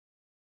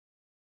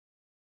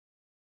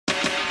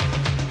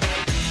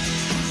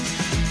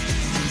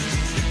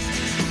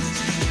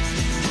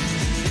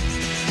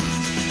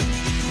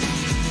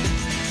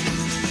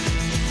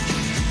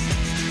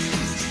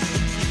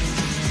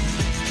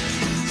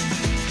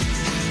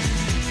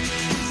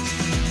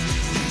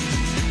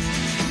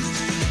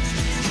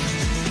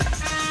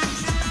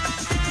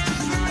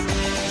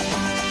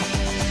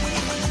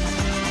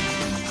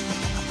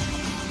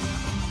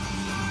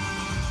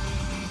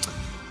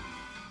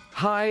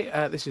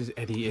Hi, this is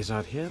Eddie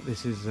Izzard here.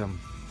 This is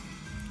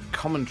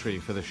commentary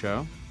for the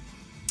show.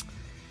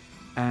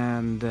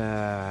 And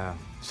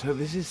so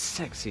this is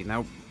Sexie.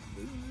 Now,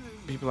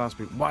 people ask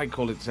me, why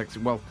call it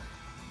Sexie? Well,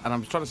 and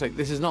I'm trying to say,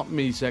 this is not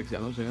me sexy.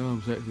 I'm not saying, oh,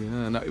 I'm sexy.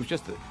 No, it was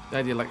just the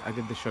idea, like, I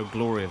did the show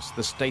Glorious,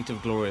 the state of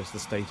Glorious, the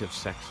state of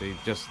Sexy.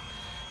 Just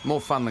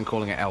more fun than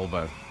calling it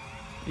Elbow.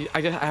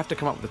 I have to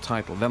come up with the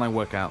title, then I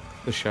work out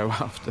the show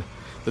after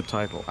the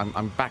title.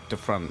 I'm back to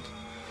front.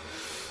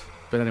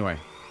 But anyway,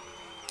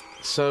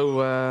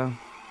 so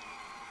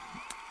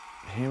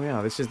here we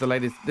are. This is the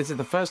latest. This is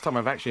the first time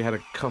I've actually had a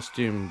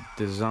costume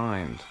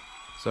designed.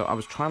 So I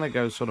was trying to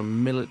go sort of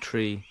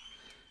military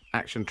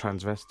action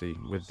transvesti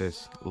with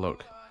this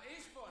look,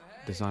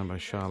 designed by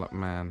Charlotte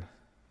Mann.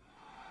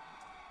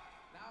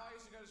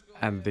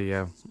 And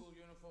the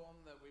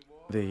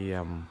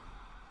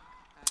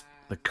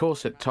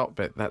corset top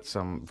bit, that's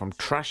from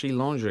Trashy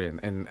Laundry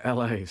in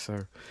LA,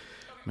 so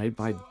made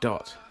by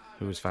Dot,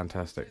 who was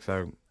fantastic.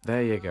 So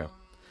there you go.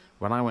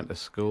 When I went to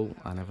school,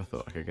 I never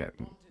thought I could get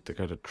to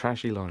go to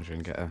Trashy Laundry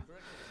and get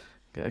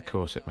a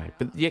corset made,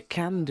 but you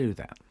can do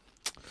that.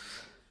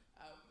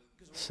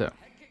 So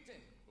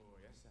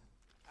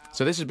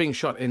this is being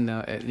shot in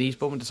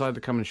Eastbourne. We decided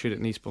to come and shoot it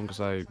in Eastbourne because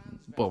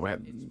we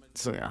had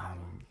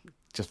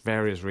just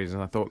various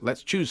reasons. I thought,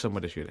 let's choose somewhere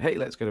to shoot it. Hey,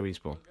 let's go to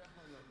Eastbourne.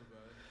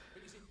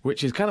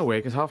 Which is kind of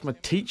weird because half my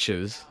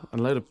teachers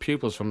and a load of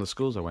pupils from the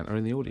schools I went are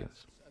in the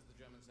audience.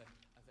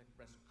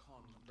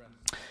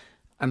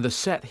 And the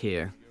set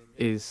here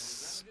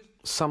is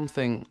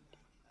something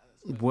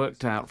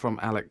worked out from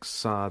Alex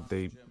Sard,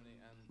 the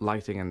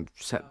lighting and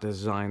set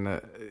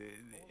designer.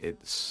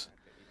 It's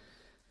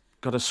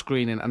got a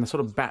screen in and the sort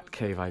of bat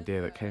cave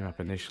idea that came up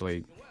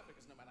initially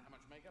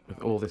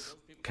with all this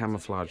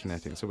camouflage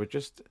netting. So we're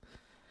just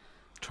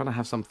trying to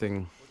have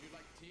something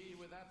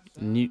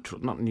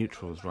neutral, not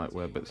neutral is the right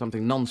word, but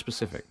something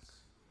non-specific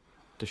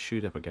to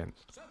shoot up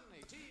against.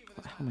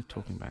 What the hell am I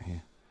talking about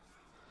here?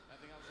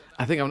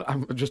 I think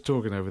I'm just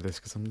talking over this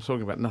because I'm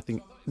talking about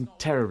nothing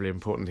terribly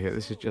important here.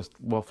 This is just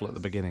waffle at the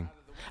beginning.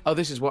 Oh,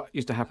 this is what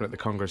used to happen at the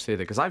Congress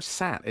Theatre, because I've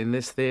sat in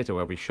this theatre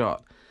where we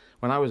shot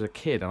when I was a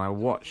kid, and I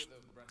watched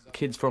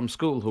kids from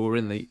school who were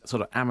in the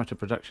sort of amateur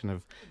production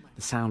of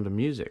The Sound of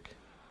Music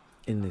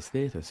in this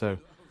theatre. So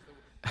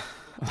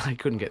I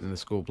couldn't get in the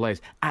school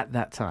plays at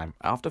that time.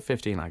 After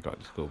 15, I got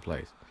into school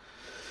plays.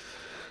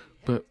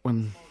 But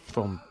when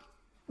from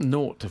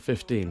 0 to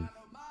 15,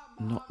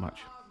 not much.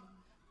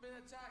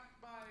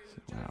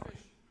 So where are we?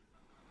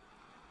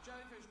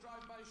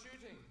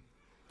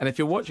 And if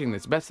you're watching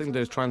this, the best thing to do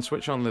is try and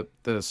switch on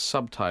the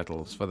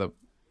subtitles for the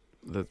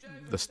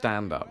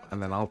stand-up,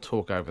 and then I'll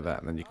talk over that,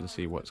 and then you can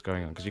see what's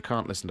going on, because you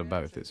can't listen to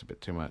both. It's a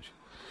bit too much.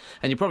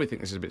 And you probably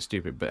think this is a bit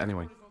stupid, but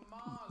anyway,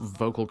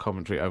 vocal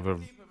commentary over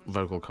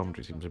vocal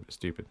commentary seems a bit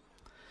stupid.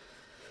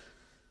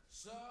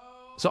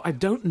 So I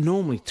don't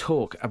normally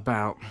talk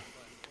about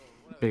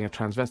being a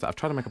transvestite. I've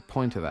tried to make a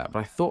point of that, but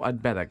I thought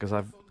I'd better,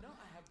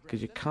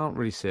 because you can't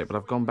really see it, but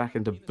I've gone back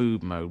into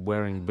boob mode,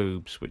 wearing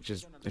boobs, which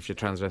is, if you're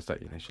transvestite,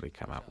 you initially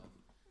come out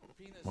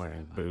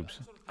wearing boobs.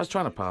 I was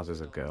trying to pass as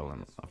a girl,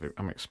 and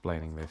I'm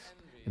explaining this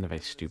in a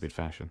very stupid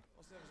fashion.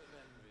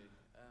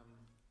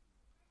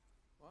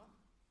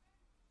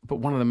 But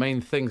one of the main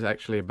things,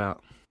 actually,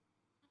 about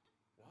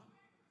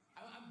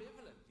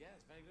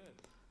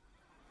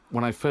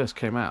when I first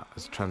came out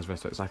as a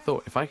transvestite, is I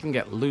thought, if I can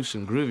get loose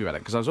and groovy about it,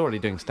 because I was already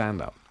doing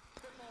stand-up,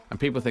 and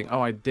people think,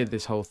 oh, I did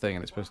this whole thing,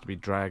 and it's supposed to be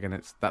drag, and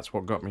that's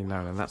what got me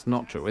known, and that's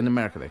not true. In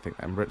America, they think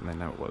that. In Britain, they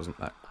know it wasn't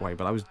that way.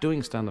 But I was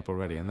doing stand-up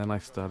already, and then I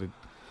started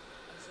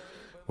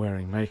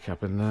wearing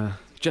makeup, and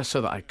just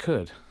so that I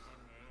could.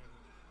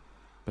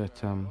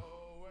 But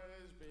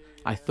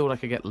I thought I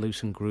could get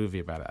loose and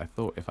groovy about it. I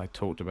thought if I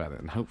talked about it,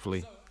 and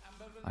hopefully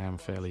I am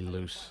fairly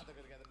loose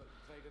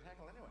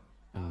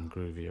and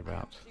groovy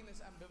about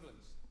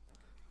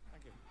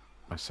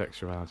my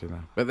sexuality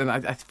now. But then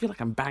I feel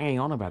like I'm banging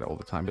on about it all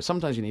the time. But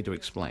sometimes you need to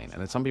explain.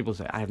 And then some people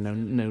say, I have know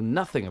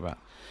nothing about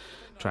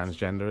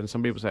transgender. And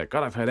some people say,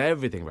 God, I've heard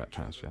everything about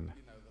transgender.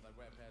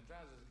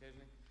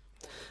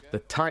 The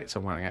tights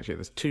I'm wearing, actually,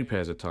 there's 2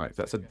 pairs of tights.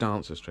 That's a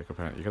dancer's trick,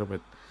 apparently. You've got to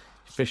put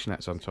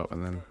fishnets on top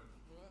and then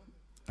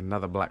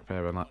another black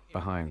pair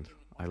behind.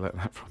 I learnt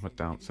that from a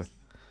dancer.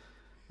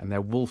 And they're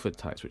Wolford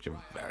tights, which are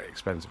very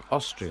expensive.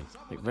 Austrian,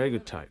 make very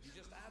good tights.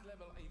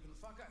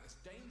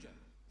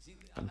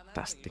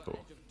 Fantastical.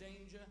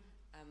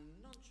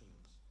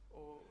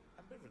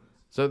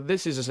 So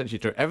this is essentially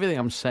true. Everything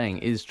I'm saying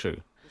is true.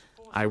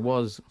 I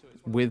was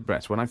with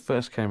breasts. When I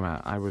first came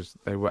out, I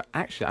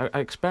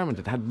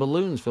experimented, had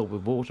balloons filled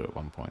with water at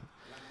one point.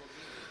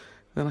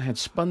 Then I had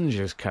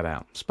sponges cut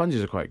out.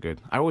 Sponges are quite good.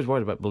 I always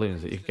worried about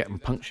balloons, that you could get them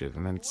punctured,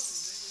 and then,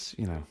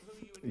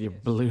 your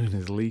balloon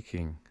is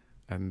leaking,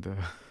 and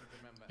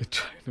you're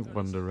trying to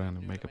wander around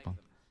and make up on.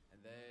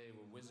 And they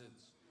were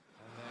wizards,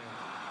 and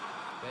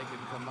they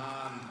could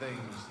command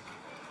things.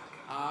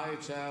 I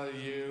tell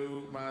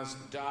you,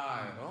 must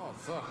die. Oh,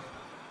 fuck.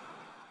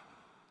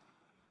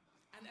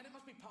 And it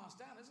must be passed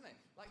down, isn't it?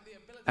 Like the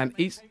ability And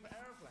to make paper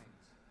aeroplanes.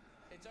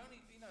 It's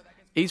only, that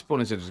gets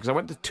Eastbourne is interesting because I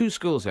went to 2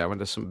 schools here. I went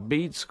to St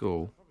Bede's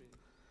School,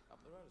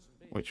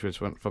 which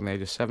went from the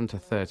age of 7 to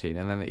 13,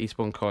 and then at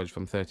Eastbourne College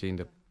from 13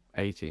 to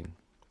 18.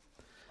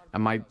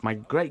 And my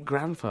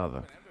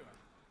great-grandfather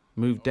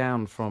moved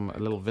down from a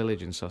little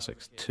village in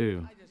Sussex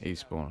to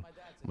Eastbourne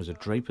and was a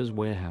draper's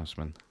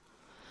warehouseman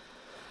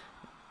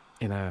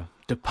in a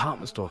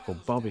department store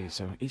called Bobby's.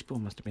 So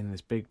Eastbourne must have been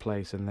this big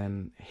place. And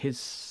then his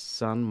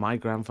son, my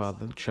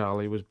grandfather,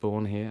 Charlie, was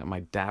born here, and my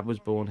dad was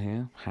born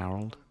here,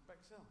 Harold.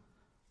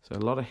 So a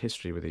lot of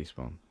history with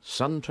Eastbourne.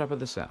 Sun Trap of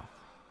the South.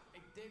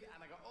 It did,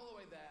 and I got all the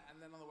way there, and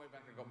then on the way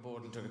back I got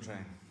bored and took a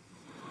train.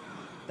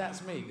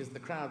 That's me, because the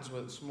crowds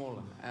were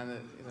smaller, and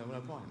no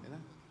point, you know?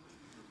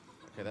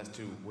 Okay, that's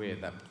too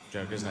weird, that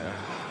joke, isn't it?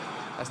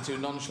 That's too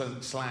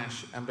nonchalant /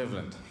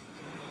 ambivalent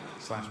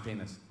 /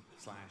 penis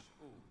 /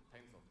 ooh,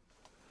 painful.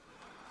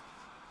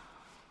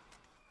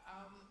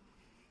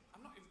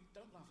 I'm not even,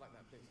 don't laugh like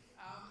that, please.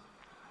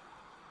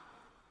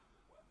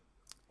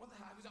 What the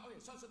hell? Oh yeah,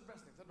 so the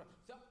breast thing.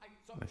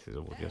 This is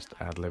all just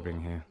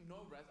ad-libbing here.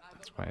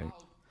 That's why. I'll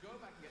go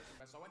back and get some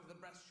breasts. So I went to the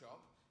breast shop,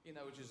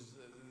 which is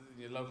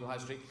your local high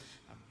street.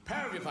 A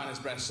pair of your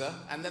finest breasts, sir.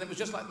 And then it was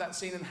just like that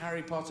scene in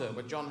Harry Potter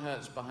where John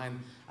Hurt's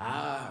behind.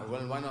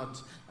 Well, why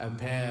not a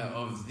pair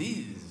of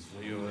these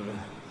for you?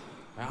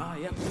 Yep.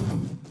 I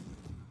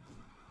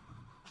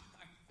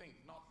think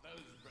not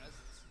those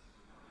breasts,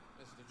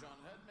 Mr. John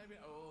Hurt. Maybe,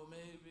 or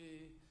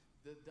maybe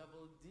the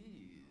double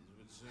D's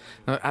would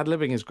suit.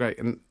 Ad-libbing is great,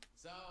 and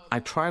I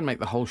try and make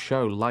the whole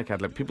show like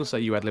ad-lib. People say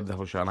you ad-lib the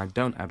whole show, and I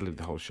don't ad-lib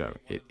the whole show.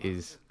 It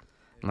is,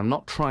 and I'm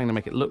not trying to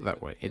make it look that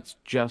way. It's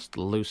just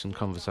loose and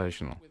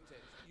conversational.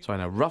 So I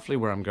know roughly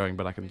where I'm going,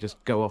 but I can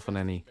just go off on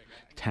any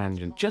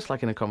tangent, just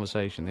like in a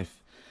conversation.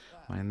 If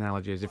my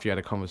analogy is, if you had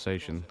a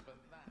conversation,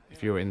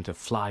 if you were into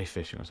fly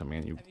fishing or something,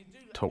 and you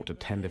talked to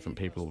 10 different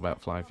people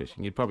about fly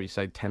fishing, you'd probably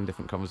say 10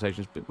 different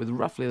conversations, but with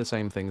roughly the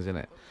same things in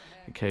it,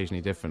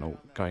 occasionally different or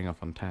going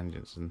off on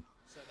tangents. And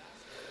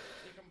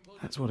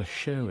that's what a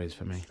show is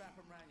for me. Strap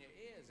them around your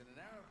ears in an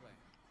aeroplane.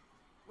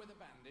 With a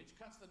bandage,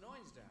 cuts the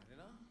noise down, you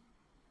know?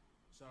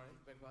 Sorry,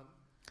 beg pardon?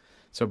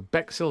 So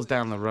Bexhill's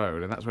down the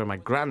road, and that's where my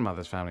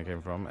grandmother's family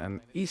came from,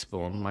 and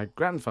Eastbourne, my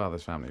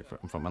grandfather's family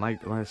from. And I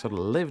sort of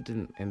lived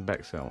in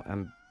Bexhill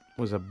and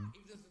was a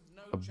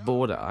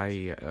boarder.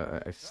 I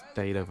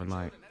stayed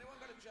overnight.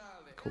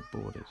 Called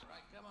boarders.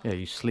 Yeah,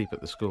 you sleep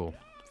at the school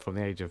from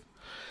the age of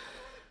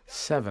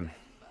 7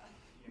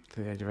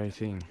 to the age of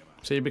 18.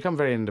 So you become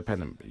very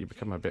independent, but you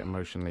become a bit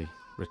emotionally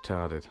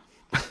retarded.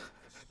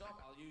 Stop,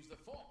 I'll use the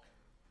fork.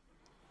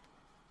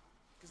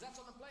 Because that's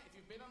on the plane. If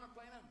you've been on a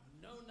plane,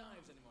 no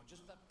knives anymore.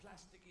 Just that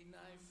plasticky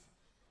knife.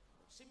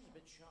 Seems a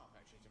bit sharp,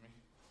 actually, to me.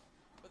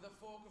 But the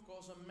fork, of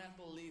course, a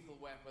metal lethal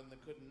weapon that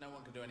no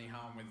one could do any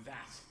harm with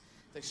that.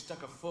 If they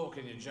stuck a fork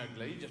in your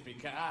jugular, you'd just be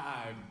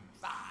fine.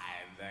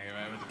 Thank you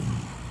very much.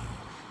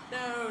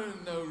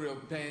 No real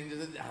pain.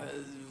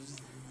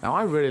 Now,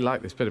 I really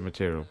like this bit of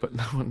material, but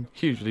no one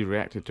hugely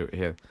reacted to it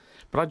here.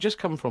 But I've just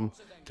come from,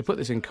 to put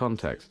this in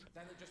context,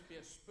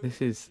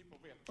 this is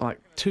like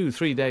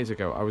 2-3 days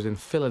ago, I was in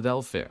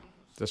Philadelphia,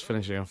 just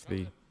finishing off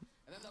the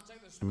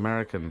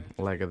American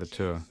leg of the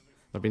tour.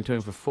 I've been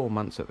touring for 4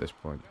 months at this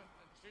point.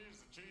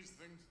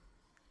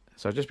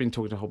 So I've just been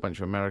talking to a whole bunch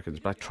of Americans,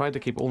 but I tried to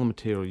keep all the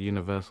material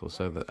universal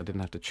so that I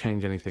didn't have to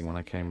change anything when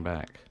I came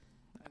back.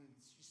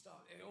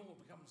 It all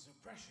becomes so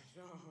precious. The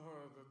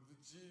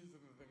cheese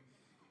and the thing.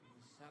 And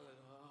the salad,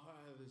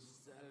 the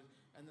salad.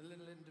 And the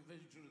little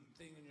individual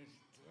thing in your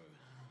stew.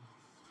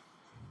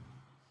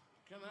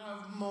 Can I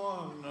have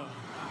more? No.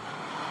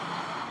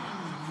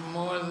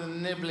 More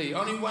than nibbly.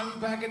 Only 1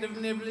 packet of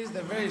nibblies?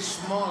 They're very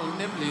small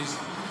nibblies.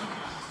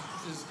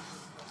 Just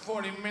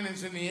 40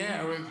 minutes in the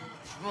air with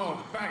small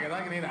packet.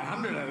 I can eat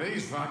 100 of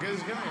these fuckers.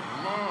 Give me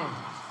more.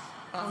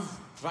 I've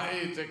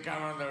paid to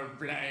come on the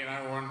plane.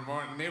 I want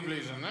more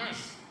nibblies than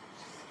this.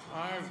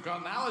 I've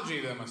got an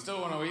allergy to them. I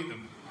still want to eat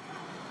them.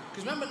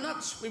 Because remember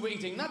nuts? We were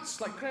eating nuts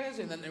like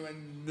crazy, and then they went,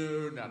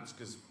 no nuts,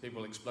 because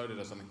people exploded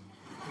or something.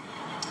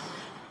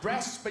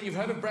 Breasts, but you've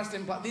heard of breast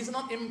implants. These are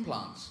not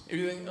implants. If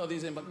you think, oh,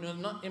 these are implants. No,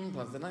 they're not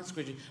implants. They're nice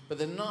squidgy, but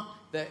they're not,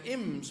 they're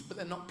IMS, but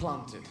they're not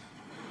planted.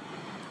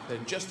 They're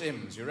just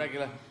IMS, your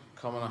regular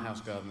common or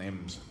house garden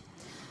IMS.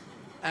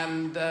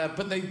 And,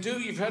 but they do,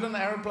 you've heard on the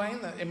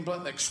aeroplane, the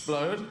implant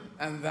explode,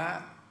 and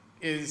that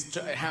is,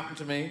 it happened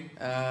to me,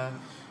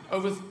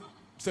 over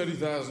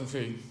 30,000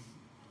 feet.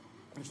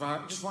 It's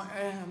fine, just like,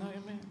 yeah, I know what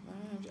you mean.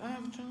 I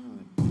have a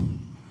child.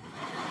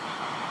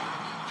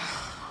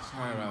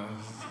 Sorry about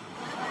this.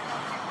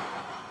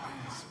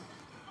 Yes.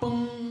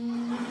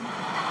 Boom.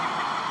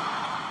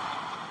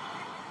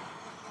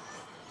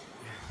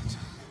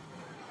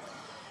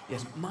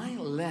 Yes, my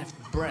left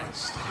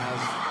breast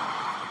has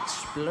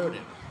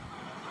exploded.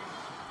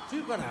 Have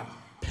you got a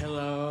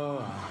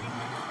pillow?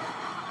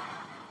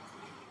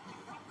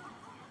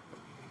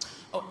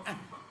 Oh,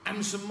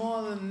 and some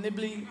more than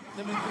nibbly.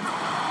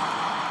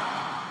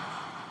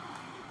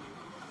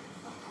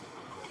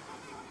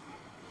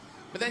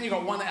 But then you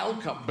got one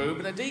L-cup boob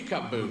and a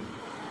D-cup boob.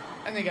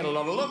 And you get a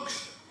lot of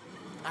looks.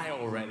 I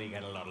already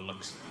get a lot of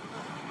looks.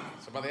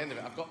 So by the end of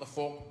it, I've got the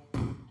fork.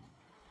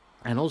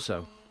 And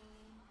also,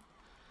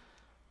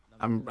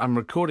 I'm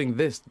recording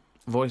this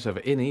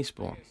voiceover in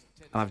Eastbourne,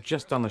 and I've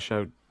just done the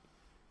show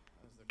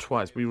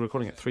twice. We were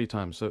recording it 3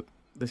 times, so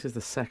this is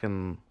the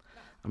second.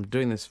 I'm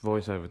doing this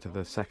voiceover to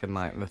the second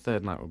night, and the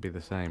third night will be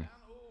the same.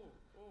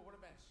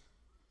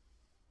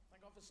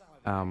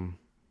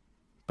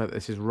 But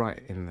this is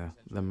right in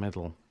the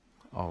middle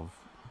of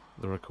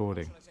the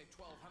recording.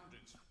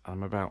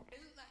 I'm about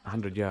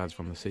 100 yards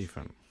from the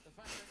seafront.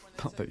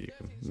 Not that you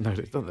can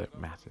notice, not that it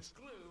matters.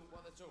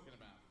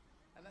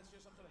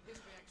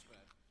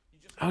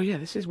 Oh yeah,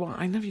 this is why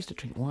I never used to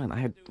drink wine. I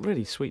had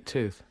really sweet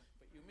tooth.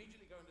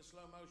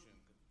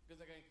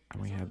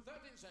 And we had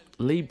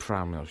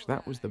Liebfraumilch.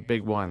 That was the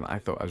big wine that I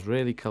thought I was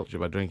really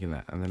cultured by drinking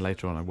that. And then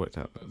later on I worked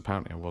out that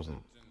apparently I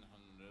wasn't.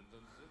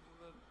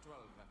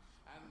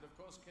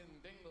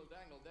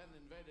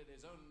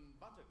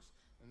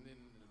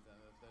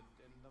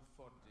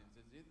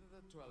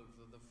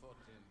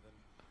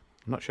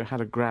 I'm not sure how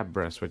to grab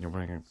breasts when you're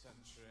wearing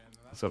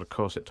a sort of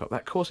corset top.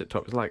 That corset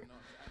top is like,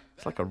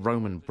 it's like a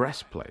Roman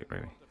breastplate,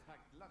 really.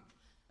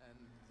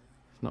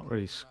 It's not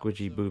really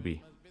squidgy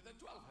booby.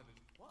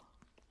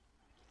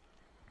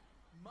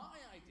 My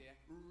idea,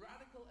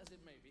 radical as it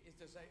may be, is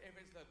to say if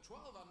it's the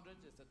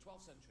 1200s, it's the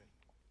 12th century.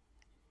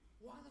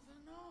 Why the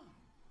fuck not?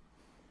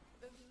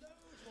 There's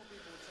loads more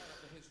people who turn up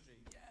the history.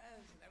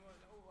 Yes, and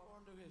everyone, oh, I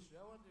want to do history.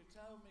 I want to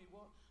tell me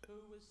who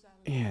was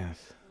Sally.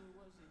 Yes.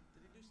 Who was he?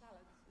 Did he do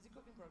salads? Is he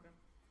cooking program?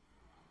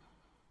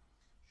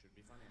 Should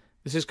be funny.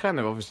 This is kind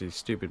of obviously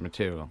stupid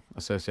material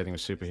associating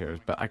with superheroes,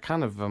 but I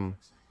kind of,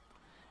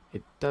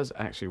 it does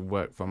actually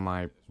work for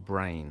my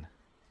brain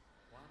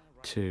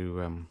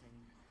to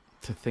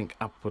think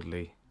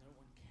upwardly,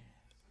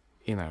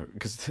 you know,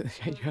 because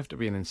you have to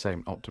be an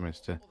insane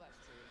optimist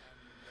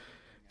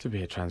to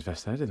be a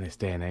transvestite in this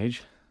day and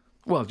age.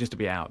 Well, just to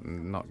be out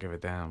and not give a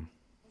damn.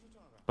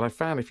 But I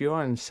found if you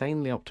are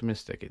insanely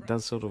optimistic, it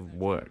does sort of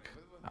work.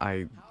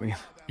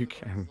 You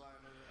can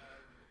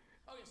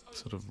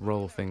sort of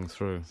roll things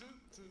through.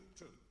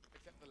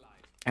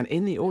 And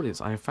in the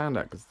audience, I have found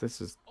out, because this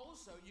is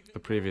the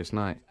previous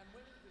night,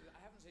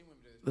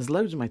 there's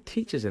loads of my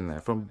teachers in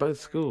there from both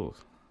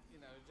schools,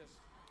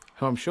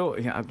 who I'm sure,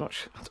 I'm not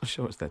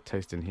sure it's their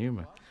taste in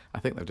humour. I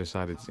think they've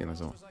decided, you know,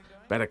 so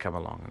better come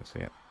along and see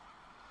it.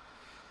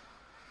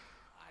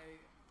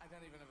 I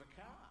don't even have a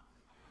car.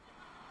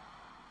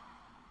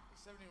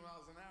 70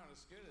 miles an hour on a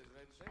scooter is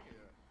very tricky.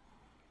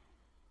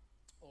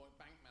 Or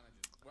bank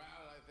managers. Well,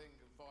 I think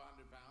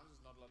 £400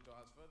 is not a lot to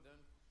ask for,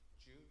 don't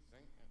you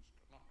think?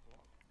 It's not a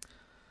lot.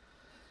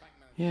 Bank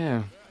managers.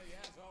 Yeah.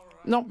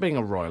 Not being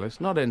a royalist,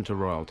 not into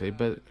royalty,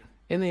 but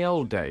in the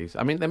old days,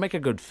 I mean, they make a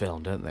good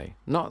film, don't they?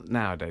 Not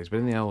nowadays, but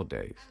in the old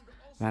days.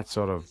 That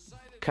sort of,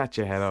 cut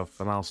your head off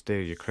and I'll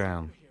steal your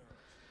crown.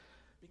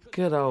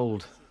 Good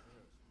old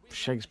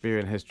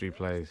Shakespearean history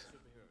plays.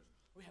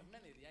 We have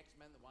many, the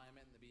X-Men, the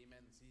Y-Men, the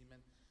B-Men, the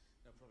C-Men.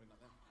 No, probably not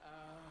them.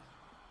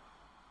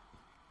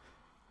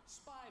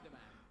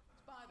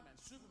 Spider-Man,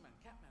 Superman,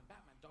 Catman,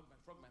 Batman, Dogman,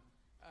 Frogman.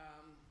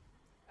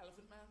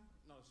 Elephant Man,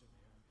 not a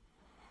superhero.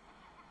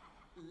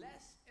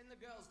 Less in the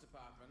girls'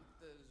 department,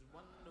 there's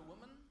Wonder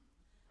Woman.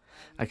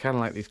 I kind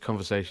of like these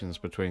conversations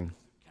between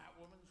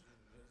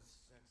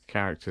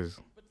characters,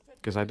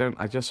 because I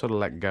just sort of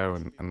let go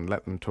and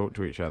let them talk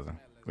to each other,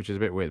 which is a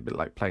bit weird, a bit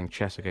like playing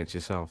chess against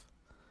yourself.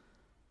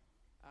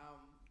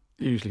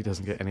 Usually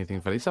doesn't get anything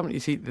funny. You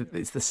see,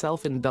 it's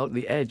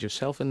the edge of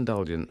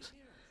self-indulgence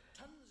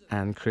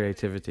and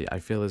creativity. I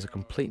feel there's a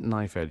complete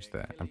knife edge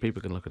there, and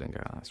people can look at it and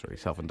go, oh, that's really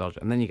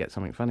self-indulgent, and then you get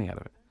something funny out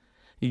of it.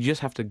 You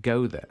just have to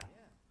go there.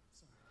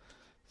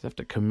 You have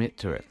to commit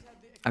to it.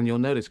 And you'll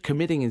notice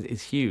committing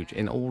is huge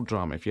in all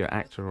drama. If you're an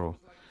actor or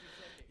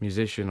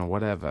musician or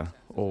whatever,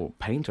 or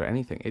painter or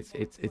anything, it's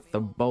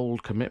the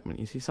bold commitment.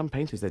 You see some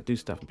painters that do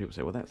stuff and people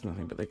say, well, that's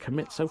nothing, but they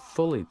commit so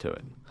fully to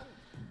it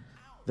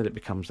that it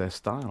becomes their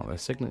style, their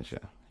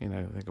signature. You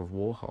know, think of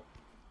Warhol.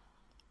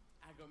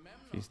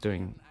 He's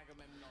doing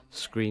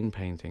screen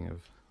painting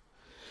of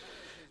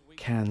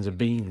cans of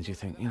beans. You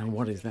think, you know,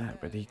 what is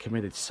that? But he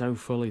committed so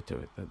fully to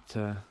it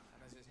that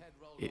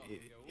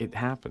it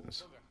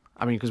happens.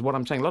 I mean, because what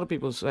I'm saying, a lot of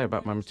people say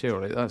about my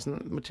material,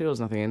 material's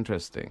nothing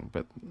interesting,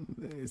 but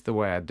it's the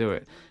way I do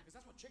it.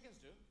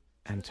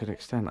 And to an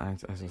extent, I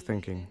was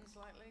thinking,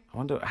 I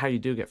wonder how you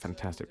do get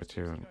fantastic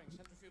material.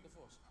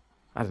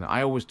 I don't know.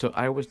 I always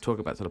talk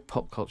about sort of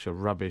pop culture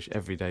rubbish,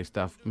 everyday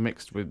stuff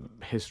mixed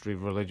with history,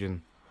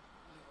 religion,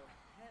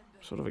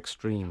 sort of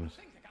extremes.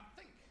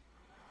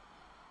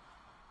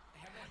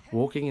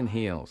 Walking in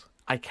heels.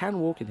 I can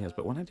walk in heels,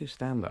 but when I do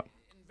stand up,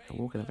 I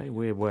walk in a very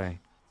weird way.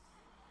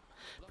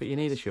 But you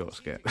need a short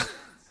skirt. I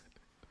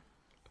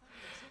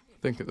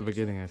think at the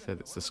beginning I said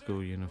it's the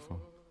school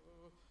uniform,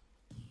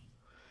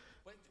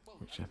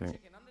 which I think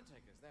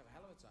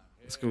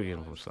the school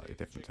uniform is slightly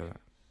different to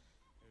that.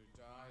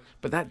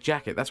 But that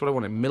jacket, that's what I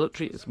wanted.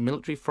 It's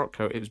military frock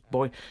coat. It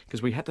was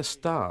because we had to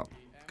start,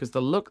 because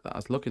the look that I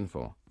was looking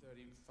for,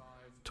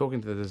 talking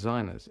to the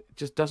designers, it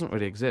just doesn't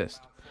really exist.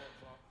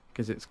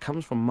 Because it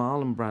comes from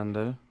Marlon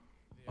Brando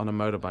on a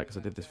motorbike, because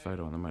I did this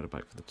photo on the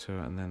motorbike for the tour,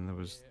 and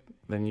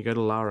then you go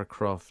to Lara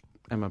Croft,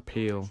 Emma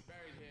Peel,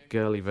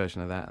 girly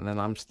version of that, and then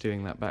I'm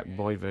stealing that back,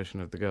 boy version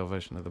of the girl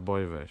version of the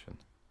boy version.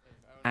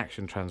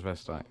 Action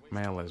transvestite,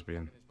 male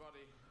lesbian.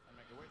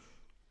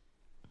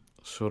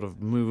 Sort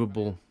of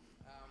movable,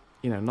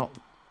 not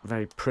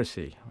very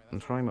prissy. I'm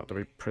trying not to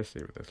be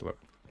prissy with this look.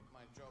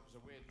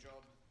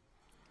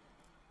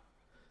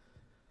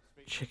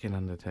 Chicken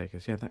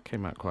Undertakers, yeah, that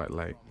came out quite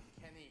late.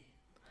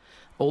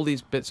 All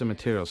these bits of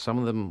material, some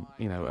of them,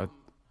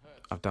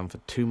 I've done for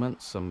 2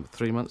 months, some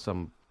 3 months,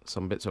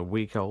 some bits are a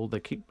week old.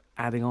 They keep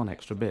adding on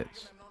extra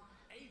bits.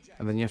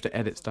 And then you have to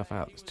edit stuff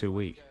out that's too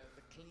weak.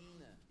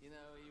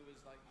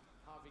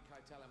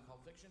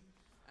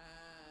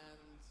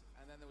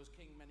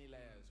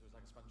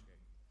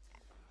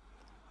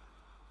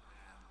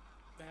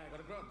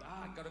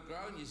 Got a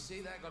groan. You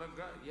see that? Got a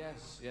groan.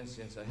 Yes,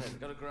 I heard.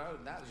 Got a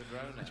groan. That was a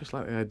groan. I just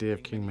like the idea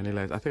of King Many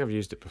Layers. I think I've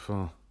used it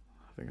before.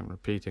 I think I'm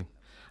repeating.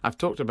 I've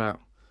talked about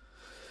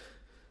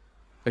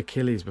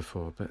Achilles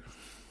before, but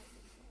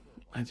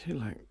I do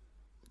like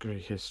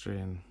Greek history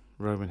and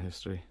Roman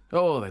history.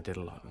 Oh, they did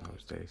a lot in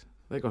those days.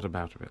 They got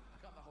about a bit.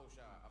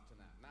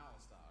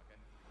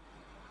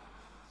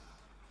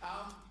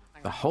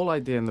 The whole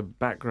idea in the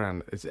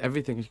background is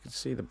everything. You can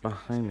see the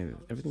behind me.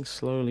 Everything's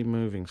slowly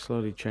moving,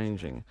 slowly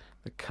changing.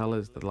 The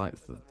colours, the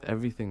lights,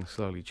 everything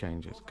slowly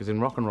changes. Because in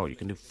rock and roll, you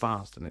can do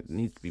fast, and it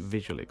needs to be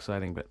visually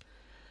exciting. But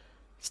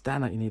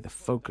stand out, you need the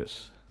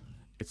focus.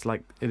 It's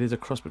like it is a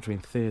cross between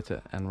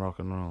theatre and rock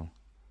and roll.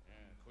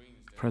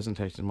 The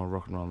presentation is more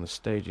rock and roll, and the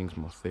staging's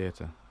more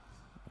theatre.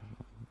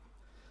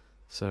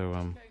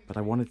 So, but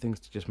I wanted things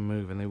to just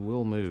move, and they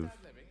will move.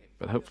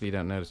 But hopefully, you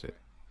don't notice it.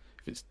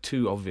 If it's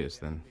too obvious,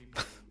 then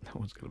no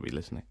one's going to be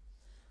listening.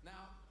 Now,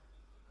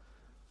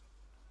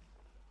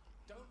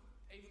 don't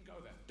even go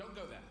there. Don't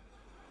go there.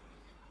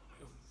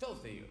 You're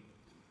filthy, you.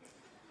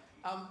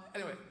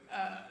 Anyway,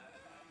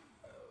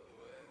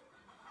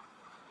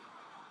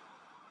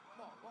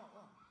 what?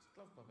 It's a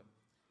glove puppet.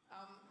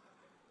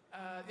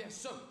 Yes.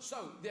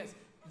 So yes.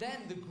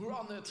 Then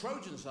on the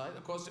Trojan side,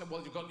 of course,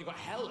 well, you've got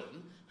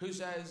Helen, who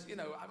says,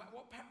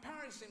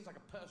 Paris seems like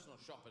a personal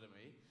shopper to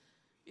me.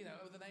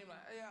 With a name like,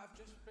 yeah, I've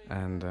just been...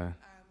 And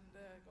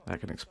that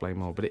can explain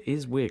more. But it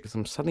is weird, because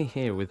I'm suddenly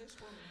here with,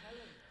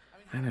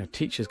 I don't know,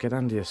 teachers get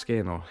under your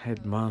skin, or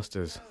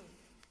headmasters.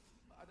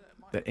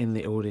 They're in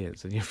the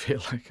audience, and you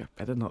feel like, I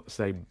better not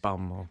say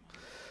bum or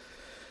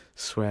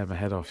swear my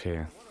head off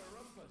here.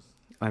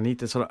 I need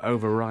to sort of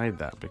override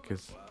that,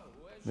 because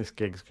this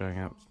gig's going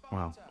out,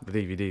 well, the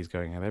DVD's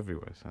going out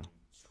everywhere, so...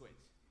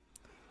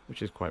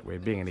 Which is quite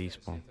weird, being in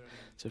Eastbourne.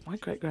 So if my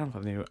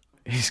great-grandfather knew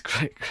his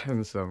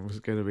great-grandson was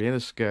going to be in a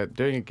skirt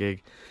doing a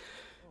gig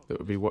that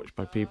would be watched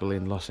by people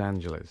in Los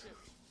Angeles,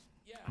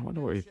 I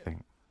wonder what he'd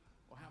think.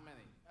 Well, how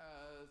many?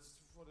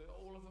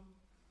 All of them?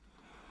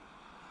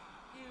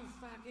 You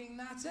fucking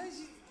nutters!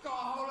 You've got a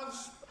whole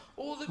of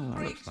all the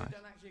Greeks who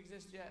don't actually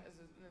exist yet as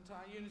an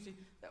entire unity.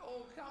 They're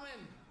all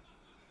coming.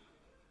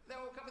 They're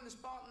all coming. The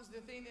Spartans, the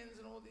Athenians,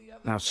 and all the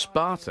other. Now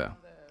Sparta,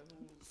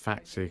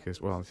 fact seekers.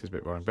 Well, this is a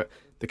bit boring, but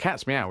The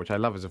Cat's Meow, which I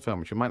love as a film,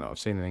 which you might not have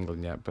seen in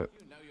England yet, but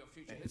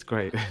it's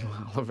great.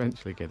 I'll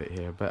eventually get it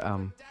here. But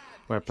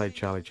where I played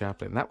Charlie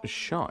Chaplin, that was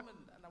shot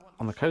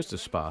on the coast of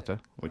Sparta,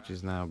 which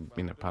is now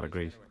part of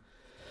Greece.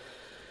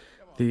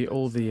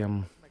 All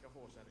the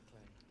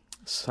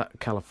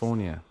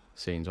California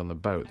scenes on the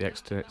boat, the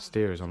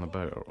exteriors on the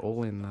boat, are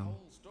all in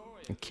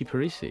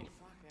Kyperisi,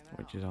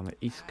 which is on the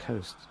east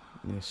coast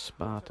near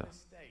Sparta,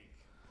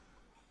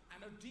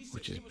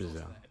 which is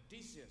bizarre.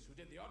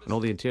 And all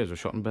the interiors were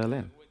shot in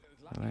Berlin.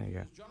 Oh, there you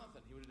go.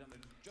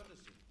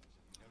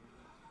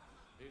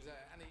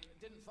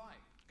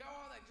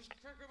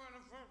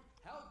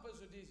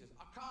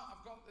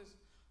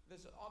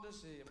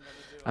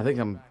 I think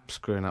I'm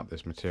screwing up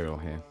this material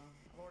here.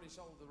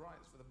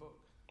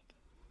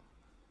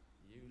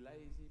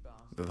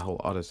 The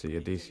whole Odyssey,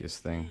 Odysseus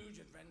thing.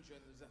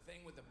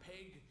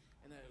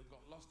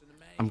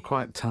 I'm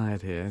quite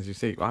tired here, as you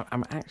see.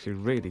 I'm actually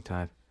really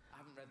tired. I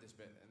haven't read this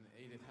bit,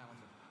 and Edith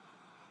Hamilton.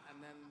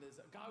 And then there's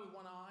a guy with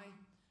one eye,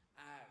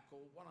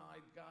 called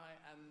One-Eyed Guy,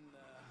 and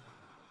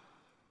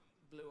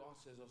Blue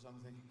Osses or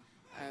something.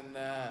 And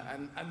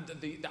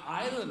the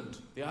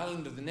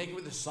island of the naked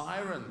with the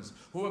sirens,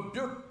 who are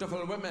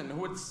beautiful women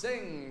who would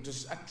sing to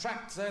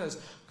attract sailors.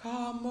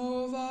 Come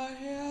over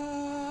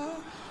here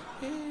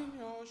in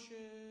your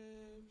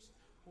ships.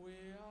 We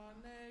are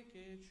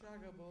naked,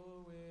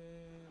 shaggable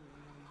women.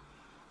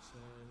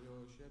 Sail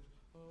your ships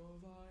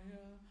over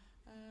here,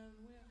 and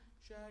we're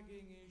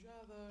shagging each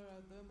other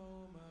at the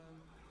moment.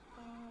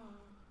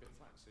 Bit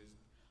flaxes.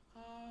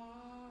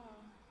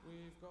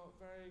 We've got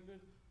very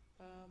good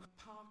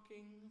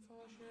parking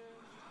for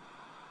ships,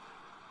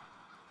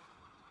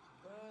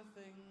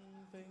 birthing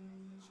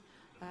things,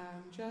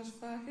 and just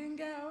fucking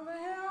get over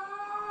here.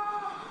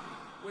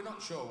 We're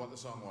not sure what the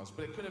song was,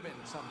 but it could have been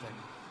something.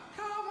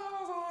 Come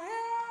over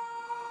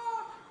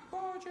here,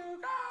 won't you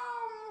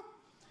come?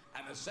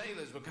 And the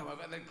sailors would come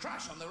over and they'd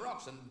crash on the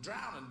rocks and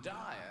drown and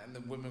die, and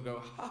the women would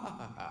go, ha ha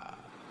ha ha.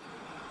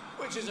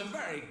 Which is a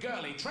very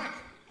girly trick.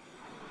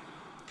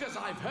 Because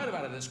I've heard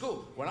about it at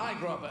school. When I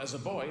grew up as a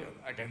boy,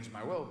 against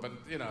my will, but,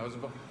 you know, as a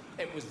boy,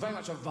 it was very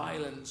much a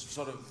violent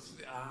sort of,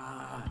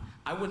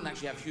 I wouldn't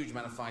actually have a huge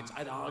amount of fights.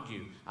 I'd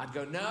argue. I'd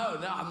go, no,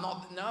 I'm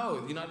not, no.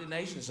 The United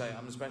Nations say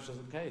I'm a special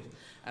case.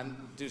 And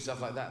do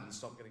stuff like that and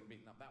stop getting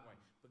beaten up that way.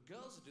 But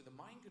girls would do the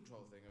mind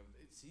control thing of,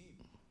 it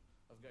seems,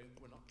 of going,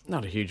 we're not...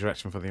 Not a huge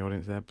reaction for the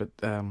audience there, but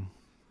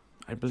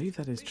I believe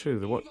that is true.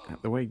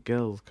 The way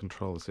girls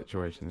control the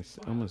situation is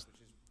almost...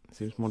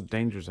 seems more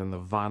dangerous than the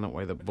violent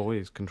way that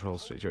boys control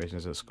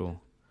situations at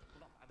school.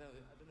 I don't know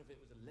if it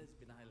was a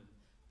lesbian island,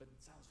 but it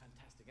sounds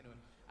fantastic anyway.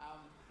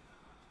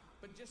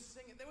 But just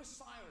sing it. There were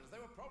sirens. They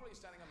were probably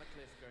standing on the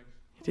cliff going...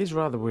 It is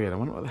rather weird. I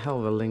wonder what the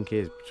hell the link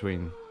is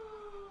between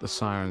the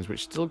sirens,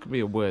 which still could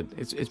be a word.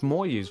 It's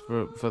more used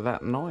for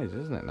that noise,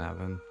 isn't it, now,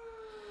 than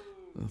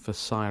for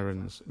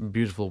sirens,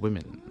 beautiful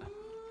women.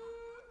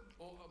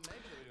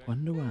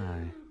 Wonder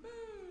why.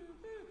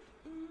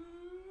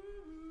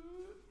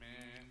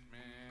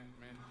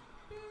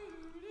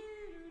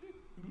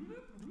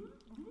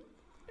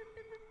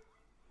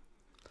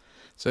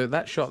 So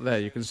that shot there,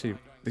 you can see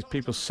these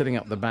people sitting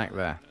up the back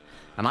there.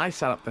 And I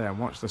sat up there and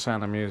watched The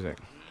Sound of Music.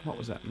 What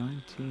was that,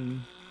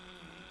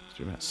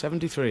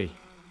 1973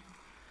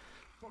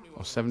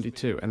 or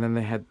 72? And then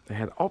they had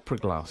opera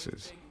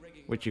glasses,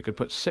 which you could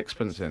put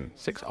sixpence in,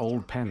 6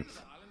 old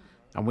pence.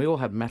 And we all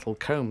had metal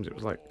combs. It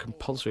was like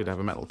compulsory to have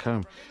a metal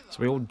comb.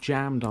 So we all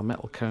jammed our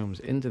metal combs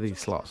into these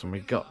slots and we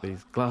got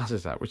these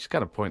glasses out, which is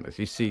kind of pointless.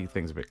 You see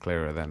things a bit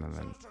clearer then, and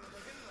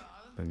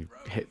then you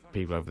hit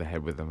people over the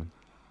head with them.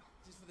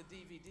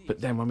 But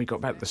then when we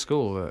got back to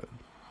school, the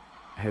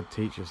head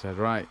teacher said,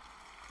 right,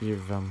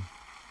 you've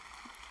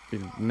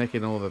been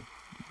nicking all the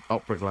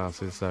opera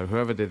glasses, so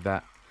whoever did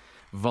that,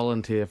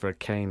 volunteer for a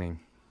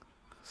caning.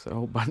 So a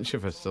whole bunch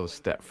of us sort of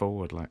stepped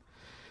forward like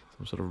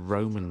some sort of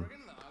Roman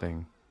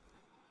thing.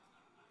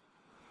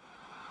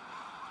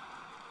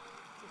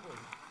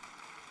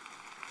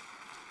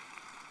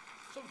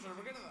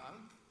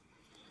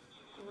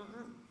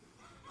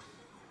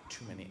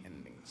 Too many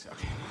endings,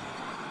 okay.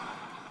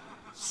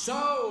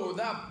 So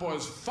that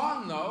was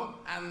fun, though,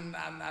 and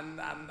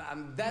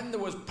then there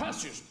was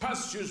Perseus.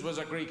 Perseus was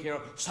a Greek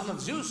hero, son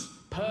of Zeus.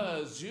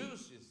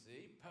 Perseus, you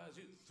see,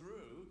 Perseus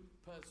through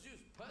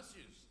Perseus,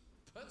 Perseus,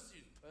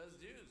 Perseus,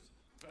 Perseus,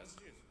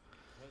 Perseus,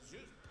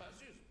 Perseus,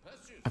 Perseus,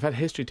 Perseus. I've had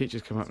history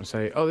teachers come up and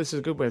say, "Oh, this is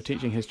a good way of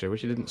teaching history. I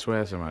wish you didn't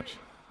swear so much."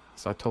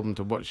 So I told them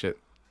to watch it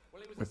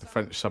with the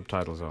French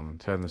subtitles on and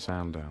turn the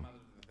sound down,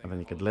 and then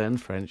you could learn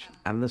French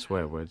and the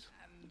swear words.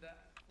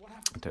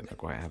 I don't know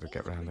quite how to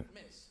get around it.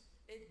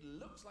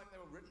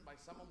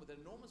 Someone with an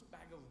enormous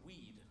bag of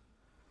weed.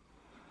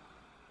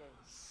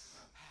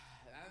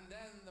 And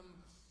then the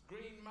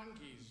green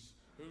monkeys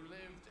who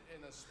lived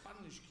in a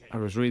sponge cave. I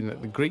was reading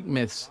that the Greek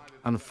myths,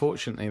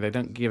 unfortunately, they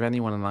don't give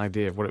anyone an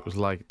idea of what it was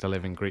like to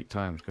live in Greek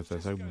times because they're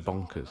so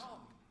bonkers.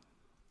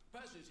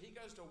 Perseus, he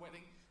goes to a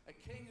wedding. A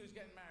king who's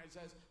getting married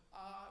says,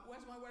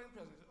 where's my wedding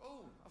present?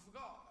 Oh, I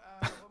forgot.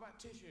 What about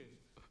tissues?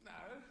 No,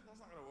 that's not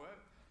going to work.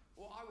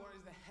 What I want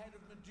is the head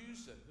of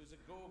Medusa, who's a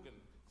gorgon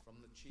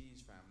from the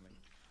cheese family.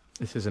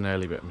 This is an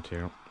early bit of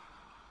material.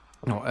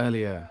 No,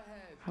 earlier.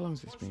 How long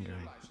has this been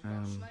going?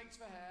 I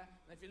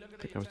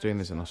think I was doing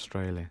this in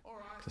Australia.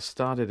 I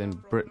started in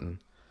Britain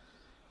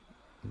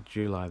in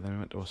July, then we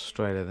went to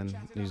Australia, then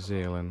New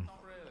Zealand,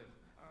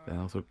 then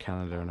all through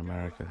Canada and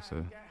America.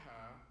 So,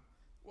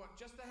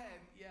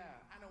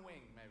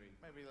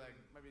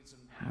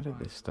 how did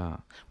this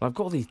start? Well, I've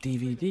got all these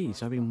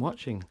DVDs. I've been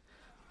watching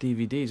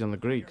DVDs on the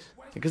Greeks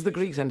because the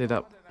Greeks ended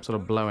up sort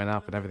of blowing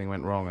up and everything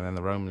went wrong, and then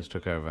the Romans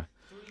took over.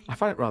 I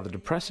find it rather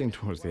depressing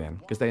towards the end,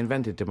 because they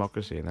invented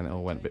democracy and then it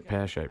all went a bit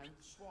pear-shaped.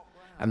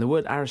 And the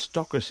word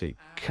aristocracy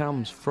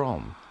comes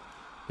from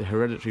the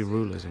hereditary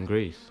rulers in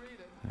Greece.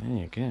 There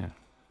you go. And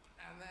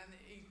then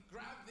he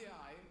grabbed the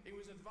eye. He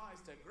was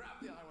advised to grab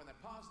the eye when they're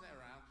passing it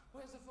around.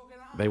 Where's the fucking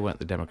eye? They weren't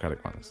the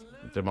democratic ones.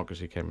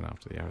 Democracy came in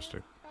after the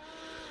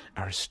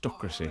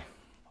aristocracy.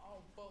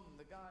 Oh, bum,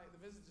 the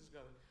visitor's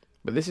got it.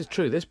 But this is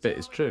true. This bit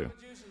is true.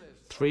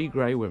 3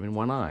 grey women,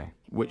 1 eye,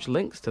 which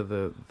links to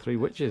the 3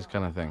 witches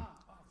kind of thing.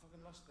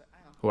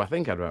 Who I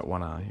think had about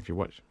 1 eye, if you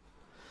watch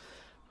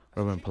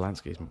Roman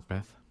Polanski's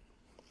Macbeth.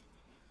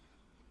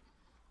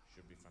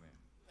 Should be funny.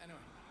 Anyway,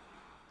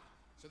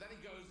 so then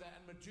he goes there,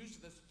 and Medusa,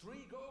 there's 3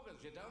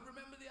 gorgons. You don't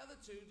remember the other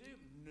 2, do you?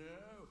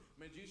 No.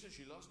 Medusa,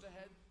 she lost her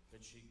head,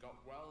 but she got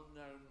well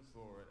known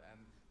for it.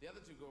 And the other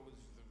 2 gorgons,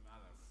 I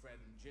don't know,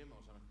 Fred and Jim or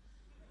something.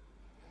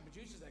 And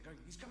Medusa's there going,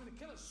 he's coming to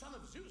kill us, son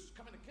of Zeus,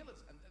 coming to kill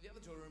us. And the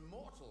other 2 are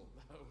immortal,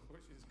 though,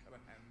 which is kind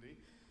of handy.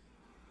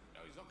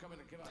 No, he's not coming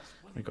to kill us.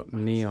 We've got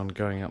neon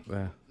going up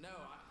there. No,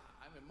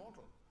 I'm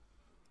immortal.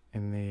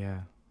 In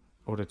the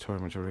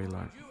auditorium, which I really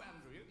like. You,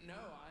 Andrew?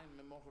 No, I'm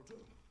immortal too.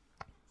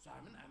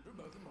 Simon, Andrew,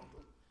 both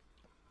immortal.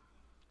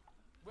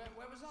 Where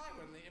was I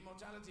when the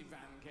immortality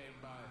van came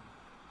by?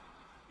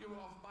 You were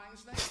off buying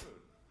snake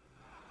food.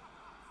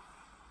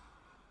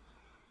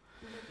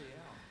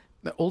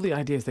 All the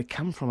ideas, they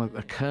come from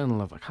a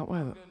kernel of, I can't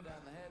remember.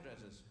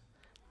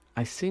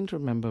 I seem to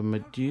remember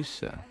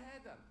Medusa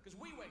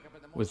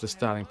was the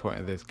starting point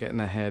of this, getting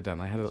her hair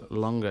done. I had a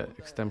longer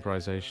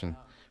extemporization,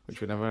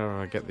 which whenever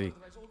I get the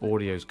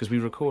audios, because we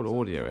record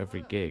audio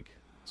every gig,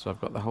 so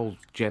I've got the whole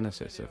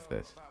genesis of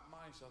this.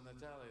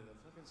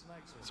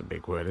 It's a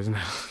big word, isn't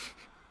it?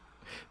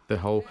 The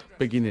whole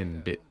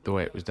beginning bit, the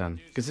way it was done.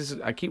 Because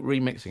I keep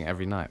remixing it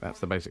every night, that's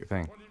the basic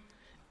thing.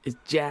 It's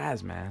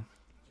jazz, man.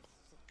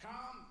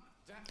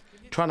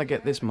 Trying to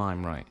get this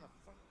mime right.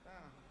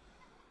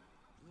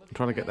 I'm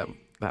trying to get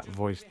that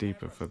voice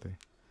deeper for the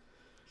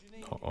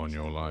Not On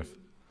Your Life.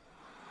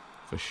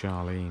 For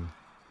Charlene.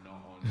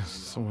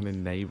 Someone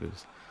in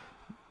Neighbours.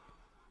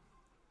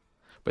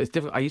 But it's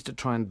difficult. I used to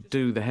try and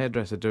do the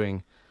hairdresser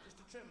doing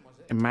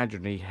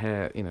imaginary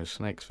hair,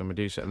 snakes for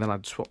Medusa, and then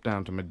I'd swap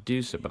down to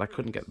Medusa, but I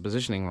couldn't get the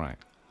positioning right.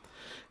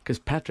 Because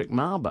Patrick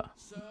Marber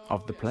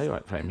of the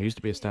Playwright Frame, who used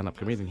to be a stand-up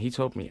comedian, he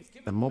told me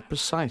the more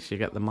precise you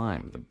get the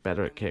mime, the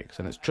better it kicks,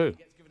 and it's true.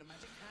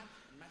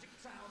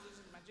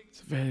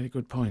 It's a very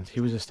good point.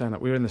 He was a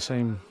stand-up. We were in the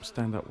same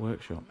stand-up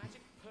workshop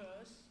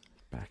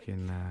back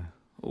in,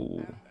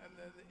 when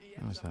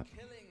was that?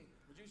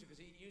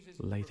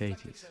 Late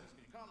 80s.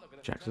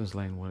 Jackson's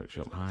Lane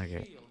Workshop,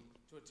 Highgate.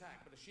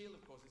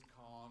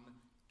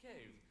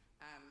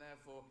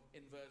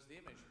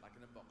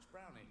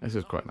 This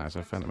is quite nice.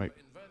 I found it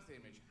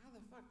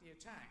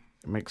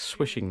makes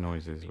swishing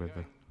noises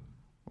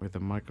with the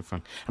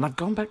microphone. And I've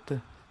gone back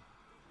to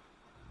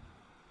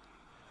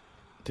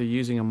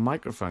using a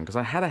microphone because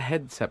I had a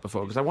headset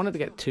before because I wanted to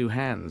get two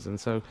hands, and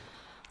so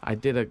I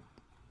did a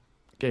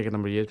gig a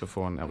number of years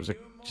before, and that was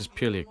just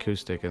purely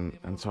acoustic,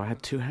 and so I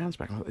had two hands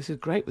back. I thought, this is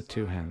great with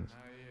two hands.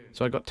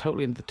 So I got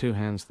totally into the two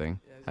hands thing.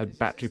 I had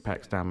battery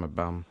packs down my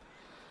bum,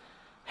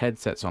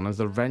 headsets on. As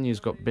the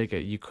venues got bigger,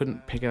 you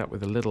couldn't pick it up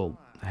with a little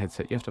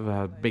headset. You have to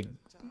have a big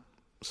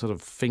sort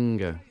of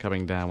finger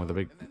coming down with a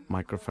big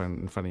microphone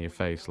in front of your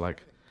face,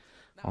 like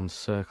on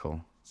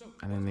circle.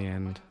 And in the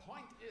end,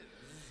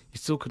 you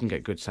still couldn't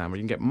get good sound, but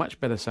you can get much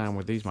better sound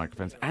with these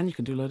microphones, and you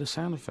can do a load of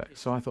sound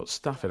effects. So I thought,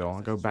 stuff it all,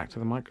 I'll go back to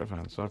the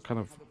microphone. So I've kind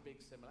of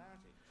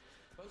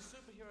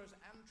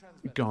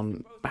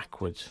gone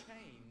backwards.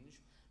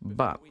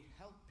 But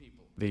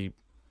the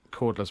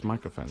cordless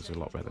microphones are a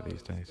lot better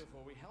these days.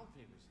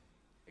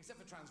 Except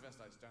for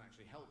transvestites don't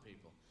actually help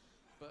people.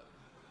 But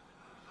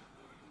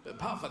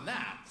apart from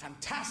that,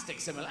 fantastic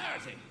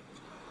similarity.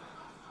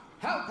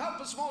 Help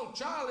a small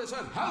child is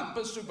hurt. Help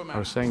a Superman. I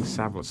was saying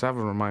Savlon.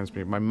 Savlon reminds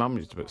me, my mum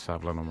used to put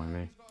Savlon on my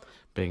knee,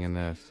 being a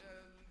nurse.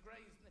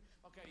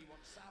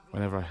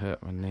 Whenever I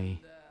hurt my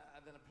knee.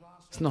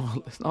 It's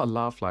not a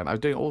laugh line. I was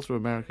doing it all through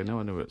America. No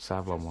one knew what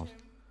Savlon was.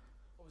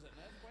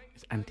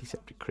 It's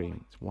antiseptic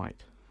cream. It's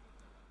white.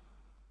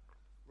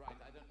 Right,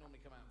 I don't normally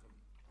come out from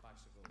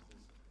bicycles.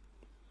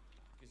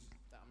 Because,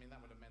 that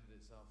would have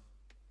mended itself.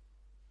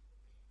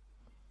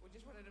 We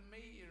just wanted to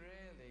meet you,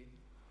 really.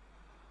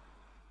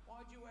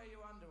 Why'd you wear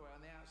your underwear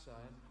on the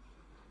outside?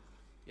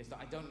 Yes,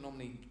 I don't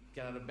normally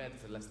get out of bed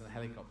for less than a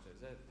helicopter.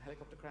 Is there a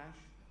helicopter crash?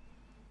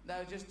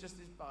 No, just this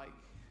bike.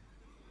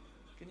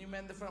 Can you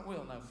mend the front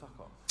wheel? No, fuck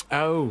off.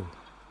 Oh.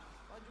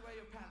 Why'd you wear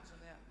your pants on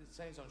the outside? It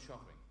says on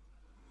shopping.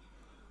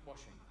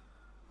 Washing.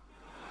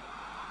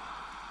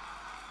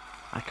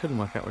 I couldn't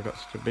work out we got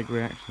such a big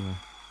reaction there.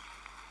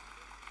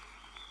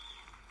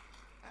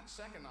 That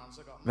second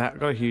answer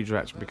got a huge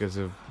reaction because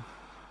of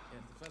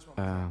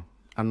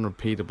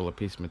unrepeatable a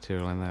piece of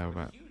material in there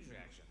about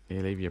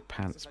you leave your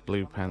pants,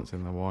 blue pants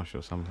in the wash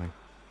or something.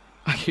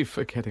 I keep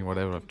forgetting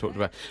whatever I've talked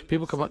about.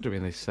 People come up to me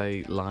and they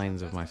say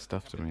lines of my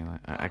stuff to me, and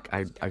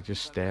I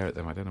just stare at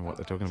them. I don't know what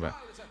they're talking about.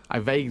 I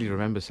vaguely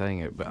remember saying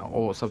it,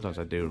 or sometimes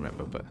I do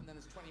remember, but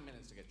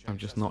I'm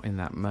just not in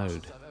that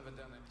mode.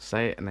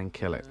 Say it and then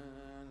kill it.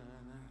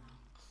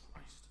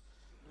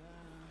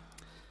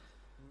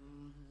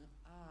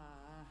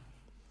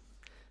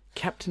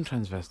 Captain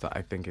Transvestite,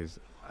 I think, is...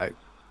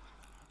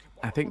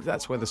 I think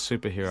that's where the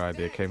superhero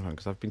idea came from,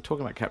 because I've been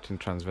talking about Captain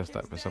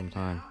Transvestite for some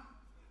time.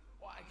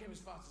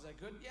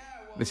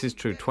 This is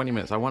true, 20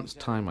 minutes. I once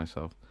timed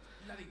myself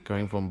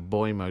going from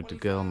boy mode to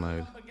girl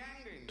mode.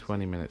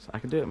 20 minutes. I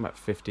can do it in about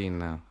 15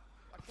 now.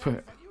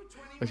 But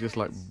it's just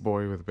like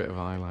boy with a bit of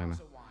eyeliner.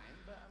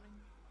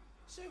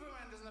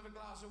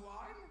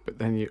 But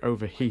then you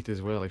overheat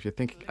as well. If you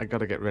think, I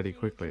gotta get ready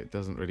quickly, it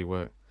doesn't really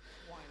work.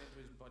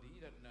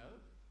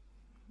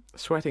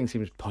 Sweating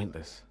seems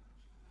pointless.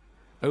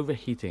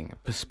 Overheating,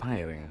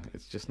 perspiring,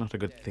 it's just not a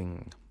good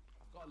thing.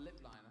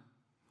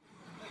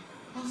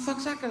 What the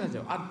fuck's that gonna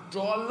do? I'd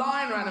draw a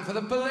line around him for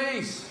the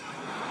police.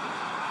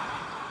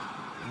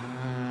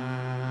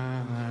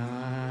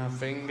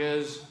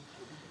 Fingers.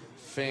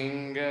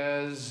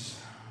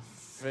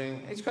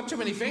 He's got too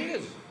many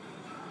fingers.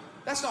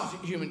 That's not a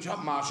human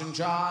child. Martian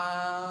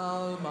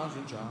child,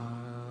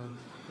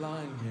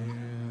 lying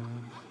here.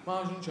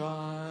 Martian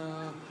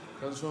child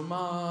comes from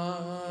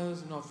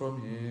Mars, not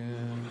from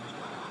here.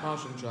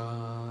 Martian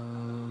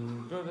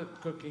child, good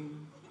at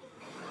cooking.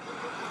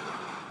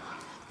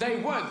 They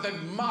would. The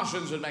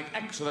Martians would make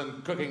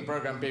excellent cooking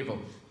program people.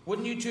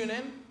 Wouldn't you tune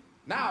in?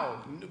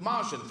 Now,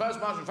 first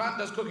Martian fan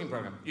does cooking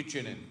program. You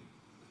tune in.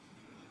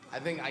 I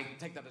think I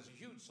take that as a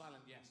huge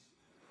silent yes.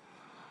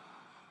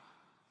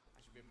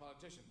 I should be a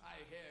politician. I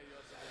hear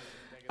your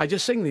silence. I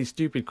just sing these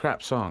stupid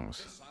crap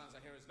songs.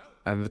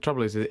 And the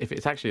trouble is, if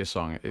it's actually a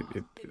song,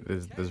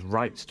 there's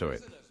rights to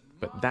it.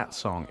 But that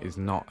song is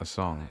not a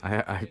song.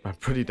 I'm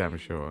pretty damn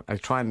sure. I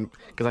try and...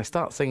 Because I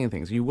start singing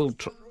things, you will...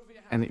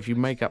 And if you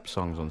make up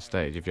songs on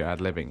stage, if you're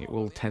ad-libbing, it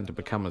will tend to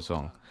become a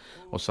song.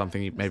 Or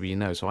something maybe you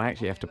know. So I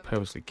actually have to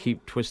purposely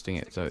keep twisting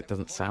it so it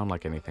doesn't sound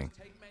like anything.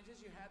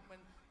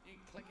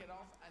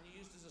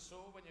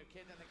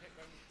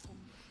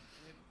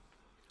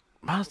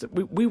 Mars,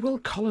 we will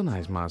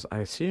colonize Mars, I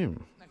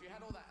assume.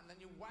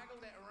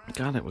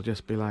 God, it will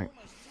just be like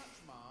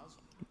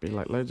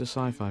loads of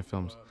sci-fi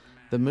films.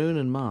 The Moon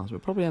and Mars,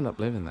 we'll probably end up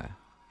living there.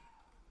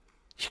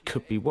 You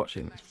could be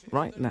watching this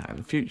right now in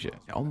the future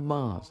on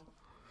Mars.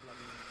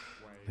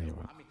 There you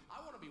are.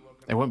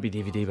 It won't be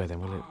DVD by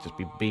then, will it? Just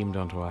be beamed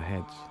onto our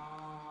heads.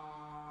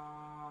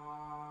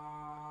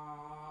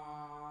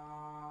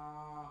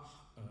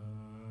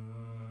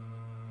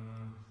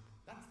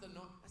 That's the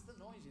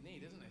noise you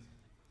need, isn't it?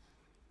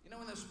 You know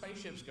when those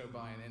spaceships go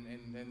by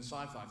in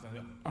sci-fi, they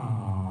go,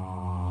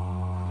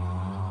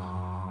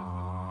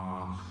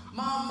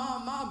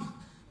 Mom,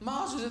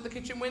 Mars is at the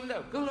kitchen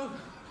window. Go look.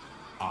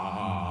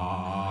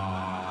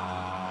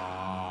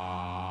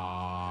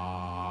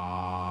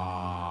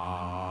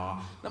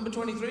 Number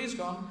 23 is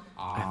gone.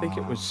 I think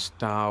it was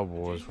Star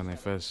Wars when they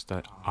first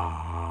started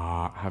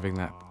having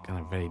that kind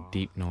of very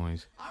deep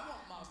noise.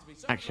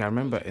 Actually, I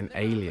remember in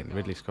Alien,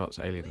 Ridley Scott's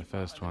Alien, the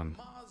first one,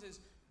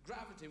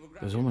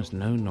 there was almost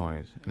no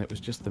noise, and it was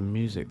just the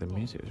music. The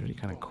music was really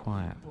kind of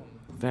quiet.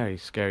 Very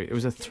scary. It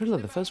was a thriller,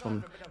 the first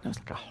one. No, it's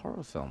like a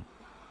horror film.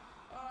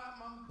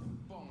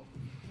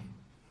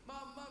 Mum,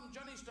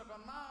 Johnny's stuck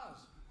on Mars.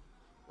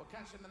 We'll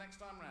catch him the next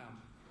time round.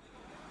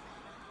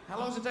 How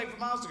long does it take for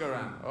Mars to go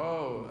around?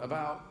 Oh,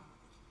 about... ...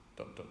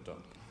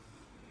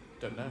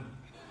 Don't know.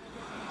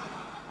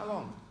 How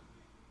long?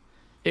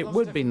 It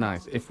would be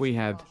nice if we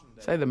had,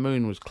 say the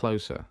moon was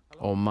closer,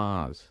 or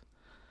Mars,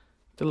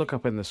 to look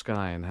up in the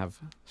sky and have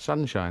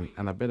sunshine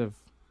and a bit of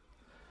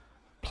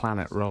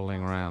planet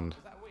rolling around.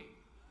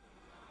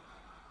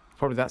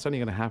 Probably that's only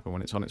going to happen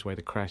when it's on its way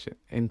to crash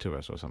into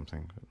us or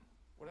something.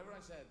 Whatever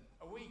I said,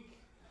 a week.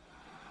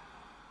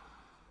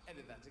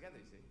 Edit that together,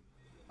 you see.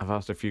 I've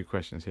asked a few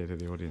questions here to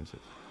the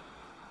audiences.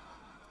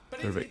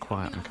 They're a bit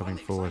quiet and coming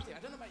forward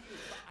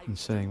and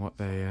saying what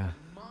they...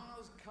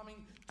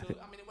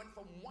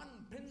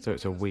 So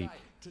it's a week.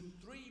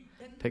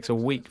 It takes a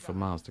week for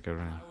Mars to go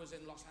around. I was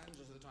in Los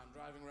Angeles at the time,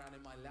 driving around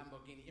in my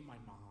Lamborghini, in my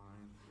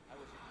mind. I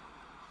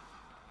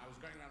was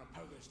going around a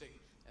pogo stick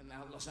in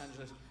Los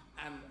Angeles,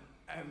 and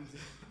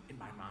in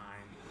my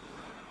mind.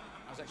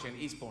 I was actually in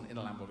Eastbourne in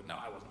a Lamborghini. No,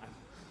 I wasn't.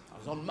 I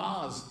was on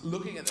Mars,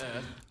 looking at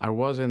Earth. I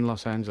was in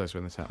Los Angeles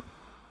when this happened.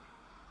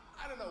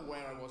 I don't know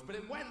where I was, but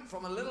it went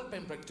from a little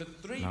pinprick to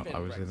three pinpricks. I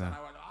was in a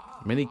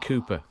Mini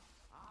Cooper.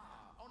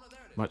 Oh, no, there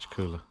it is. Much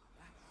cooler.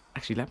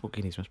 Actually,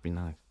 Lamborghinis must be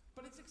nice.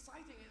 But it's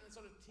exciting in a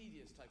sort of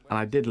tedious type way. And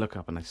I did look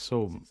up and I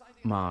saw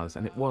Mars,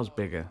 and it was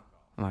bigger.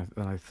 And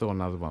I saw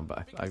another one, but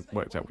I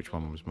worked out which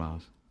one was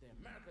Mars. The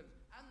Americans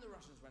and the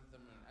Russians went to the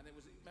moon, and it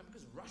was, remember,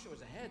 because Russia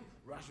was ahead.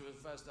 Russia was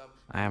first up.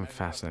 I am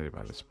fascinated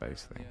by the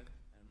space thing. And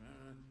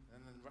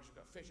then Russia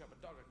got a fish up, a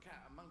dog, a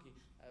cat, a monkey,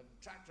 a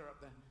tractor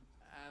up there,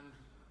 and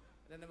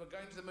then they were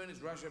going to the moon. It's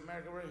Russia,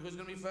 America. Who's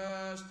going to be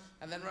first?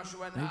 And then Russia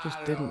went. They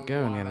just didn't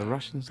go in the end. The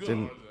Russians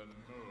didn't.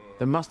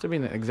 There must have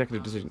been an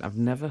executive decision. I've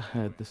never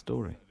heard the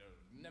story.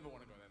 Never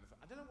want to go there.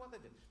 I don't know what they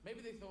did.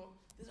 Maybe they thought.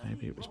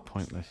 Maybe it was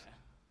pointless.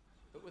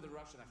 But with a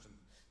Russian accent.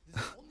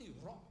 There's only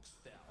rocks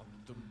there on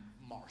the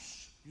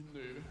Mars. You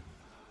know.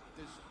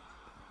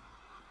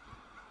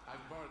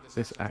 I've borrowed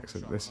This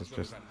accent. This is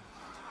just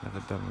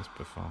never done this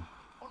before.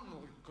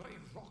 Only grey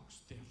rocks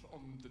there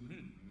on the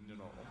moon, you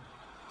know.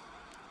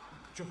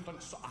 Do you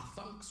think so?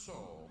 I think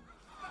so.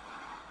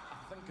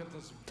 I think it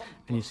is.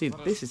 And you see,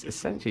 this is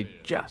essentially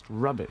just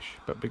rubbish,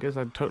 but because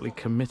I'm totally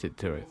committed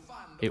to it,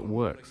 it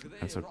works.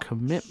 And so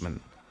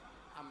commitment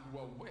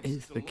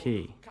is the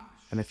key.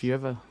 And if you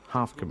ever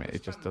half commit,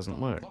 it just doesn't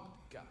work.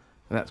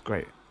 And that's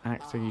great.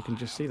 Actually, you can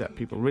just see that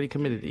people are really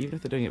committed, even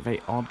if they're doing it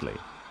very oddly.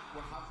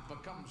 We have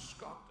become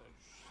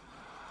Scottish.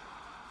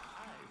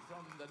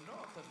 From the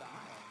north of the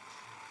Highlands.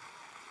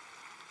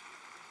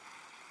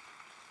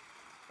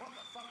 What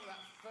the fuck was that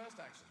first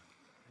accent?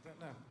 I don't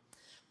know.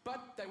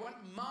 But they went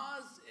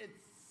Mars,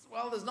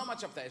 well, there's not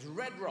much up there. It's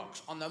red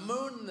rocks. On the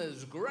moon,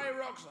 there's grey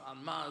rocks.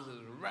 On Mars,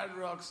 there's red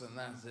rocks, and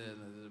that's it.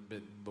 It's a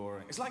bit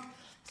boring. It's like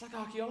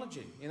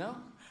archaeology, you know?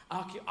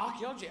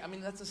 Archaeology, I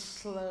mean, that's a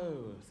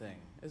slow thing,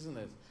 isn't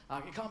it?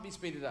 It can't be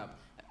speeded up.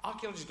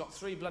 Archaeology's got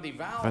 3 bloody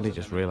vowels. I've only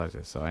just realised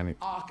this, so it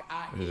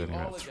was only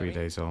about 3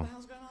 days old. What the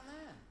hell's going on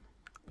there?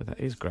 But that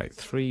is great.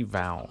 3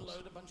 vowels.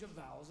 Load a bunch of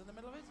vowels in the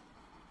middle of it?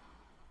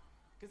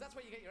 that's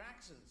where you get your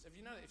accents. If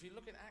you know, if you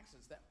look at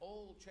accents, they're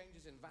all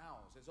changes in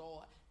vowels. It's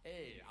all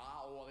a,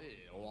 ah,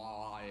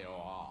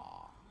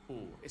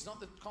 ooh. It's not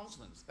the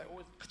consonants. They're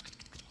always.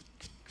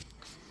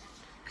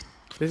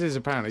 This is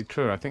apparently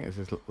true. I think this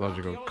is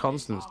logical.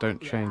 Consonants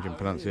don't change in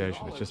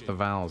pronunciation. It's just the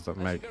vowels that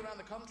make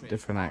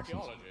different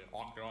accents.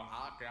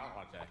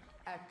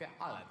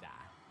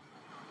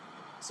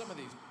 Some of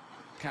these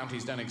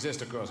counties don't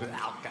exist, of course.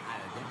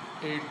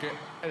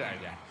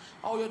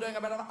 Oh, you're doing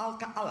a bit of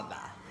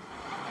alcalada.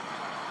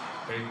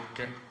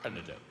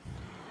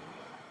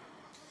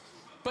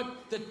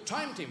 But the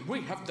time team,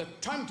 we have the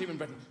time team in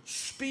Britain.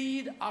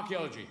 Speed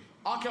archaeology.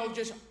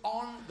 Archaeologists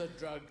on the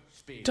drug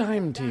speed.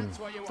 Time team,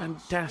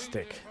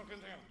 fantastic.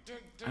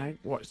 I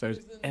watch those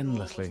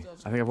endlessly.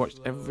 I think I've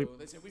watched every,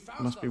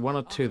 must be one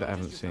or two that I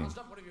haven't seen.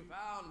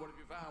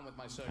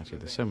 Actually,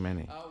 there's so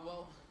many.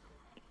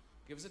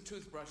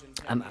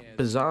 And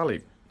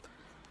bizarrely,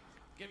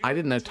 I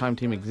didn't know Time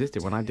Team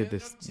existed when I did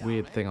this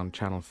weird thing on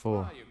Channel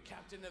 4,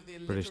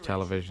 British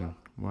television,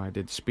 where I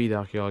did speed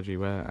archaeology,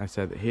 where I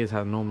said, here's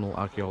how normal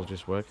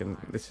archaeologists work, and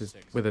this is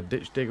with a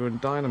ditch digger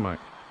and dynamite.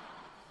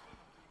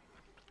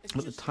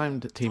 But the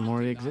Time Team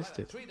already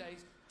existed. 3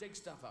 days, dig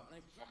stuff up. And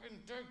they fucking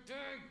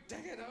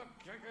dig it up,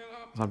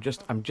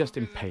 I'm just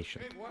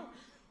impatient.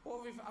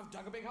 I've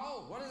dug a big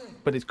hole. What is it?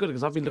 But it's good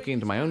because I've been looking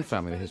into my own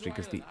family history,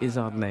 because the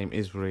Izzard name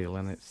is real,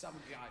 and it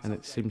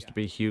seems to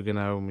be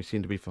Huguenot, and we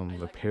seem to be from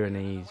the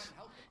Pyrenees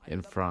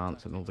in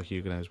France, and all the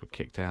Huguenots were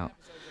kicked out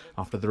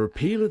after the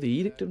repeal of the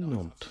Edict of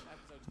Nantes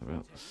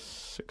about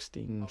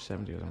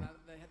 1670 or something.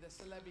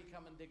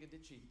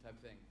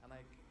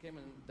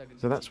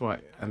 So that's why,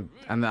 and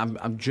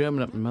I'm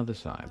German up my mother's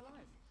side,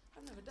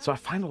 so I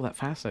find all that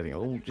fascinating,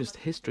 all just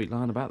history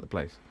lying about the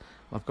place.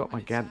 I've got my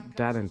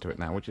dad into it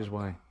now, which is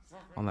why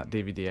on that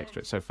DVD extra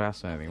it's so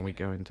fascinating. And we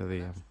go into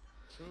the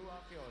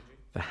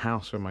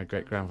house where my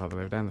great-grandfather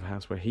lived, and the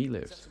house where he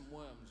lives,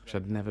 which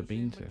I'd never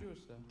been to,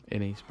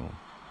 in Eastbourne,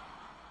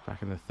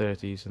 back in the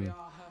 30s, and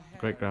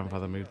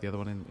great-grandfather moved the other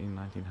one in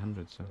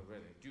 1900. So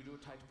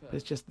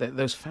it's just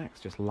those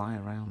facts just lie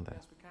around there.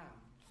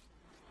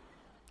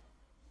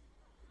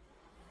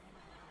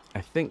 I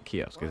think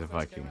kiosk is a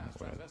Viking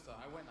word,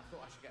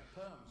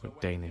 or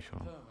Danish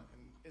one.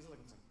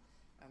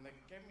 And they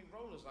gave me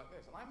rollers like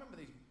this, and I remember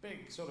these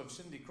big sort of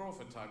Cindy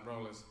Crawford type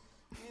rollers.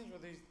 These were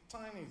these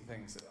tiny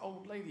things,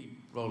 old lady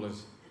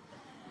rollers.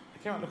 I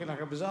came out looking like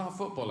a bizarre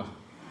footballer.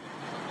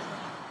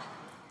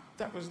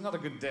 That was not a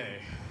good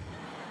day.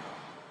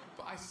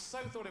 But I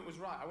so thought it was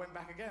right. I went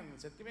back again and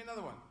said, give me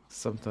another one.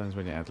 Sometimes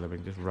when you're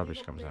ad-libbing, just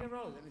rubbish comes out.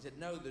 Rollers. And he said,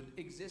 no, there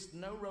exist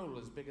no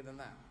rollers bigger than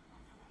that.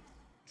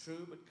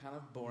 True, but kind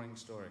of boring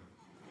story.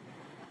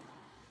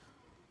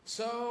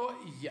 So,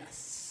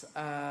 yes.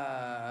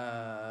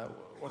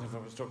 Whatever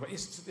I was talking about.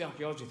 Yes, the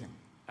archaeology thing.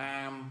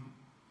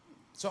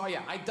 So,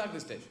 yeah, I dug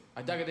this ditch.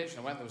 I dug a ditch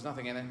and I went, there was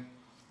nothing in it.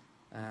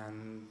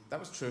 And that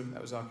was true.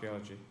 That was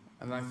archaeology.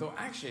 And then I thought,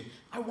 actually,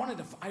 I wanted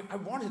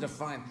to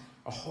find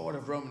a hoard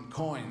of Roman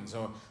coins,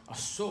 or a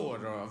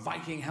sword, or a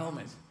Viking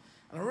helmet.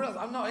 And I realized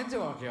I'm not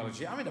into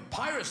archaeology. I'm into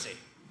piracy.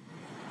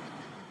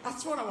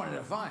 That's what I wanted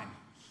to find.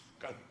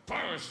 Got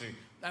piracy.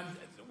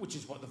 Which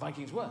is what the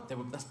Vikings were.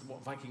 That's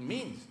what Viking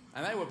means.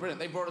 And they were brilliant.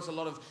 They brought us a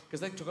lot of, because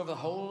they took over the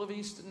whole of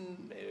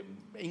eastern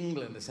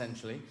England,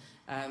 essentially,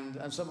 and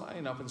some,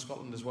 up in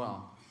Scotland as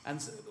well.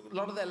 And a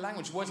lot of their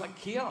language, words like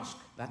kiosk,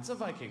 that's a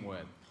Viking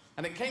word.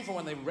 And it came from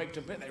when they raped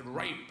and they'd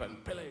rape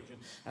and pillage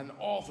and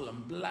awful,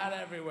 and blood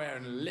everywhere,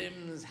 and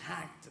limbs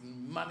hacked,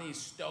 and money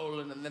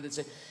stolen. And then they'd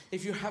say,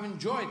 if you have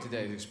enjoyed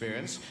today's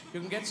experience,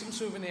 you can get some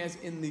souvenirs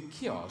in the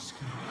kiosk,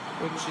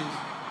 which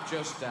is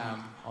just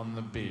down on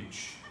the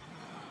beach.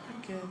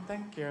 Okay,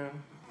 thank you.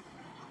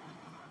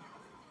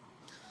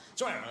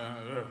 So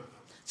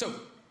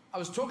I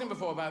was talking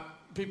before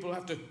about people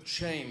have to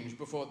change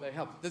before they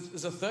help.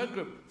 There's a third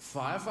group,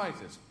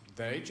 firefighters.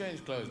 They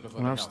change clothes before they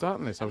help. When I was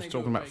starting this, I was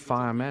talking about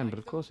firemen, but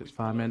of course it's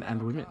firemen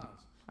and women.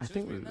 I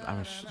think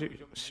I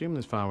assume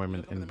there's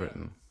firewomen in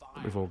Britain.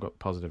 We've all got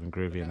positive and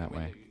groovy in that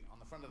way. On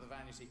the front of the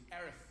van, you see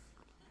Erith.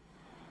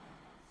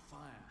 Fire.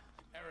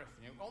 Erith.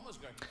 You're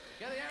almost going.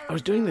 I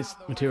was doing this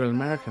material in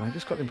America, and I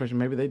just got the impression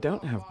maybe they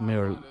don't have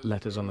mirror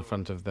letters on the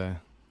front of their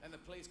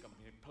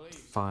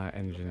fire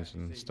engines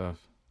and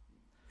stuff.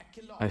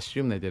 I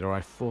assume they did, or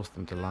I forced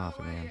them to laugh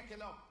in the end.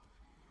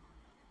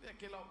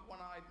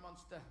 One-eyed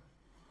monster.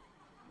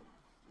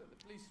 Let the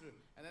police through,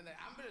 and then the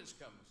ambulance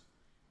comes,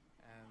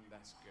 and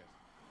that's good.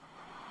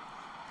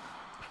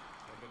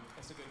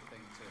 That's a good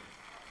thing too.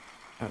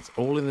 That's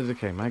all in the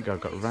decay. My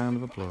God, got a round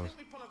of applause. I think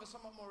we pull over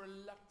somewhat more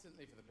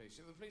reluctantly for the police.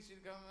 The police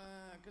should go,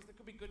 because there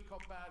could be good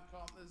cop, bad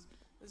cop.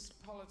 There's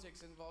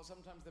politics involved.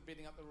 Sometimes they're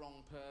beating up the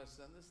wrong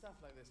person. There's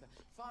stuff like this.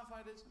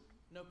 Firefighters,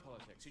 no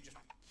politics. You just,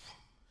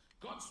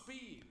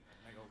 Godspeed.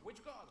 And they go,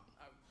 which God?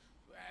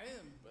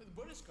 The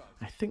Buddhist God.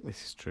 I think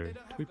this is true.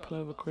 Can we pull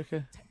over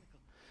quicker?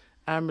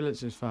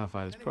 Ambulances,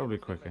 firefighters, probably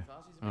quicker.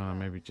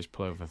 Maybe just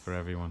pull over for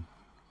everyone.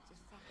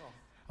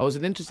 Oh, it was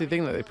an interesting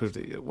thing that they proved.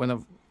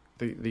 When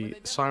the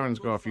sirens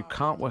go off, you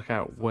can't work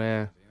out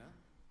where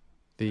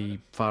the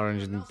fire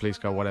engine, police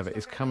car, whatever,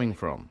 is coming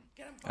from.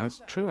 And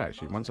it's true,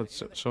 actually. Once I'd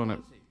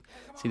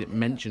seen it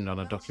mentioned on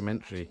a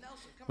documentary,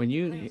 when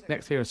you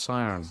next hear a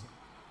siren,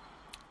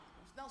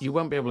 you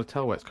won't be able to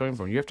tell where it's coming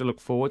from. You have to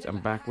look forwards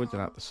and backwards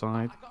and out the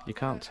side. You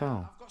can't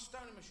tell.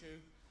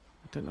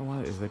 I don't know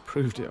why it is. They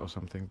proved it or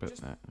something, but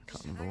I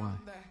can't remember why.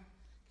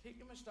 Keep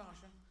your moustache.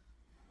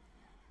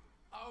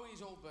 Oh,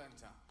 he's all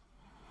burnt up.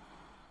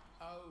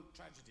 Oh,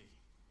 tragedy.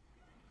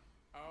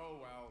 Oh,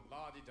 well,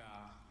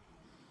 la-di-da.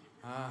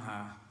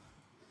 Uh-huh.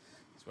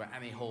 It's where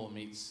Annie Hall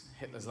meets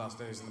Hitler's last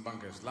days in the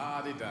bunkers.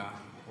 La-di-da.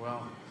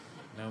 Well,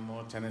 no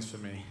more tennis for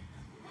me.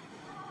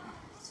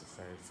 It's a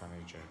very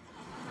funny joke.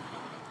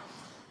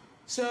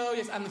 So,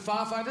 yes, and the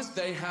firefighters,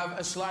 they have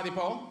a slidey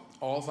pole.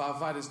 All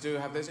firefighters do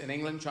have this in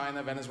England,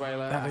 China,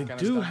 Venezuela, Now, they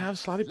Afghanistan. do have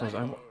slidey poles.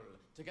 I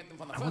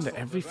wonder,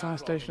 every fire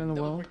station in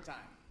the world?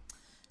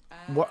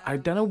 What? I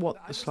don't know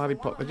what the slidey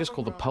pole... They're just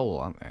called the pole,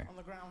 aren't they? On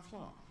the ground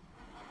floor.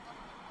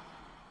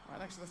 Right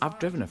next to the I've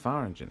driven a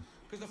fire engine.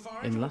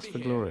 In Lust for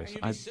Glorious,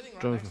 I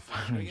drove a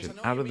fire engine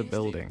out of the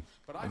building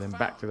and then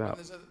backed it up.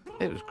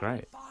 It was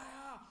great.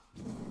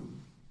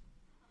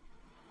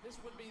 This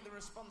would be the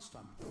response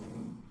time.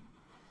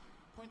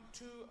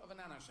 0.2 of a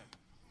nanosecond.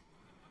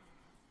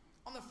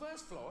 On the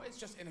first floor, it's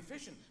just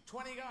inefficient.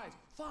 20 guys.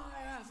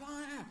 Fire,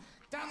 fire.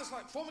 Down the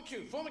slide. Form a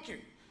queue, form a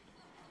queue.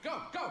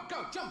 Go, go,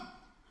 go, jump.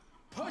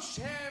 Push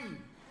him.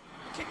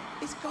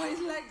 He's got his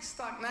legs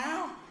stuck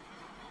now.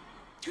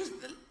 Just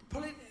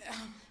pull it.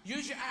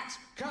 Use your axe.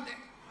 Cut it.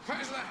 Cut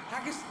his leg.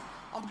 Hack his...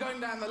 I'm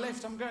going down the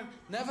lift. I'm going...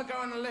 Never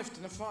go in a lift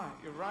in a fire.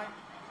 You're right.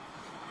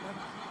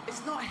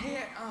 It's not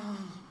here.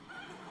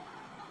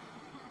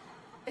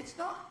 It's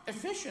not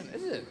efficient,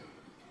 is it?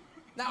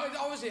 Now, it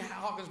obviously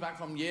harkens back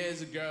from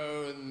years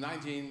ago in the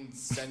 19th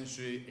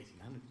century,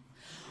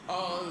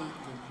 1800s.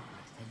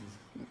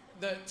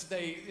 That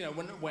they, you know,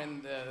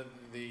 when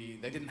they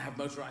didn't have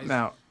motorized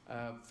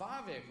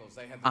fire vehicles,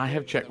 they had. I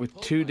have checked with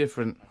two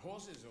different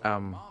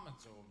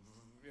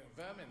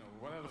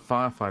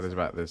firefighters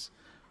about this.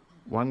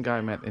 One guy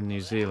met in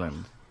New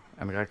Zealand,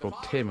 and a guy called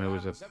Tim, who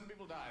was a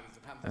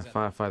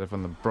firefighter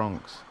from the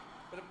Bronx.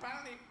 But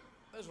apparently,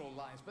 those are all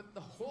lies. But the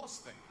horse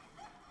thing.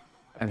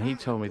 And he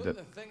told me that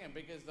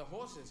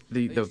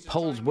the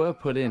poles were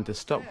put in to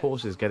stop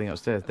horses getting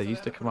upstairs. They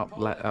used to come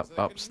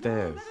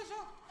upstairs,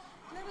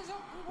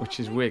 which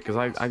is weird because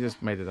I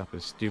just made it up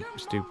as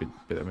stupid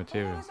bit of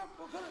material,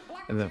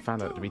 and then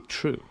found out to be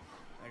true,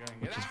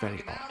 which is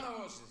very odd.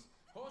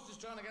 Horses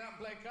trying to get up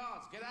and play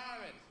cards. Get out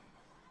of it.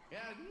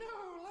 Yeah,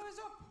 no, let us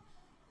up.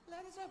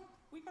 Let us up.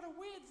 We got a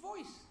weird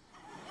voice.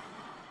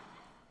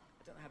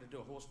 I don't know how to do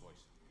a horse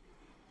voice.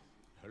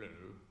 Hello.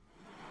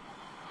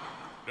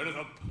 Let us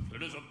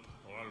up,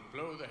 or I'll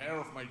blow the hair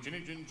off my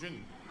chinny chin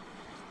chin.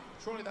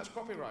 Surely that's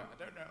copyright,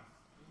 I don't know.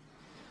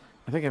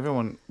 I think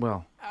everyone,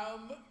 well,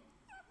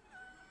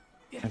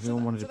 yeah,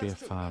 everyone wanted to be a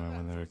fireman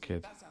when they were a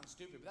kid,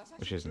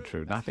 which isn't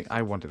true. I think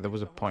I wanted, there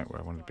was a point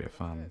where I wanted to be a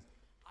fireman.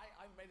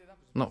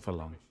 Not for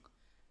long.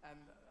 And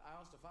I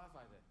asked a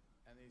firefighter,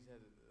 and he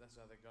said that's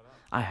how they got up.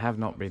 I have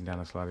not been down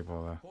a slidey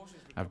pole though.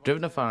 I've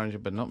driven a fire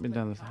engine, but not been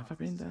down the... Have I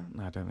been down?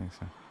 No, I don't think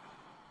so.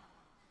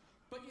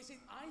 But you see,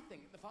 I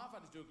think the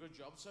firefighters do a good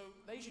job, so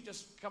they should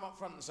just come up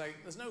front and say,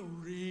 there's no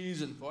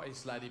reason for a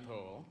slidey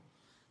pole,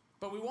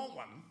 but we want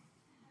one.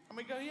 And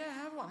we go, yeah,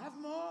 have one, have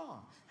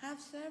more,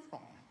 have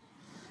several.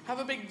 Have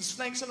a big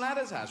snakes and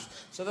ladders house.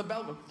 So the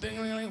bell goes,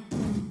 ding-a-ling-a-ling.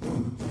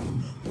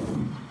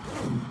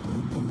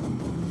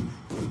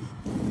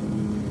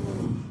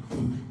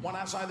 One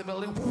outside the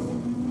building.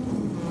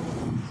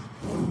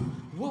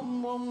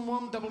 Whoom, whoom,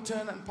 whoom, double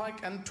turn and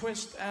pike and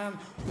twist and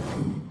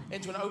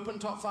into an open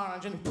top fire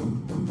engine.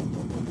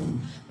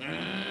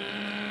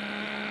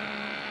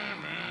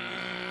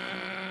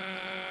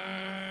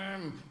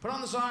 Put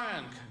on the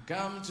siren.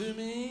 Come to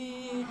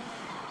me.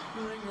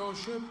 Bring your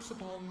ships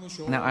upon the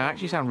shore. Now, I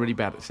actually sound really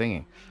bad at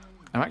singing.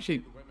 I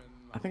think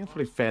I'm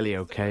probably fairly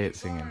okay at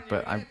singing,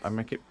 but I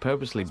make it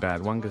purposely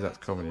bad. One, because that's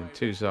comedy, and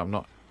two, so I'm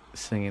not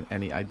singing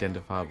any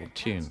identifiable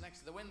tune.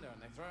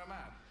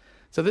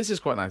 So this is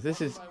quite nice. This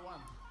is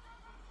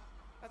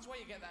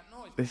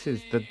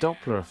the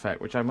Doppler effect,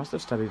 which I must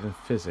have studied in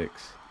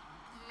physics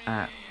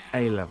at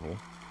A level,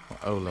 or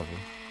O level.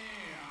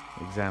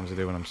 Exams I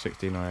do when I'm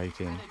 16 or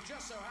 18.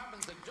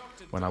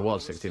 When I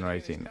was 16 or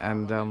 18.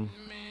 And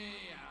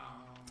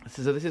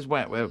so this is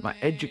where my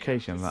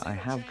education that I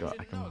have got,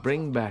 I can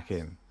bring back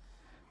in,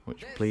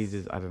 which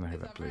pleases, I don't know who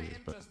that pleases,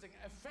 but...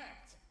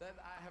 effect that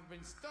I have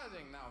been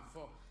studying now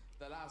for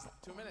the last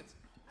 2 minutes.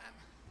 And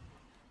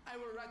I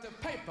will write a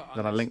paper on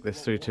then I link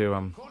this through to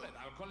I'll call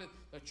it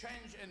the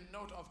change in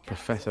note of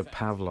Professor effect.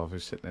 Pavlov,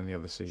 who's sitting in the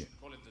other seat.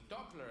 Call it the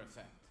Doppler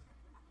effect.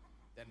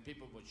 Then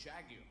people would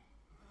shag you.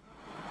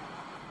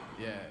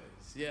 Yes,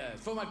 yes,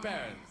 for my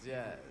parents,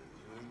 yes.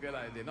 Good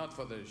idea, not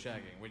for the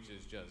shagging, which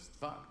is just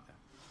fun.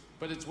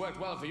 But it's worked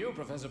well for you,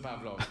 Professor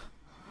Pavlov.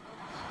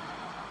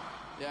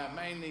 Yeah,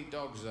 mainly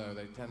dogs, though.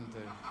 They tend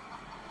to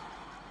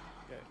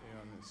get you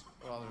on. It's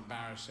rather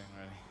embarrassing,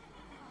 really.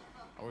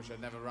 I wish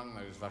I'd never rung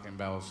those fucking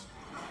bells.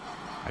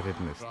 I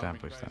didn't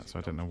establish that, so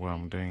I don't know what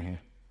I'm doing here.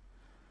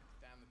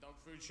 Damn the dog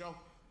food shop.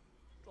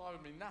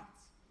 Driving me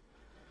nuts.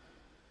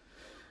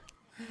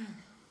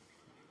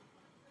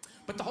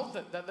 But the whole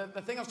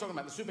the thing I was talking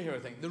about, the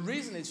superhero thing, the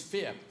reason is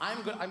fear.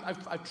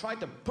 I've tried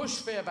to push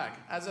fear back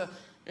as a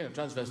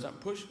transvestite,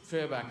 push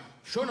fear back.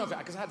 Sure enough,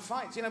 because I had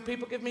fights.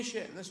 People give me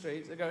shit in the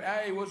streets. They go,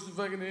 hey, what's the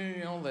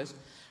fucking all this?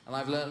 And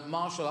I've learned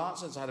martial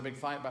arts since I had a big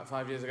fight about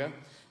 5 years ago.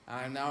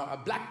 I'm now a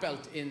black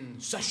belt in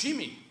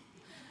sashimi,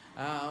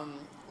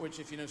 which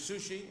if you know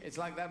sushi, it's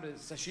like that, but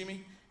it's sashimi.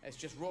 It's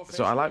just raw fish.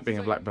 So I like being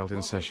a black belt in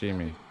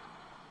sashimi.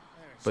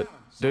 But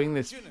doing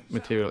this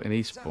material in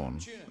Eastbourne,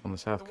 on the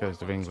south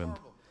coast of England,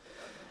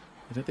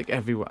 I don't think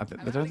everyone. I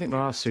don't think there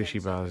are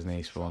sushi bars in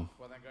Eastbourne.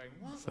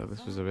 So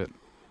this was a bit.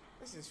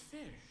 This is fish.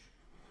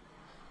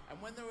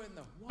 And when they're in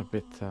the a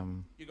bit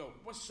you go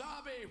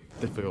wasabi.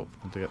 Difficult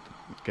to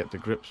get to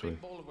grips with.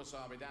 Big ball of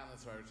wasabi down the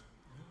throat.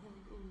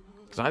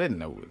 Because I didn't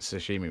know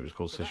sashimi was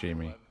called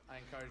sashimi.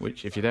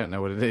 Which, if you don't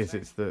know what it is,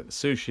 it's the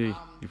sushi.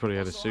 You probably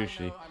had a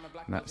sushi,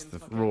 and that's the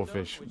raw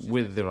fish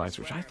with the rice,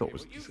 which I thought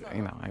was, I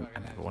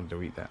never wanted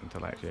to eat that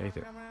until I actually ate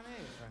it.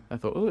 I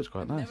thought, oh, it's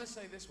quite nice.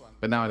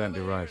 But now I don't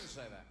do rice.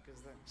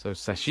 So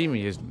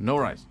sashimi is no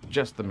rice,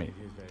 just the meat,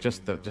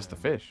 just the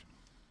fish.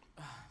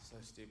 So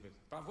stupid.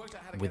 But I've worked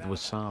out how to with get out of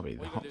wasabi,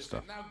 that. the hot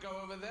stuff. Now go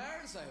over there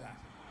and say that.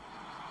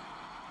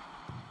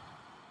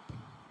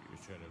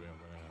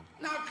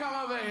 Now come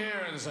over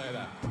here and say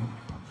that.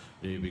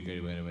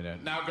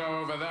 Now go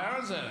over there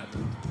and say that.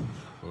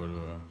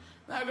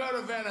 Now go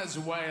to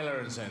Venezuela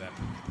and say that.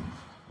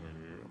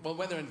 Well,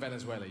 when they're in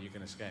Venezuela, you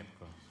can escape, of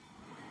course.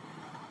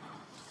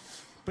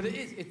 But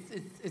it's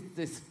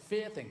this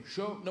fear thing.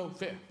 Show no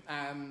fear,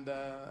 and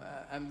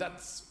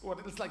that's what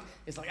it's like.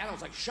 It's like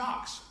animals, like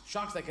sharks.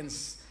 Sharks, they can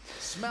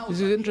smell. This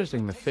is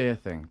interesting, the fear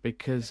thing,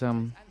 because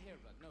I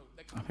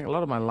think a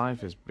lot of my life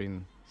has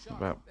been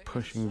about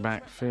pushing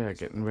back fear,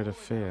 getting rid of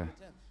fear.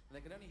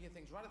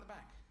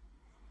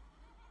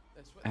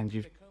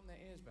 And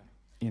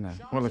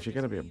well, if you're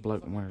going to be a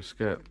bloke and wear a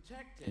skirt,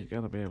 you've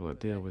got to be able to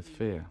deal with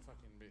fear.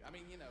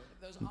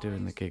 I'm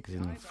doing the gigs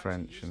in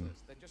French, and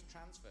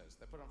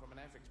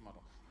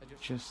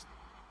just,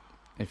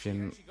 if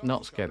you're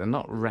not scared and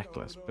not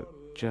reckless, but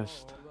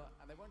just...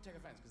 And they won't take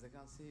offense because they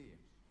can't see you.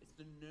 It's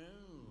the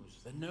nose.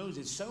 The nose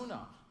is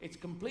sonar. It's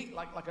complete,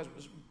 like a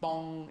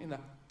bong,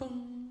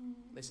 bong.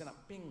 They send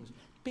up pings.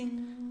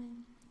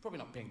 Ping. Probably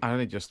not ping. I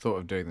only just thought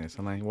of doing this,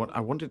 and I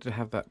wanted to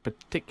have that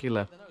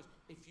particular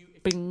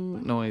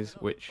ping noise,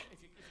 which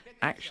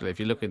actually, if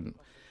you look in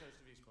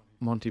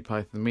Monty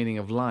Python, The Meaning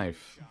of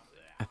Life,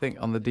 I think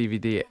on the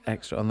DVD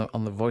extra, on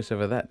the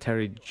voiceover that,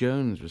 Terry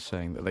Jones was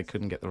saying that they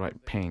couldn't get the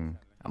right ping.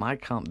 And I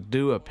can't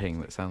do a ping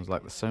that sounds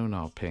like the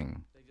sonar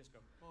ping.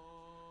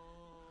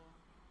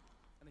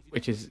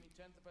 Which is...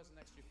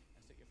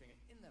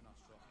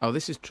 Oh,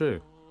 this is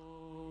true.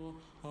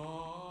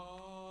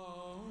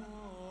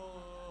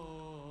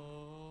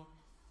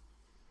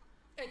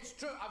 It's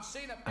true. I've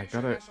seen a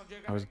picture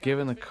I was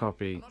given a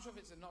copy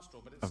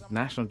of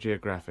National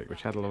Geographic,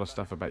 which had a lot of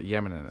stuff about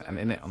Yemen in it, and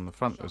in it on the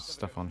front there was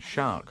stuff on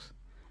sharks.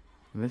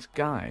 And this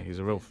guy, who's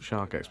a real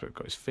shark expert,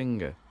 got his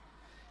finger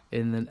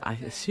in the... I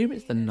assume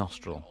it's the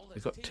nostril.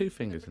 He's got 2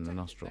 fingers in the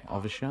nostril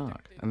of a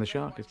shark. And the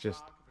shark is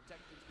just...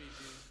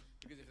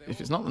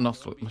 If it's not the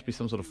nostril, it must be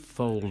some sort of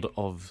fold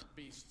of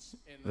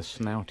the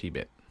snouty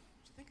bit.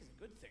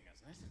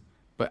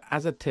 But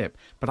as a tip...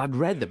 But I'd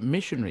read that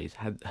missionaries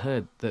had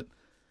heard that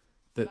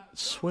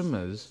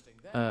swimmers,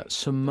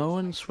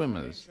 Samoan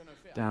swimmers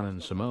down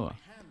in Samoa,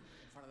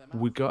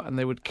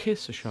 they would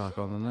kiss a shark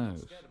on the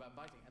nose.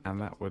 And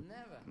that would...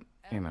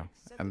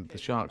 and the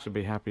sharks would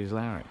be happy as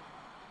Larry.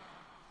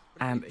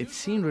 And it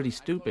seemed really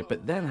stupid,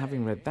 but then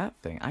having read that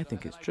thing, I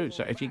think it's true.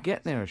 So if you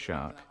get near a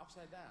shark,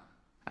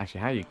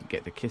 actually how you can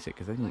get to kiss it,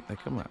 because they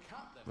come at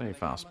a very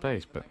fast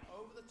pace, but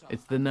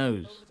it's the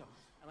nose.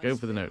 Go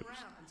for the nose.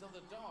 Until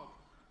the dog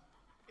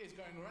is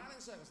going around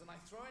in circles, and I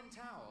throw in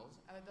towels,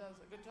 and it does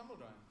a good tumble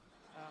drying.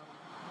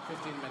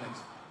 15 minutes.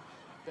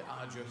 Bit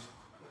arduous.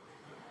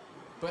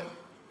 But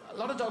a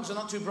lot of dogs are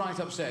not too bright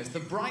upstairs. The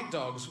bright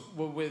dogs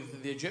were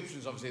with the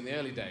Egyptians, obviously, in the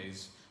early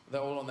days.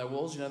 They're all on their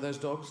walls, those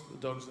dogs, the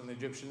dogs and the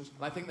Egyptians.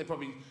 And I think they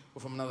probably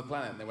were from another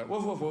planet. And they went,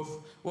 woof, woof, woof,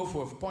 woof,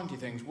 woof, pointy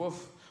things,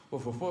 woof,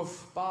 woof, woof,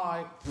 woof,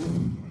 bye,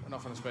 went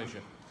off on a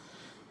spaceship.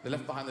 They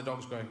left behind the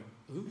dogs going,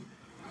 ooh.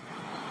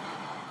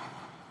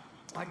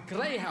 Like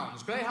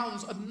greyhounds.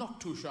 Greyhounds are not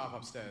too sharp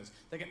upstairs.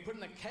 They get put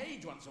in a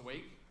cage once a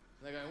week.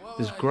 And they go, well,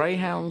 there's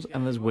greyhounds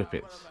and there's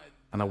whippets.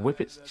 And a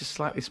whippet's just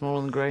slightly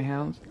smaller than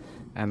greyhounds.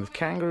 And there's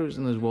kangaroos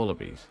and there's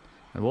wallabies.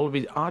 And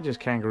wallabies are just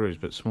kangaroos,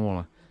 but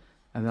smaller.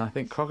 And then I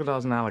think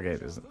crocodiles and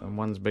alligators, and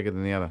one's bigger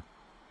than the other.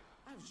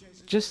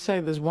 Just say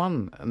there's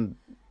one, and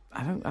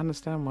I don't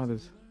understand why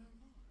there's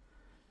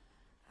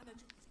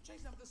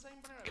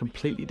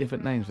completely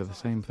different names for the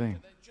same thing.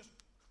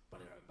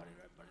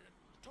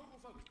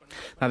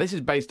 Now this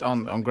is based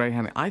on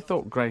greyhound. I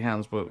thought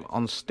greyhounds were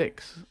on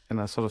sticks in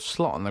a sort of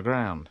slot on the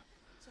ground.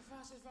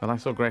 But I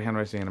saw greyhound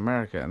racing in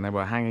America, and they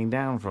were hanging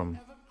down from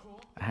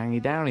a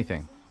hangy-downy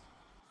thing.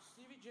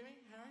 Stevie, Jimmy,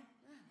 Harry?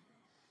 Yeah.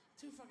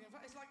 Too fucking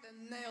far. It's like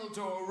they're nailed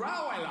to a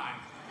railway line.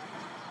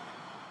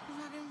 Too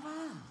fucking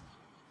far.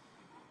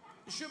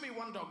 There should be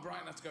one dog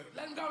bright enough to go,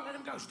 let him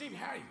go, Stevie,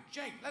 Harry,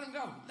 Jake, let him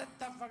go. Let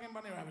that fucking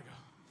bunny rabbit go.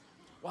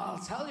 Well, I'll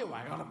tell you,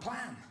 I got a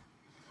plan.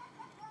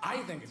 I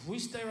think if we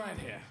stay right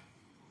here,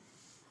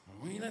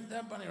 and we let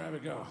that bunny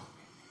rabbit go,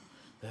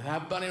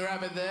 that bunny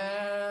rabbit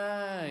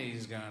there,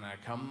 he's gonna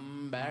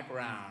come back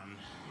round.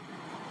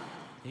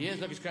 He is,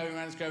 look, he's curving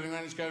around, he's curving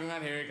around, he's curving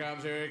around. Here he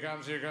comes, here he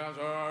comes, here he comes.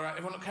 All right,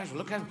 everyone look casual,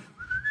 look casual.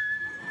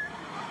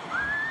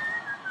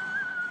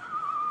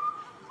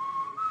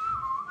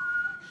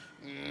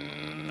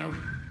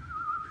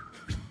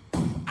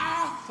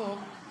 Ah, for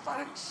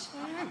fuck's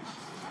sake.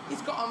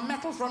 He's got a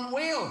metal front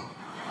wheel.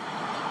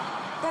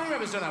 Bunny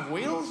rabbits don't have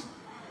wheels.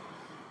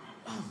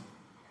 Oh.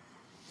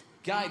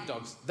 Guide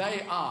dogs,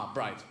 they are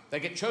bright. They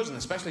get chosen,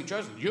 especially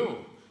chosen.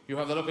 You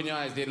have the look in your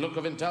eyes, the look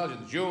of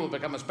intelligence. You will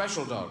become a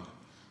special dog.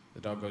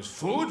 The dog goes,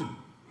 food?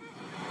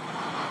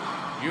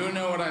 You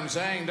know what I'm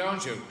saying,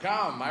 don't you?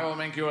 Come, I will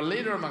make you a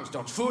leader amongst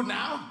dogs. Food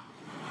now?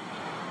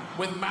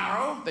 With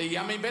marrow, the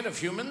yummy bit of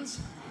humans?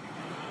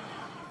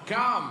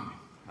 Come,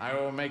 I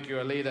will make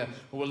you a leader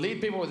who will lead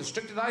people with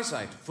restricted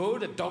eyesight.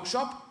 Food at dog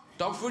shop?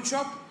 Dog food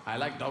shop? I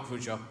like dog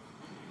food shop.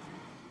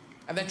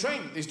 And they're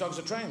trained. These dogs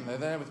are trained. They're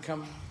there with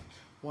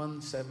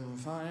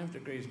 175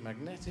 degrees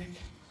magnetic.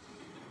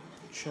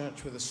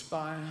 Church with a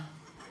spire.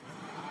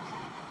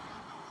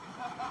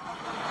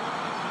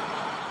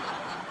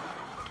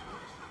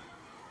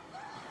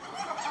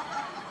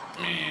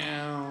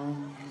 Meow,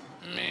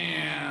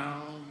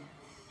 meow.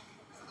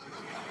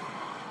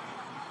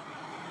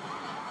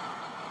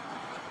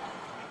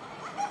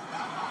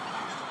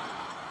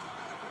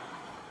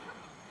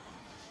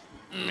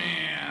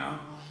 Meow.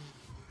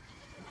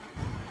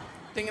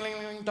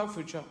 Ding-a-ling-a-ling, dog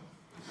food shop.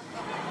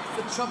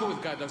 The trouble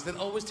with guide dogs, they'll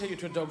always take you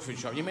to a dog food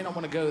shop. You may not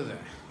want to go there.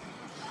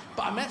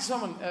 But I met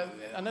someone,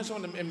 I know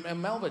someone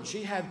in Melbourne,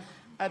 she had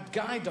a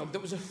guide dog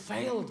that was a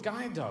failed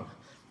guide dog.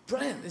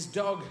 Brilliant, this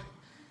dog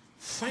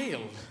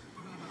failed.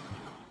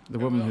 The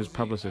woman who's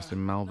publicist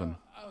in Melbourne,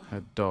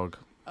 her dog,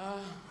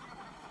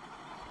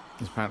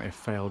 is apparently a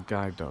failed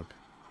guide dog.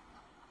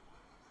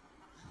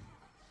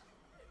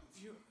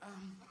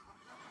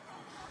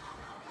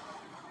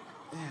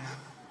 Yeah,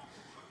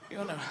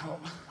 you're no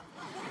help.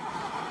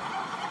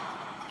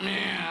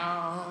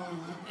 Meow,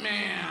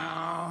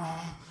 meow,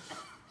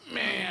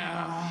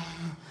 meow,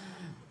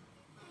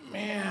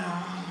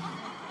 meow.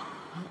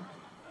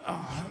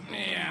 Oh,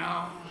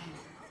 meow.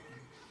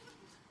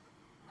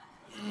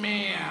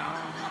 Meow.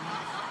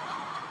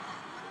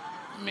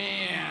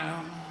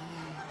 Meow.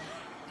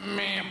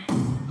 Meow.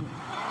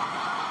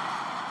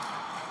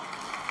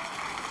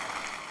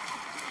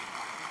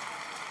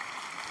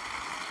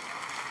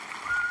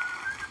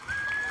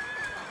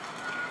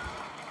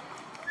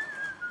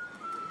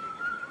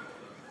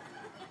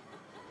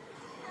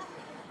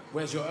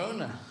 Where's your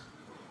owner?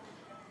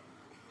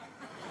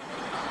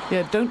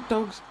 Yeah, don't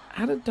dogs...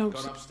 How do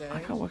dogs... I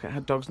can't work out how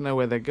dogs know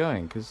where they're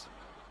going, because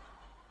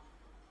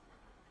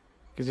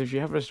if you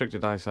have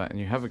restricted eyesight and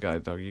you have a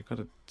guide dog, you've got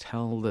to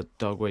tell the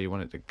dog where you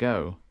want it to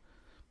go.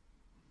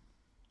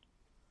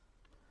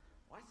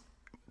 What?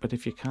 But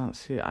if you can't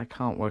see it, I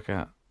can't work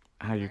out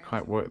how you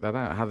quite work that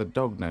out, how the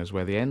dog knows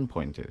where the end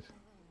point is.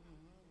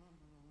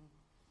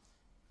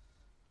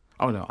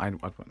 Oh, no,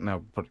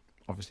 no, but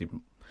obviously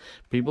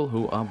people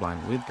who are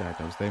blind with guide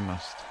dogs, they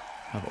must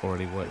have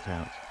already worked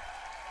out.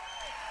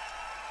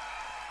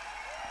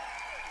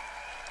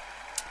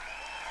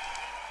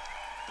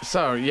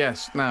 So,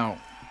 yes, now,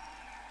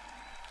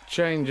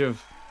 change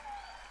of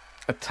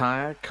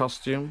attire,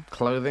 costume,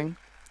 clothing.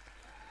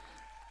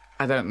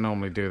 I don't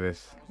normally do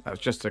this. That's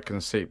just a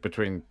conceit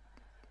between...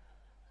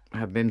 I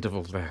had an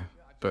interval there,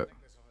 but...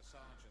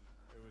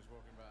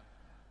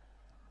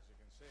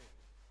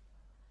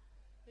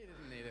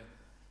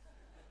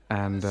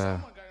 And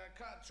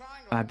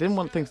I didn't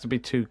want things to be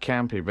too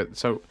campy, but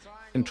so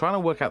in trying to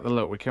work out the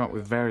look, we came up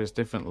with various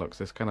different looks.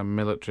 This kind of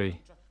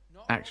military,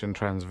 action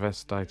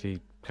transvestite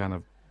kind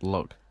of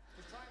look,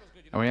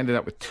 and we ended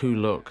up with 2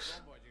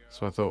 looks.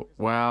 So I thought,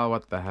 well,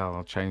 what the hell?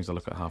 I'll change the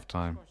look at half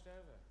time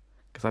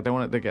because I don't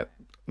want it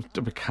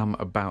to become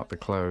about the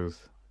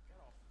clothes.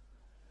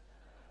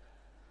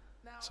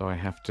 So I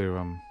have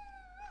to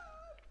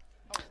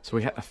so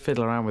we had to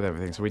fiddle around with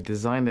everything. So we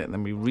designed it and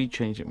then we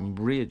rechanged it and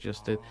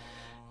readjusted.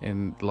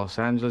 In Los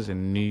Angeles,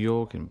 in New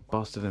York, in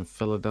Boston, in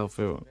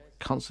Philadelphia,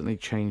 constantly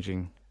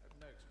changing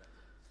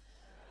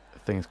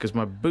things. Because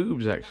my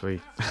boobs actually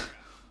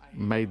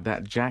made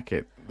that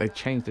jacket. They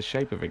changed the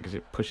shape of it because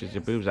it pushes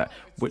your boobs out,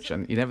 which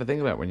you never think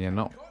about when you're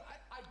not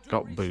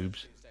got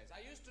boobs.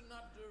 I used to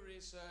not do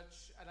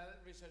research, and I let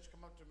research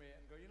come up to me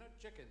and go, you know,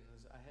 chickens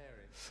are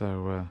hairy.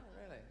 So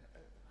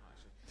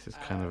this is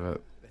kind of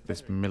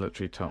this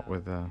military top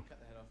with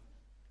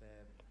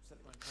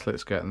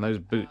slit skirt, and those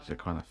boots are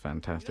kind of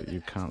fantastic.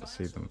 You can't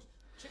see them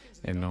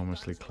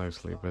enormously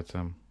closely, but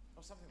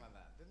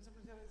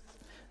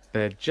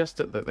They're just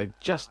they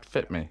just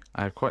fit me.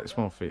 I have quite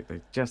small feet.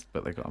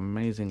 But they got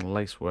amazing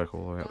lace work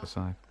all the way up the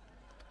side.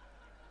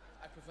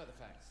 I prefer the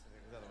facts.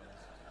 The other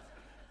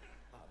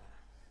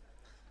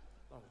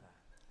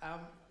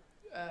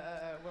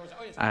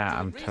one is.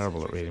 I'm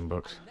terrible at reading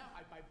books.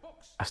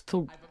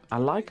 I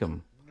like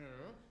them.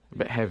 A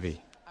bit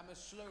heavy.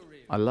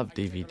 I love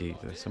DVDs.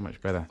 They're so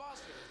much better.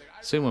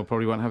 Soon we'll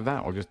probably won't have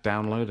that. We'll just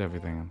download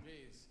everything.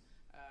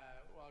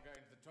 While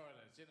going to the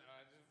toilets, you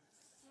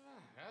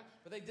know.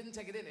 But they didn't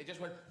take it in. It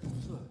just went.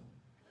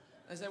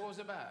 They said, "What was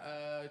it about?"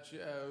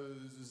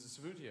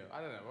 Sabutio.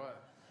 I don't know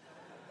what.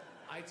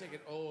 I take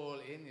it all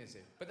in, you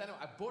see. But then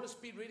I bought a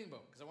speed reading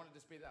book because I wanted to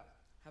speed it up.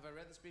 Have I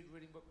read the speed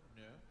reading book?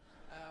 No.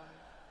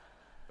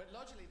 But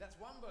logically, that's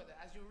one book that,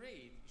 as you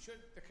read,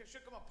 there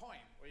should come a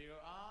point where you go,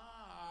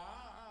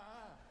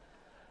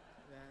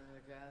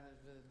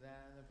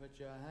 Then put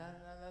your hand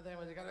on the thing.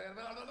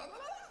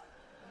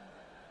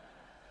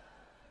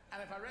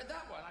 And if I read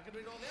that one, I could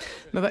read all the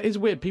others. No, that is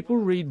weird. People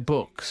read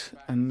books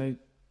and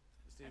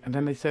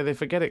then they say they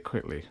forget it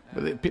quickly.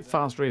 But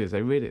fast readers,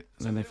 they read it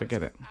and then they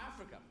forget it.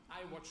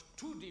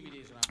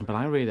 But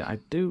I read it. I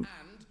do.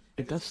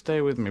 It does stay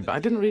with me. But I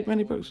didn't read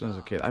many books when I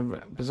was a kid.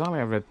 Bizarrely,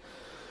 I read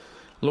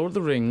Lord of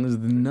the Rings,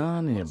 the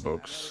Narnia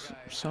books,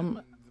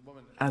 some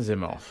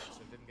Asimov,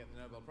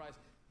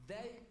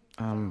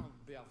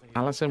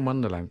 Alice in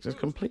Wonderland, just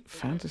complete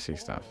fantasy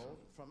stuff,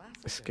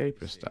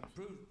 escapist stuff.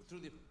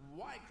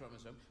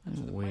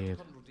 Weird.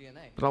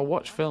 But I'll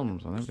watch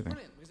films on everything.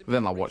 But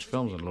then I'll watch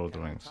films on Lord of the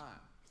Rings.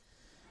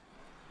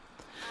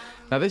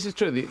 Now this is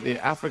true, the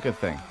Africa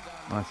thing.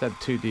 I said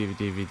 2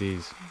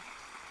 DVDs.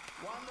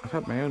 I've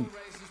had my own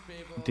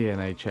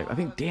DNA check. I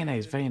think DNA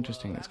is very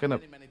interesting. It's going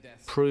to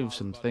prove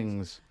some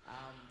things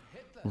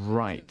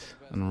right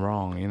and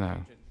wrong, you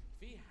know.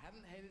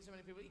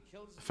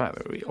 The fact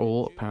that we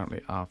all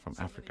apparently are from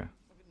Africa.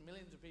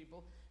 Millions of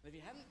people, and if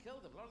he hadn't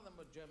killed them, a lot of them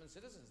were German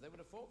citizens. They would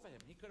have fought for him.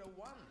 He could have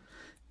won.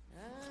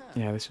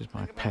 Yeah, this is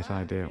my pet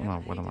idea.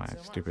 Well, one of my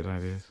stupid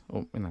ideas.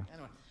 Oh, you know.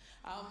 Anyway,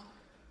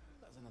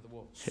 that's another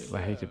war.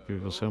 Hitler hated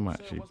people so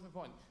much he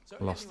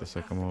lost the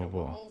Second World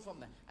War.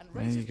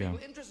 There you go.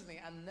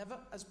 Interestingly, are never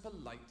as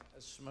polite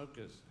as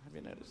smokers. Have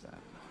you noticed that?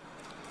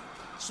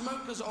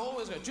 Smokers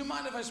always go, "Do you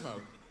mind if I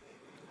smoke?"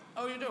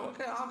 "Oh, you do?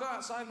 Okay, I'll go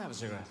outside and have a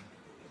cigarette."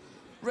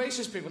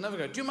 Racist people never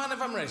go, "Do you mind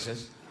if I'm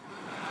racist?"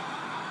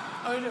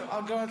 "Oh, you do?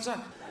 I'll go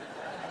outside."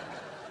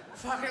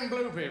 Fucking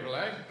blue people,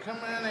 eh? Come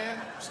in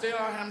here, steal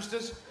our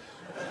hamsters.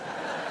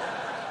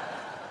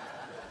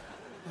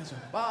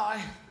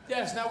 Bye.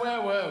 Yes, now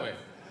where were we?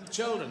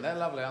 Children, they're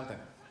lovely, aren't they?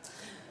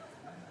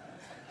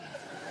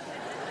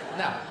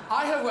 Now,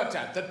 I have worked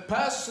out that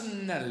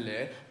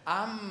personally,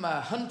 I'm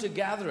a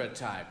hunter-gatherer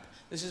type.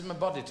 This is my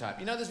body type.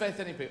 You know, there's very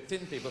thin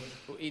people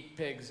who eat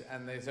pigs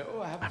and they say,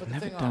 "Oh, I haven't put the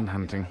thing on." I've never done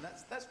hunting. And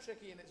that's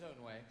tricky in its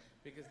own way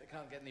because they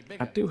can't get any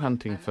bigger. I'd do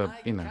hunting for,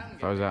 you know,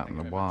 if I was out in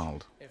the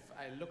wild. If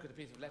I look at a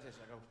piece of lettuce,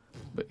 I go...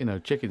 But, you know,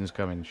 chickens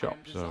come in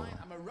shops, so...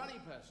 I'm a runny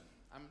person.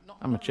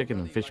 I'm a chicken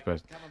and fish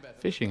person.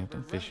 Fishing, I've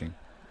done fishing.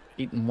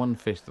 Eaten one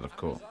fish that I've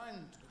caught.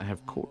 I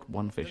have caught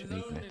one fish and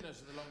eaten it.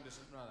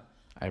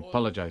 I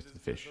apologise to the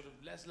fish.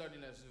 Less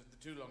loneliness of the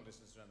 2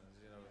 long-distance runners,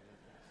 you know.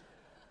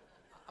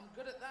 I'm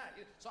good at that.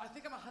 So I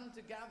think I'm a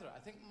hunter-gatherer. I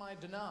think my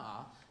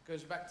dinar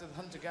goes back to the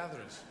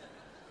hunter-gatherers.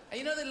 And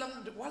you know,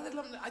 why do they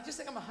lump... I just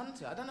think I'm a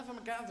hunter. I don't know if I'm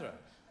a gatherer.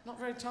 Not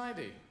very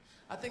tidy.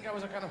 I think I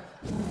was a kind of...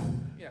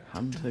 Yeah.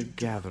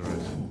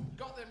 Hunter-gatherers.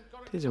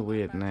 It is a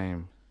weird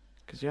name.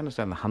 Because you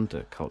understand the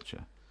hunter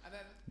culture.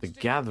 The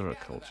gatherer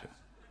culture.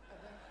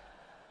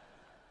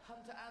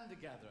 Hunter and a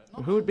gatherer.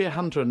 Well, who would be a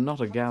hunter and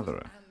not a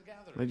gatherer?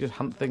 They just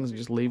hunt things and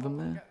just leave them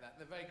there?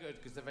 They're very good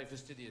because they're very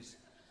fastidious.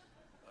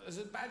 There's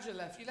a badger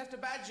left. You left a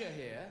badger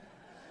here.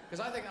 Because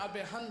I think I'd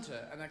be a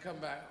hunter and I come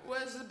back.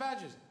 Where's the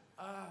badgers?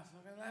 I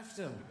fucking left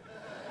them.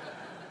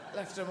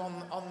 Left them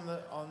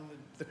on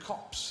the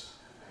copse.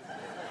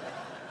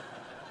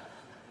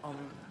 On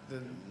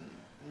the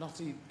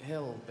Notting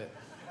Hill bit.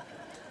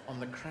 On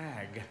the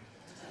crag.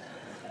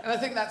 And I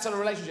think that sort of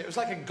relationship, it was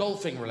like a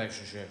golfing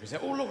relationship. You say,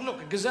 "Oh,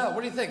 look, a gazelle,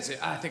 what do you think?" Say,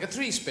 "I think a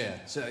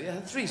 3-spear. So, yeah,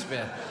 a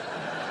 3-spear.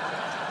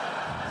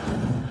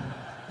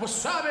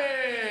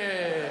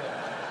 Wasabi!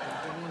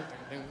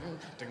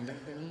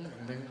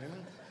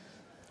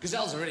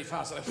 Gazelles are really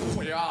fast. Like,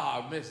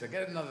 I missed it.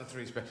 Get another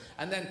 3-spear.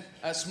 And then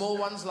small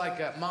ones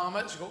like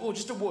marmots, you go, "Oh,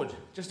 just a wood,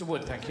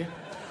 thank you."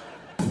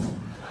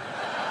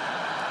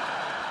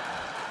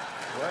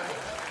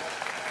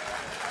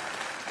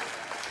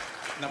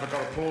 Never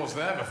got applause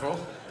there before.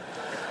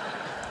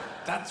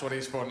 That's what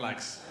Eastbourne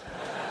likes.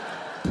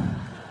 Do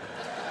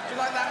you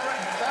like that? Oh,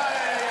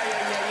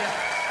 yeah.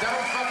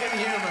 Don't fucking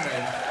humour me.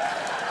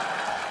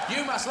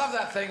 You must love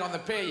that thing on the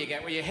pier you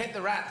get where you hit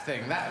the rat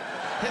thing. That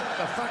hit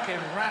the fucking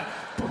rat.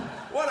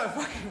 What a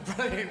fucking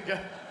brilliant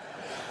guy.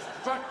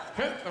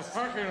 Hit the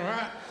fucking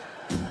rat.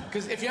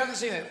 Because if you haven't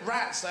seen it,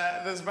 rats,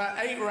 there's about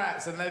 8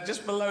 rats and they're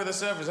just below the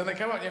surface and they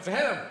come up and you have to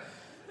hit them.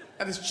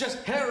 And it's just,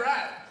 hit a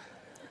rat.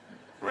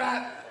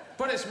 Rat.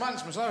 But it's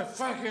munch, like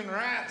fucking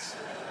rats.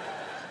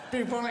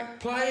 Bubonic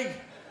plague.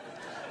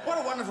 What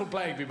a wonderful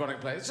plague,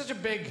 bubonic plague. It's such a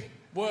big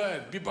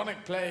word,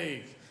 bubonic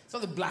plague. It's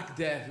not the Black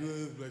Death.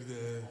 Black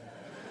Death.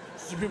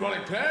 It's the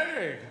bubonic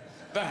plague.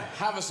 The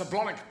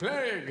Havasablonic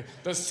plague.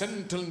 The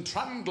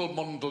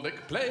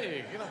Sentil-Trandle-Mondledick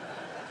plague. You know,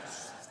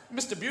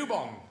 Mr.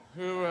 Bubon,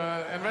 who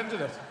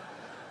invented it.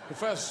 Who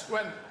first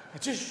went, a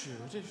tissue.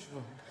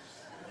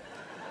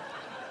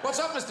 What's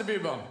up, Mr.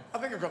 Bubon? I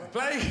think I've got the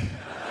plague.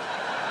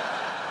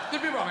 The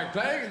bubonic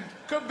plague?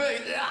 Could be.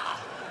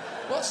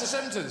 What's the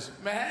symptoms?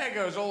 My hair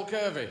goes all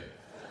curvy.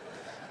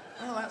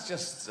 Oh,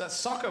 that's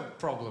soccer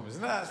problem,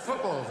 isn't it? That's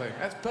football thing.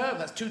 That's perm.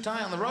 That's too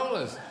tight on the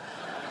rollers.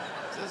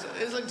 It's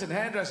Islington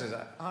hairdressers.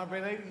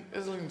 RB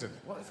Islington.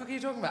 What the fuck are you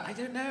talking about? I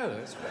don't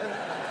know.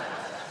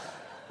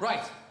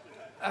 Right.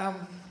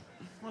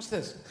 What's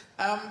this?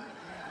 Now,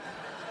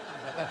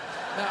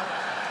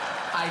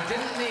 I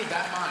didn't need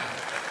that mine.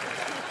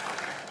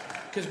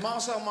 Because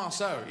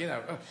Marceau, you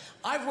know,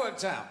 I've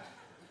worked out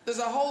there's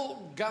a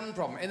whole gun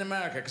problem in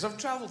America, because I've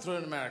travelled through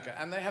in America,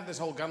 and they have this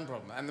whole gun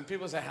problem, and the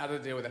people say how to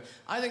deal with it.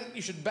 I think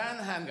you should ban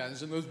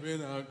handguns, and there's be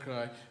an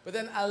outcry, but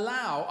then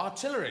allow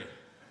artillery.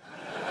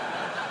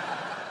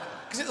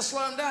 Because it'll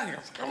slow them down. You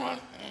go, come on.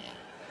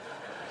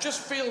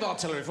 Just field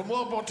artillery from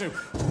World War II.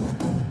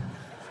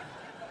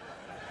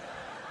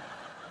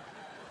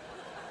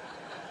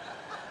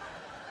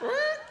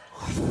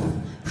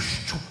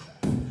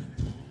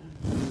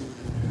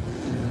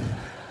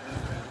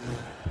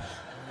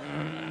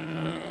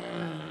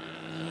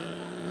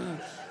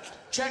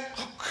 Check.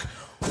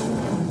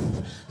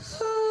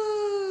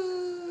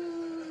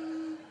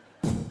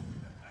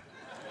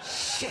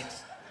 Shit.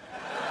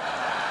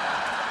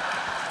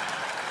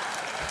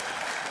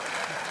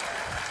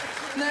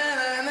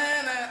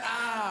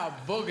 Ah,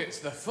 bug, it's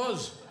the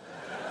fuzz.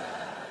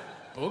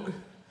 Bug?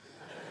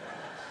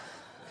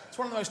 It's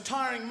one of the most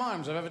tiring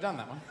mimes I've ever done,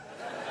 that one.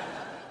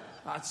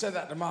 I'd said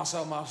that to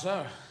Marcel. I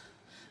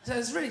said,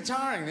 it's really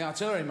tiring, the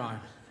artillery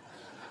mime.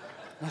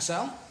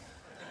 Marcel?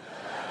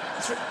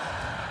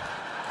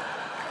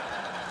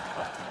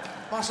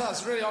 Marcel,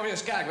 it's a really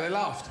obvious gag, but they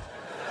laughed.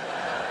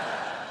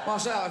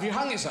 Marcel, have you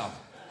hung yourself?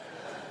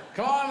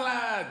 Come on,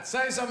 lad,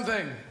 say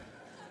something.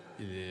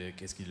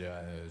 Qu'est-ce qu'il y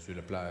a sur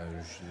la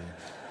plage?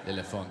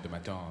 L'éléphant de ma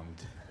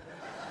tante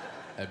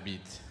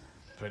habite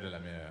près de la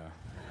mer.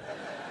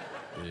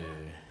 Et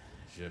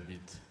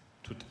j'habite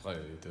tout près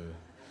de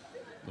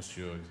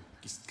Monsieur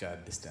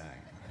Giscard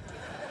d'Estaing.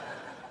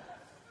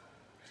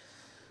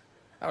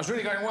 That was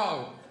really going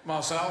well,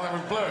 Marcel. That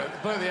was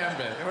blew the end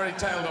bit. It already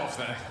tailed off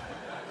there.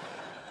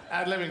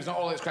 Ad-libbing's not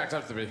all it's cracked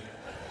up to be.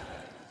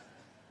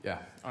 Yeah,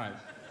 all right.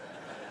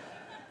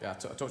 Yeah, I'll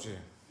talk to you.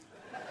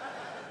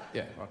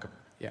 Yeah, welcome.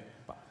 Yeah,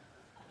 bye.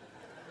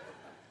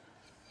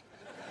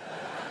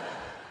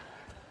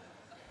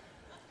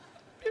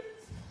 Beep.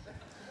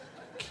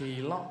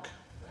 Key lock.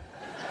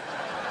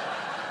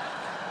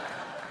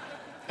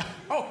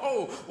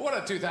 Oh, what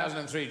a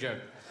 2003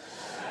 joke.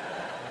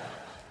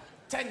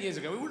 10 years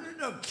ago, we wouldn't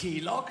know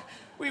key lock.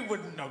 We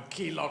wouldn't know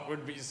key lock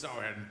would be so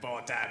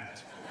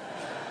important.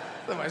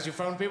 Otherwise, you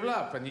phone people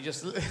up and you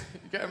just you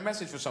get a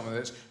message for someone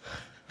that's.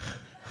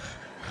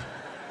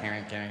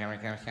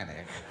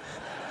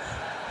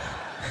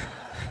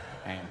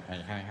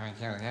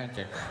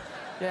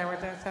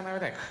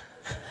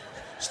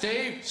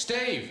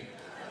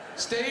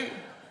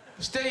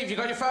 Steve, you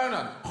got your phone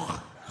on?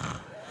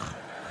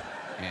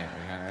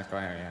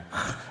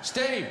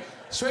 Steve,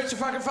 switch your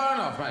fucking phone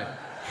off, mate.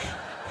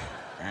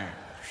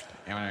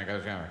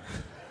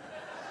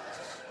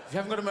 If you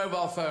haven't got a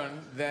mobile phone,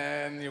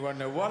 then you won't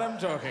know what I'm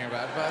talking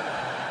about, but...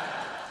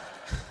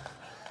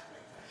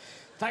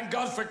 Thank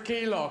God for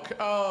key lock.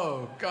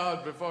 Oh,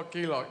 God, before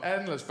key lock.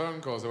 Endless phone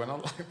calls that went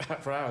on like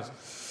that for hours.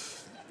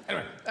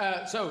 Anyway,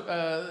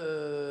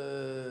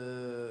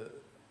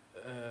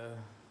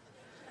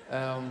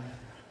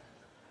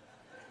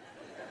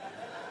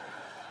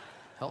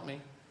 help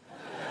me.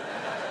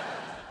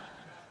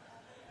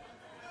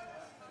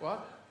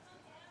 What?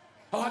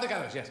 Oh,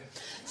 hunter-gatherers, yes.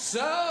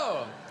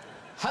 So...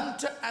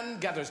 Hunter and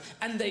gatherers.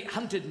 And they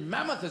hunted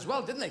mammoth as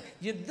well, didn't they?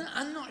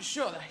 I'm not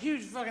sure. They're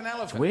huge fucking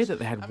elephants. It's weird that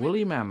they had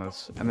woolly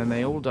mammoths, and then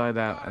they all died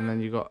out, and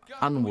then you got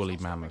unwoolly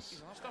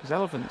mammoths. Because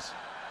elephants,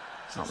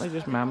 aren't they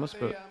just mammoths,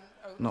 but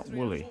not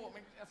woolly?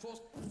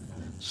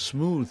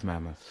 Smooth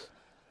mammoths.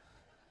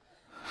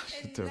 I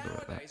should talk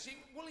about that. See,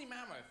 woolly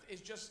mammoth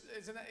is just...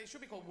 it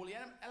should be called woolly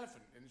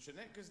elephant,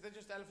 shouldn't it? Because they're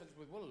just elephants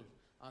with wool,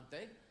 aren't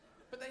they?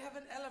 But they have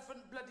an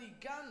elephant bloody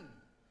gun.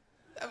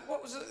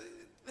 What was it?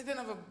 They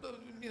didn't have a,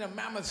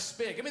 mammoth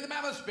spear. Give me the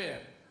mammoth spear.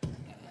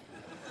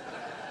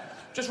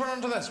 Just run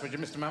onto this, would you,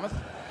 Mr. Mammoth?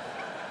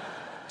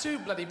 Too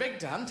bloody big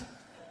to hunt.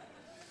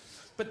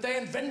 But they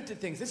invented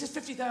things. This is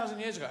 50,000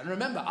 years ago. And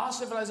remember, our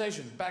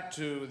civilization, back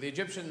to the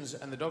Egyptians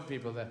and the dog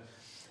people there,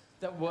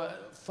 that were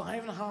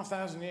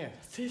 5,500 years.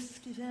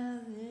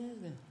 50,000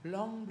 years,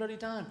 long bloody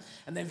time.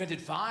 And they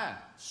invented fire.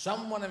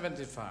 Someone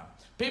invented fire.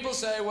 People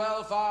say,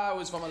 well, fire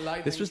was from a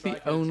lightning. This was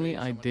the only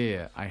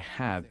idea I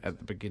had at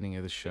the beginning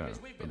of the show,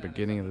 the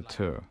beginning of the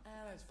tour,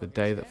 the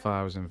day that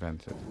fire was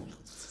invented.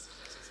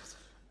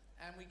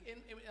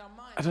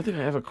 I don't think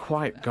I ever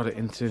quite got it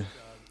into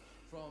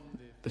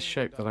the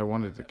shape that I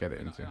wanted to get it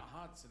into.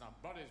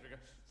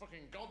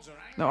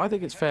 No, I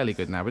think it's fairly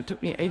good now, but it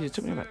took me ages. It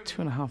took me about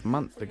 2.5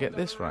 months to get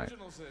this right.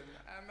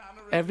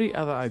 Every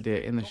other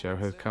idea in the show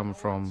has come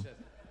from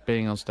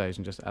being on stage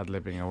and just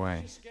ad-libbing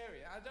away.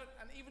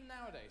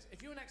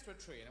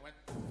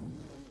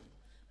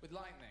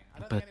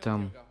 But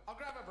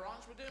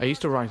I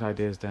used to write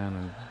ideas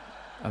down,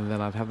 and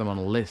then I'd have them on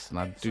a list, and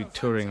I'd do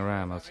touring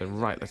around. I'd say,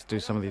 right, let's do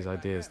some of these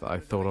ideas that I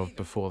thought of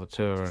before the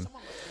tour, and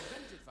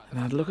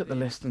I'd look at the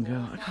list and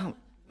go, I can't,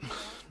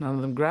 none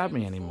of them grab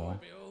me anymore.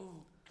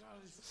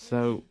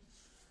 So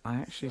I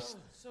actually,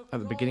 at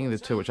the beginning of the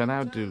tour, which I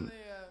now do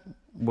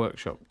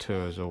workshop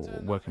tours or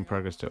work in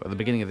progress tour, at the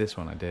beginning of this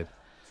one I did,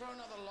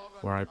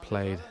 where I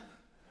played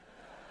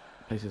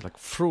places like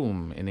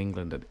Frome in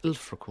England and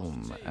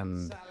Ilfracombe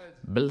and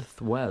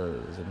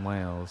Blythwells in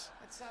Wales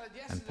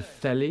and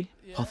Pothelly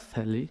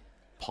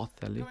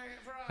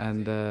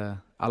and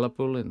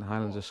Ullapool in the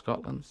Highlands of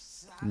Scotland,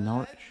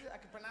 Norwich,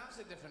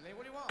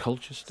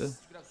 Colchester,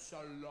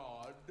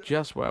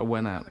 just where I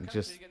went out and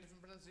just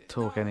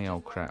talk any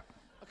old crap,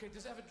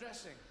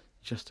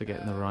 just to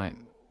get in the right,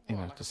 you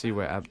know, to see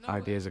where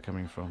ideas are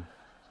coming from.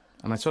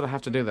 And I sort of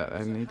have to do that.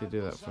 I need to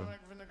do that for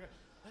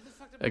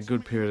a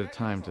good period of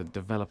time to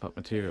develop up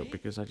material,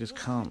 because I just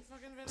can't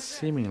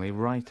seemingly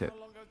write it.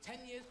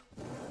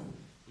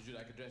 Would you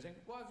like a dressing?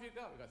 What have you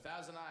got? We've got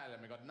 1,000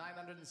 Island, we've got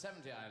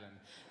 970 Island,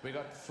 we've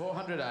got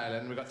 400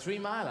 Island, we've got 3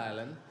 Mile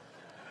Island.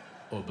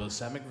 Oh,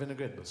 balsamic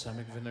vinaigrette,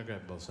 balsamic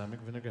vinaigrette, balsamic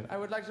vinaigrette. I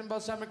would like some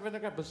balsamic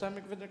vinaigrette,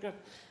 balsamic vinaigrette.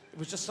 It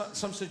was just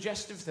some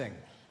suggestive thing.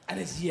 And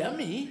it's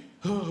yummy.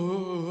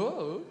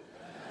 And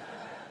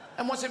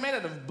what's it made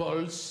out of?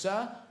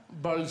 Balsa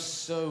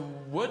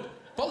wood?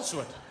 Balsa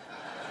wood.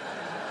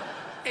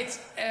 It's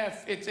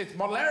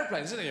model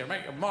aeroplanes, isn't it? You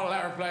make a model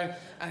aeroplane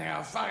and you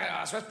go, fuck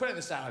it, so let's put it in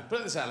the salad, put it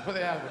in the salad, put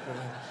it in the salad.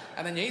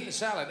 And then you eat the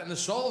salad and the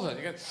solvent,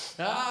 you go,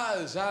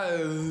 the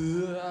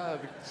salad,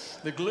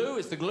 the glue,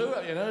 it's the glue,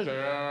 you know.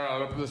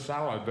 Look at the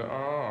salad,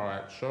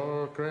 oh, it's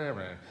so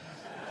creamy.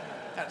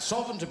 That's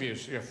solvent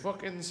abuse, your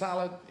fucking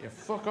salad, you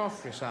fuck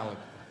off your salad.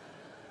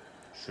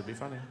 Should be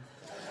funny.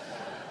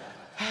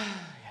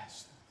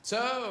 Yes.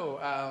 So,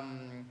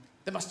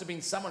 there must have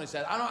been someone who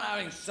said, I'm not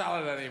having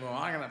salad anymore,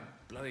 I'm gonna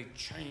bloody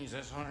change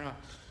this.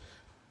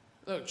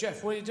 Look,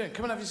 Jeff, what are you doing?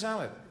 Come and have your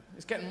salad.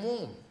 It's getting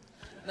warm.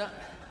 No,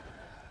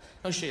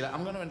 Sheila,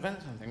 I'm going to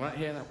invent something right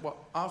here. What?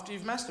 After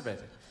you've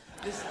masturbated?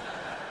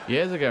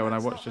 Years ago, when I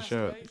watched a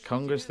show at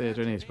Congress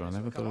Theatre in Eastbourne, I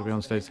never thought I'd be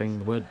on stage saying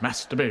the word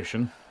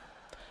masturbation.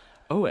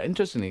 Oh,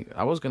 interestingly,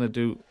 I was going to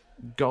do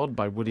God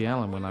by Woody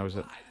Allen when I was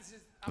at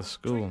the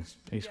school,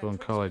 Eastbourne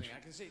College,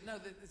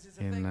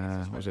 in,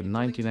 was it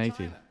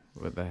 1980?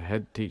 But the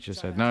head teacher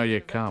said, no, you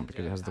can't,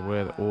 because it has the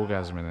word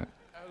orgasm in it.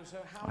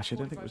 Actually, I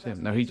don't think it was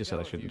him. No, he just said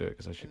I shouldn't do it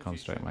because I should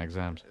concentrate on my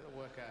exams.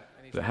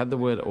 But it had the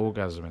word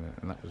orgasm in it,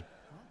 and that was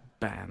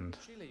banned.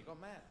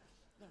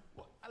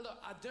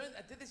 I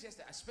did this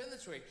yesterday. I spin the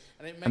twig,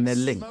 and they're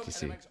linked, you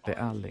see. They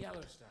are linked.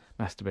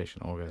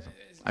 Masturbation, orgasm.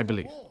 I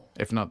believe.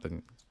 If not,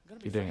 then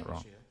you're doing it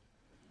wrong.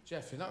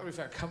 Jeff, you're not going to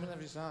be famous. Come and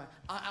have your salad.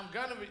 I'm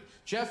going to be...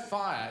 Jeff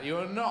Fire, you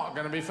are not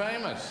going to be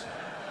famous.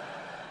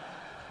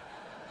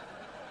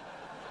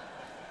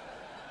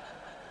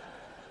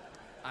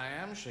 I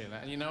am, Sheila.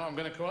 And you know what I'm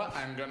going to call it?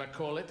 I'm going to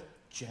call it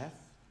Jeff.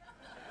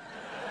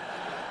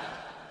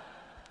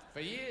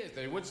 For years,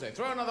 they would say,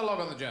 throw another log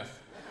on the Jeff.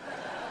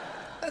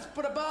 Let's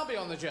put a Barbie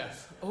on the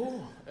Jeff.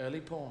 Oh,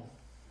 early porn.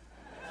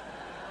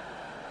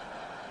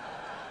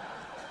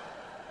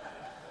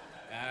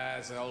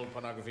 It's an old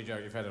pornography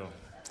joke. You've heard it all.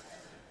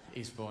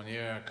 Eastbourne,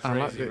 you're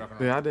crazy. I like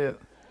the idea.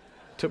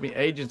 Took me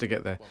ages to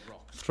get there.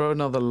 Throw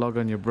another log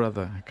on your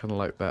brother. I kind of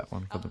like that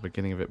one for the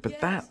beginning of it. But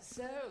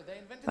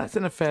that's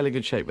in a fairly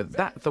good shape. But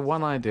that's the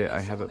one idea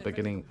I had at the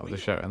beginning of the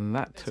show, and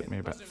that took me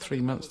about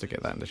 3 months to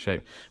get that into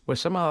shape. Where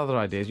some other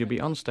ideas, you'll be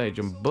on stage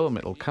and boom,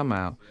 it'll come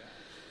out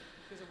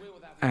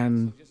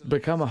and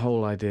become a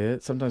whole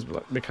idea. Sometimes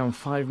become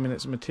 5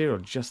 minutes of material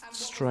just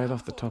straight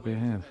off the top of your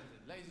head.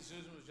 Lazy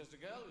Susan was just a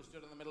girl who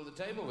stood on the middle of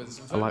the table with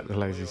some food. I like the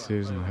Lazy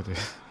Susan idea.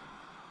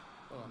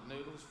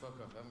 Noodles, fuck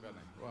off. I haven't got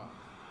any. What?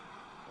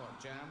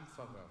 Jam?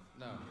 Fuck off.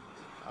 No.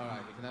 All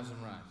right, you can have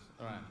some rice.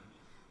 All right.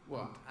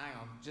 What? Hang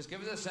on. Just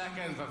give us a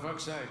second, for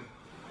fuck's sake.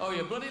 Oh,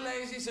 you're bloody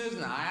lazy,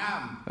 Susan? I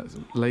am. That's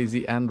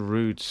lazy and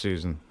rude,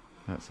 Susan.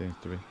 That seems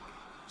to be.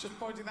 Just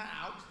pointing that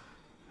out.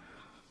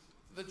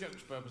 For the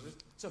joke's purposes.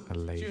 So,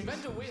 you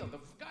invent a wheel. The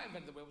guy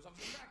invented the wheel was off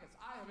the brackets.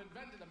 I have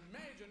invented a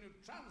major new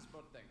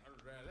transport thing. Oh,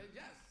 really?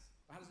 Yes.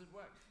 How does it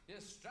work? You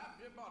strap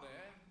your body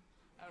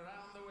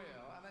around the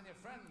wheel, and then your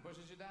friend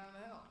pushes you down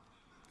the hill.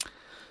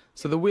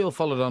 So the wheel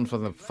followed on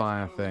from the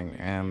fire thing,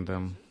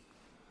 and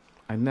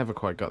I never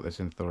quite got this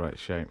into the right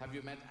shape. Have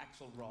you meant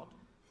axle rod?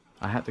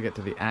 I had to get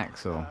to the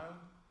axle,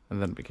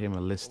 and then it became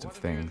a list of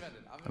things,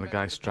 and a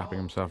guy strapping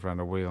himself around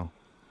a wheel.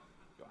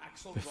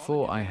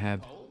 Before I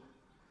had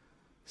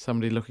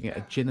somebody looking at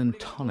a gin and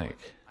tonic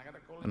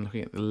and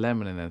looking at the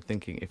lemon in there,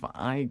 thinking, if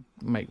I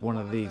make one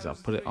of these, I'll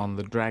put it on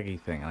the draggy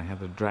thing. And I have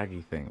the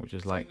draggy thing, which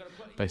is like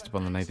based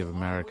upon the Native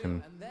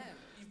American.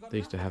 They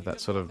used to have that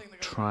sort of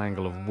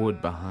triangle of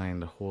wood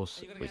behind a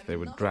horse, which they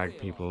would drag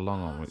people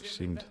along on, which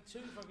seemed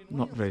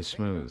not very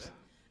smooth.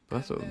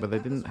 But they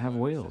didn't have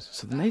wheels.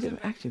 So the native,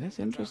 actually, that's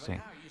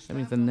interesting. That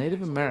means the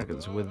Native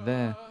Americans were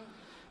there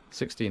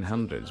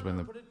 1600s when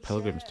the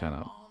pilgrims turn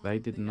up. They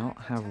did not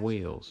have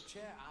wheels.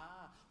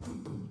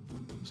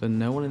 So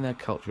no one in their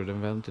culture had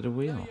invented a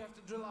wheel.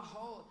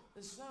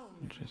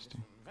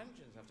 Interesting.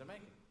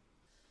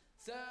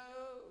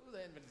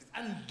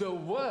 And there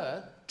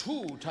were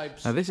two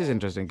types. Now this is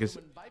interesting because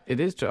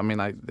it is true. I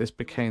mean, this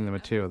became the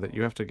material that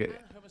you have to get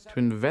to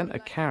invent a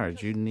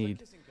carriage. You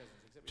need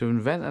to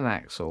invent an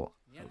axle,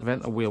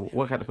 invent a wheel,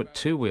 work out to put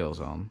two wheels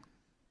on,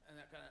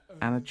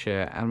 and a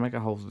chair, and make a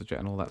hole for the chair,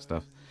 and all that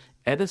stuff.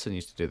 Edison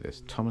used to do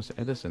this. Thomas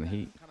Edison,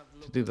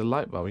 to do the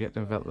light bulb, he had to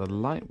invent the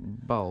light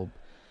bulb,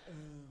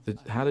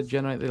 how to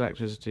generate the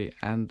electricity,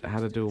 and how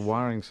to do a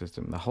wiring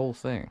system, the whole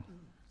thing.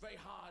 But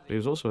he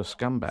was also a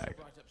scumbag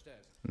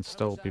and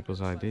stole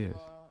people's ideas.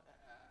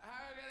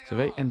 So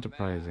very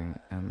enterprising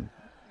and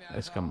a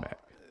scumbag.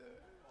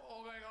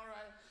 All going all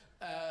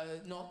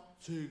right. Not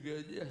too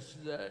good.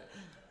 Yesterday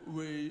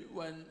we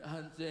went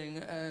hunting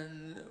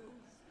and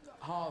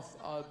half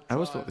our I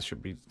always thought this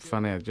should be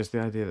funny, just the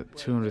idea that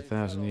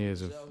 200,000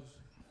 years of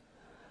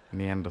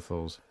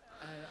Neanderthals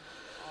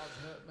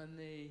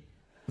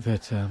that we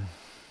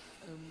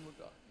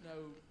got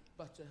no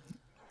butter.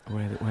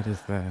 where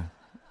does they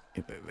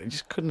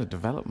just couldn't have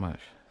developed much.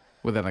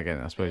 Well, then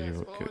again, I suppose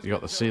you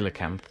got the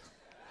coelacanth,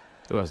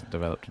 who hasn't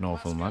developed an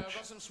awful much,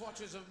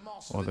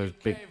 or those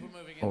big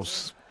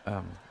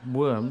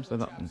worms. They're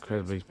not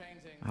incredibly.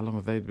 How long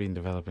have they been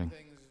developing?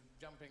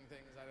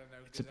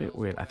 It's a bit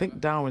weird. I think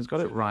Darwin's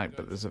got it right,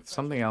 but there's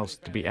something else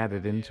to be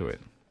added into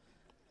it,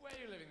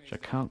 which I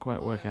can't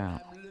quite work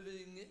out.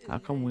 How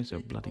come we're so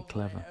bloody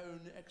clever?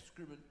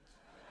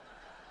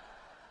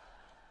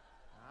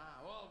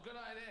 Well, good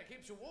idea.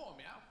 Keeps you warm,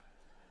 yeah?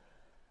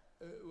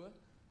 What?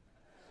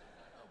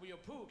 Well, your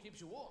poo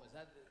keeps you warm. Is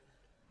that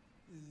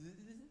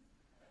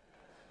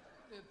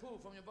the poo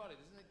from your body?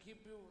 Doesn't it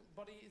keep your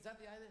body? Is that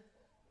the idea?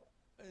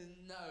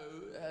 No,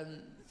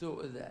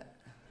 thought of that.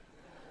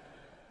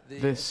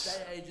 This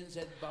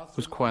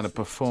was quite a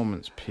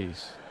performance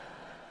piece,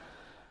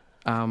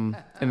 in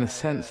the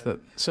sense that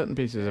certain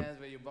pieces of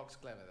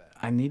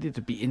I needed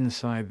to be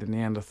inside the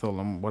Neanderthal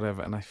and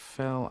whatever, and I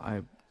felt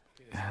I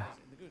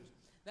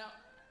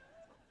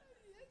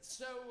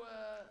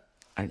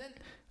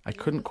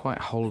couldn't quite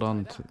hold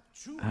on to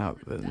how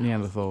the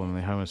Neanderthal and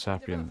the Homo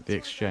sapien, the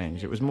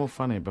exchange. It was more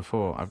funny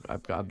before.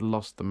 I'd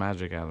lost the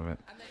magic out of it.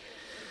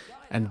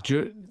 And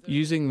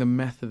using the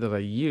method that I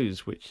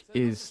use, which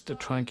is to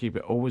try and keep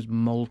it always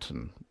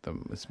molten,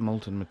 this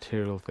molten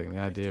material thing, the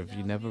idea of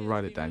you never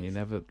write it down, you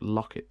never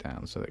lock it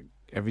down, so that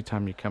every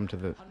time you come to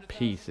the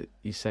piece,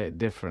 you say it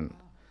different.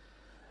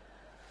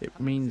 It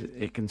means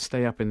it can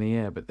stay up in the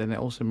air, but then it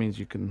also means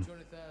you can...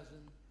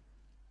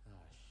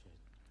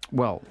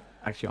 Well,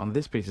 actually, on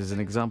this piece is an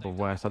example of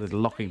where I started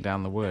locking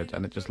down the words,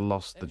 and it just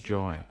lost the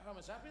joy.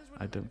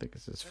 I don't think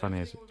it's as funny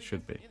as it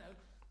should be.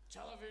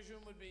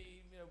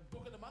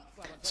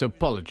 So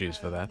apologies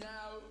for that.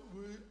 Now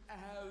we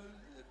have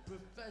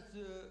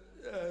Professor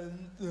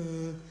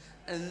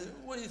and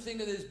what do you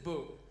think of this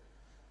book?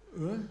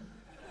 Huh?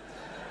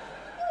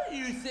 What do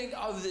you think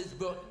of this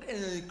book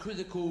in a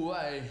critical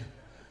way?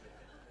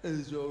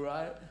 It's all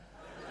right.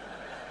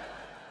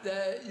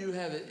 There you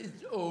have it.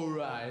 It's all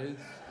right.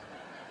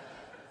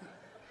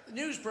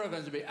 News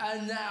programs a bit,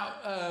 and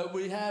now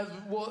we have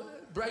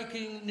what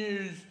breaking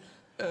news.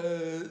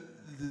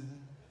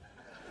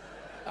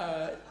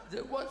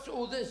 What's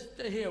all this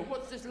here?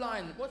 What's this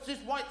line? What's this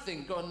white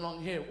thing going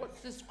along here? What's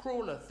this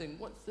crawler thing?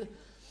 What's the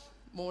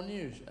more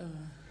news?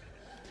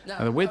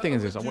 Now the weird thing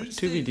is this: I watched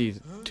two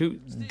DVDs,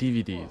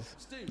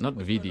 not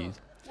VDs,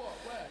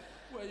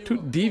 two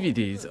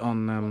DVDs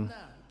on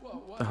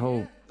the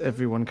whole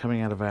everyone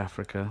coming out of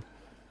Africa,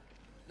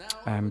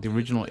 and the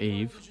original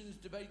Eve,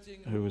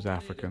 who was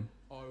African,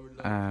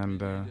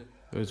 and there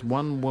was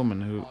one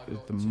woman who is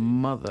the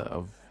mother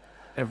of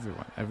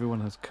everyone. Everyone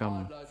has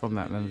come from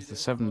that. And there's the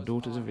 7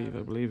 daughters of Eve,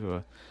 I believe, who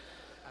are...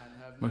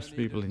 Most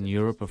people in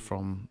Europe are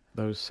from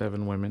those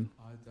 7 women.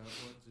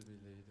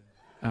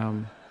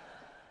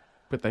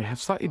 But they have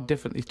slightly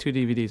different... These 2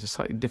 DVDs have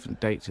slightly different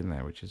dates in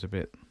there, which is a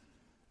bit...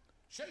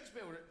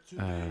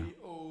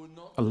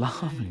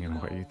 alarming in a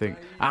way. You think,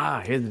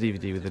 here's the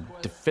DVD with the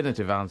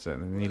definitive answer,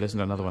 and then you listen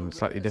to another one that's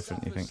slightly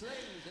different, and you think,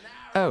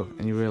 oh,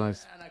 and you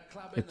realise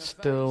it's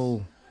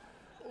still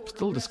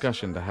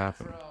discussion to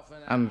happen.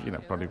 And, you know,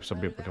 probably some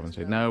people come and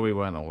say, no, we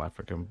weren't all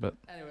African, but...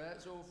 Anyway,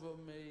 that's all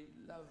from me.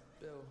 Love,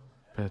 Bill.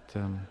 But,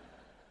 and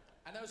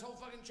those whole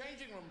fucking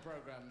changing room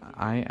programs.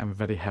 I am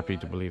very happy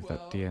to believe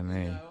that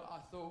DNA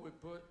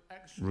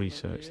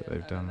research that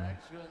they've done.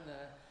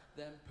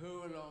 Then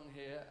poo along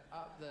here,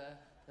 up there,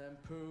 then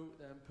poo,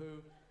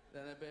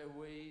 then a bit of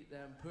wee,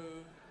 then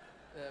poo,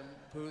 then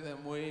poo,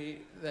 then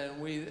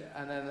we,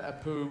 and then a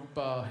poo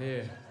bar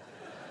here.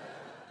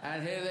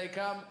 And here they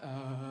come.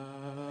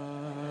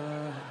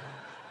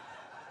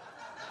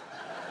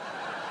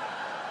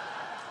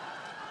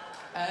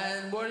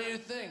 And what do you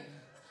think?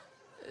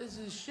 This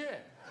is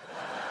shit.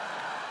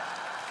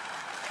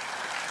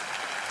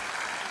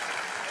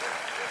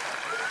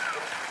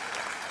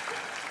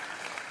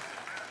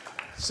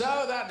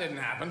 So that didn't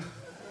happen.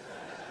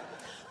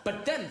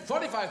 But then,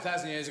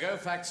 45,000 years ago,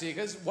 fact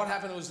seekers, what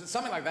happened was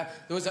something like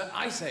that. There was an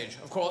ice age,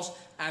 of course,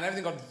 and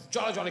everything got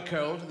jolly, jolly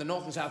cold in the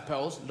North and South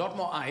Poles, a lot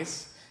more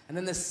ice, and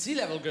then the sea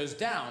level goes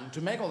down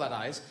to make all that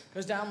ice,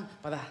 goes down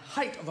by the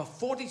height of a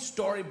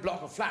 40-story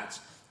block of flats.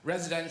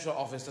 Residential,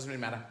 office, doesn't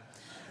really matter.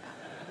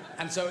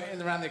 And so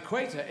around the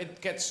equator,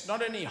 it gets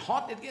not only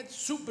hot, it gets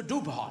super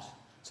duper hot.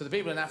 So the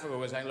people in Africa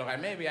were saying, look, I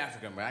may be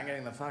African, but I'm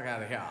getting the fuck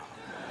out of here.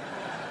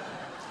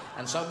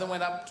 And some of them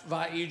went up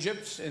via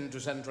Egypt into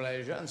Central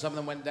Asia, and some of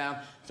them went down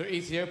through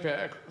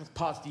Ethiopia,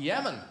 past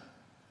Yemen,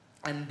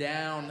 and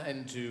down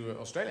into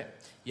Australia.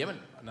 Yemen,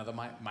 another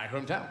my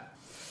hometown.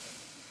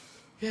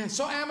 Yeah,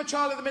 so I am a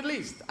child of the Middle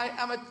East. I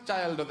am a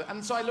child of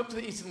and so I look to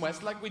the East and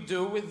West like we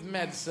do with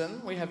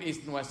medicine. We have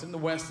East and Western. The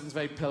Western's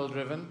very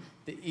pill-driven.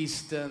 The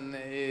Eastern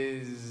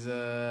is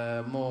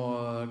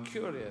more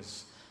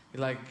curious.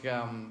 Like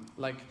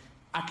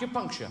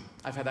acupuncture.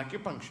 I've had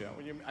acupuncture.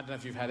 I don't know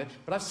if you've had it,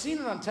 but I've seen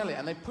it on telly,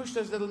 and they push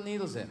those little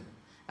needles in.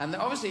 And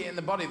obviously in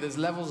the body there's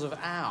levels of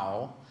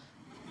ow,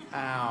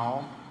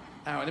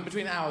 and in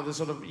between ow there's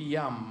sort of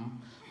yum,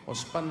 or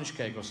sponge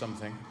cake or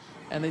something.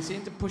 And they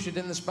seem to push it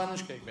in the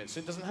sponge cake bit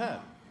so it doesn't hurt.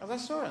 As I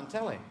saw it on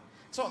telly. I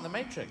saw it in The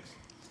Matrix.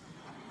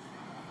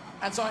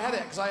 And so I had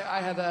it, because I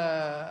have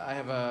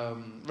a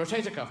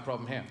rotator cuff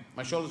problem here.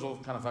 My shoulder's all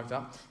kind of fucked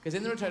up. Because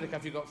in the rotator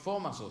cuff, you've got 4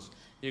 muscles.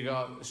 You've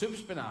got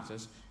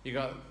supraspinatus, you've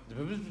got the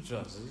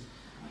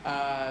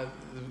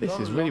This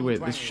is really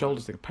weird, this shoulder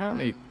thing.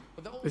 Apparently,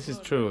 this is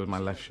true, my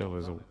left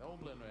shoulder's all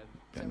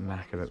getting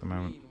knackered at the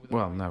moment.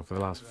 Well, no, for the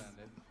last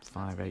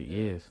 5-8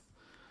 years.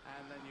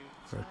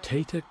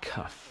 Rotator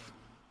cuff.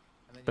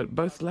 But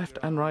both left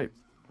and right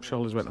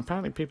shoulders went.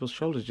 Apparently people's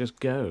shoulders just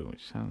go,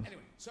 which sounds...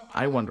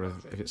 I wonder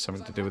if it's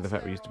something to do with the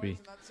fact we used to be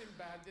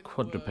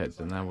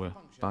quadrupeds and now we're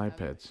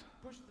bipeds.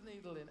 Pushed the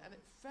needle in, and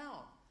it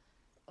felt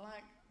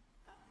like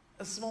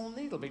a small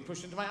needle being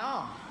pushed into my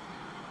arm.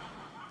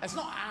 It's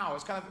not ow,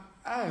 it's kind of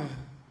oh.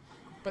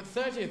 But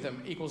 30 of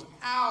them equals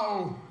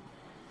ow.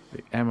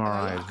 The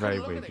MRI is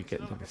very weird. You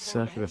get like a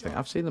circular thing.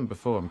 I've seen them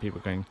before, and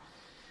people going...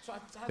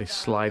 They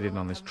slide in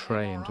on this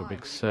tray into a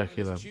big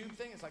circular,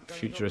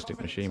 futuristic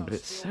machine, but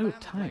it's so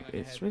tight.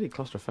 It's really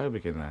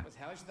claustrophobic in there.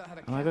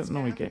 And I don't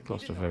normally get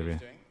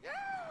claustrophobia.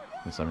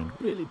 It's, I mean,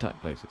 really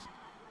tight places.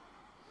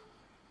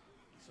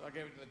 So I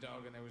gave it to the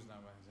dog, and there was no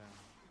way.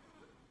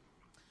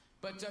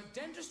 But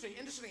dentistry,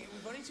 interestingly,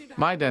 we've only seen...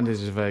 My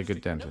dentist is a very good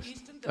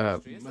dentist,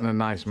 and a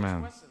nice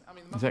man.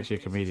 He's actually a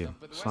comedian,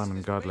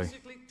 Simon Godley.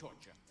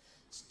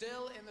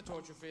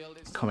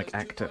 Comic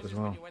actor as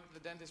well.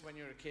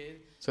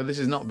 So this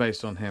is not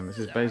based on him. This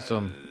is based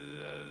on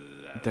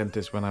a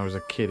dentist when I was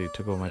a kid who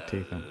took all my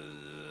teeth out.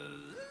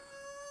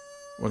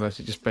 Well,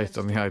 actually just based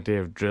on the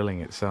idea of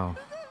drilling itself.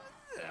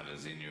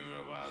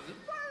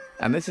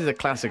 And this is a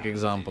classic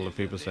example of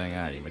people saying,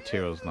 your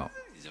material's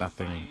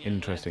nothing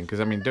interesting. Because,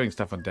 I mean, doing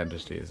stuff on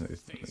dentistry is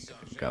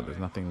God, there's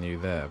nothing new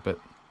there. But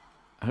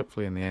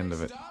hopefully in the end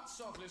of it,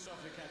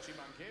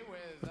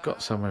 I've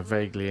got somewhere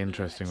vaguely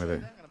interesting with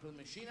it.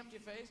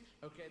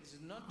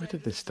 Where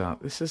did this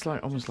start? This is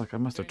like almost like I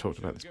must have talked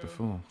about this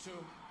before.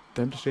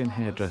 Dentistry and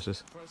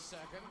hairdressers. For a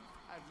second,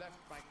 I've left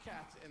my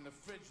cat in the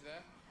fridge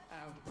there.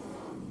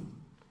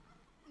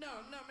 No,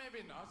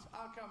 maybe not.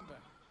 I'll come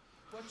back.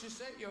 What you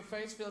say? Your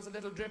face feels a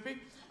little drippy?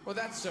 Well,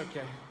 that's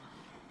okay.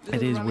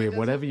 It is weird.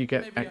 Whatever you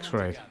get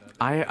x-rayed.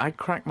 I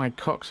cracked my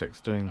coccyx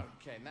doing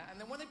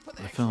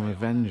the film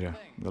Avenger.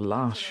 The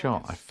last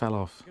shot, I fell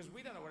off.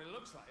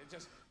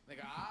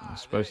 I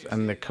was supposed to,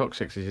 and the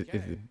coccyx is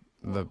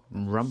the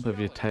rump of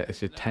your tail.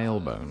 It's your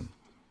tailbone.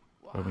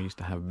 Where we used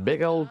to have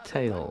big old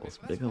tails,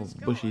 big old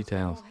bushy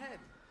tails.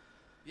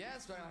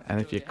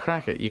 And if you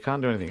crack it, you can't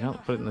do anything. You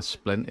can't put it in a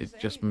splint. It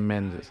just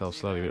mends itself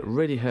slowly. But it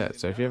really hurts.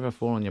 So if you ever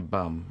fall on your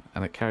bum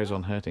and it carries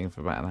on hurting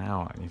for about an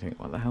hour, and you think,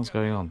 what the hell's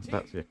going on?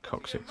 That's your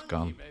coccyx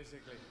gone.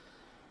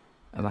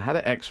 And I had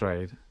it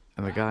x-rayed,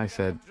 and the guy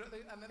said,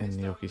 in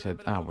New York, he said,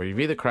 well, you've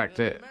either cracked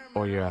it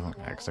or you haven't.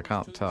 Because I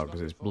can't tell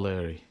because it's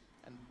blurry.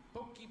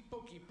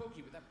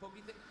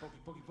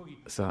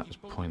 So that was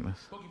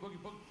pointless.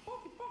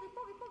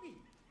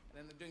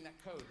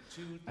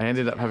 I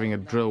ended up having a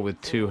drill with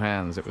 2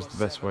 hands. It was the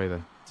best way to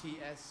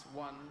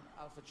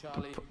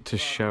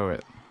show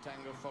it.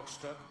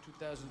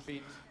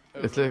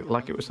 It's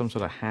like it was some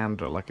sort of hand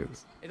drill. Like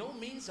it's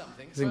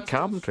in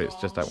carpentry. It's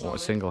just a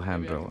single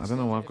hand drill. I don't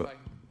know why I've got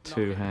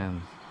 2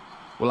 hands.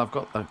 Well, I've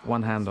got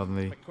one hand on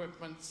the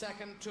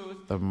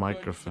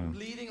microphone.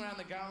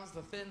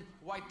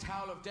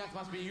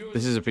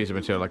 This is a piece of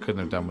material I couldn't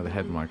have done with a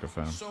head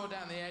microphone. Saw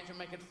down the edge and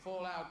make it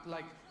fall out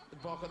like the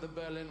block of the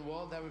Berlin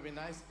Wall. That would be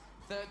nice.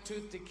 3rd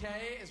tooth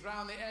decay is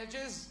round the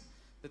edges.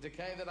 The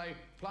decay that I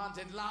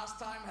planted last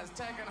time has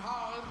taken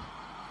hold.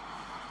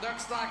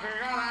 Looks like we're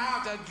gonna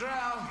have to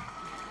drill.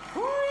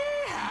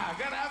 Woo-yah!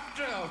 Gonna have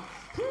to drill.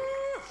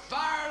 Woo!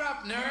 Fire it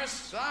up,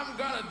 nurse. I'm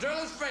gonna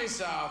drill his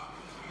face off.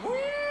 Woo!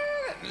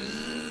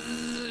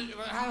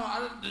 Hang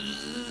on.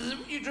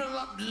 You drill it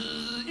up.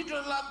 You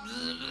drill it up.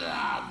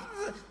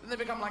 And they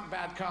become like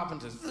bad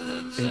carpenters.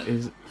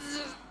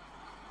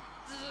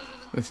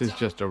 This is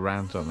just a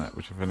rant on that,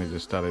 which I've only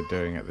just started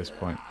doing at this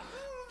point.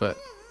 But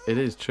it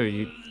is true.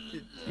 You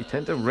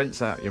tend to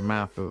rinse out your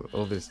mouth with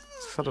all this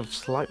sort of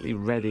slightly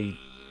reddy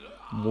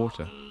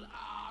water,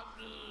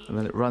 and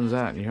then it runs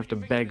out, and you have to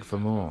beg for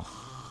more.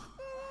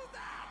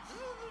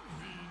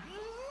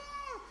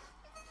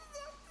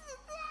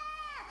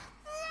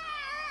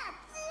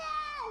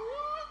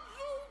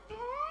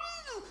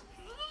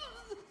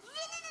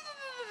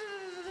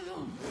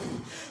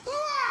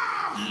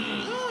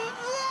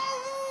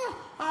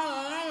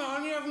 Hang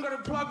on, you haven't got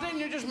it plugged in.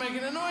 You're just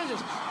making the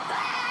noises.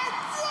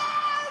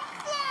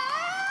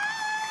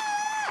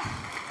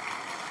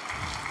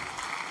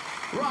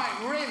 Right,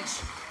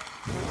 rinse.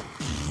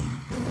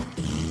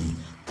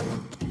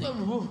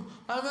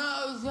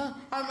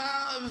 I'm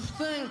out of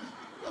thing.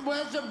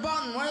 Where's the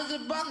button? Where's the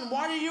button?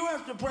 Why do you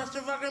have to press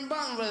the fucking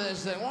button for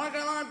this thing? Why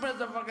can't I press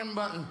the fucking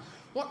button?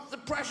 What's the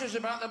precious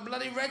about the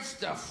bloody red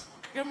stuff?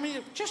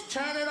 Just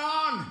turn it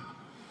on.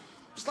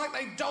 It's like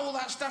they dole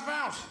that stuff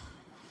out.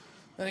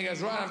 Then he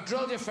goes, right, I've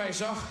drilled your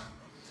face off.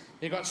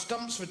 You got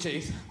stumps for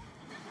teeth.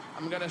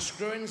 I'm going to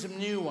screw in some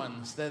new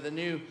ones. They're the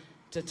new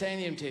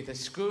titanium teeth. I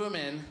screw them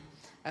in,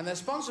 and they're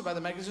sponsored by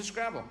the makers of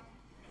Scrabble.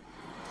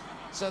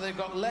 So they've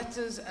got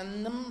letters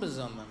and numbers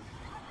on them.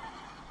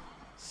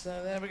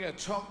 So there we go,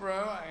 top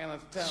row. I'm going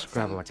to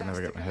Scrabble, I can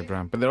never get my head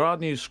around. But there are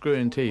new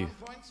screw-in teeth.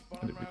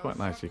 It'd be quite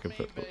nice if you could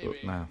put...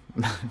 No,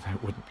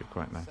 that wouldn't be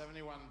quite nice.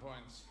 71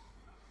 points.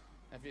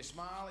 If you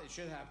smile, it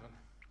should happen.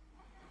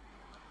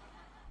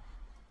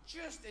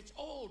 It's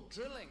all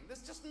drilling.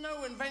 There's just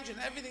no invention,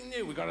 everything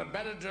new. We've got a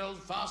better drill,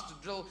 faster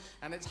drill,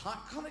 and it's high.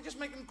 Can't they just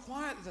make them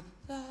quiet?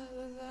 I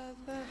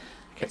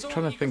kept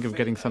trying to think of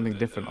getting something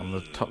different on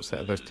the top set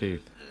of those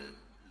teeth.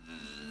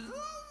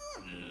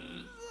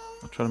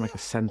 I'm trying to make a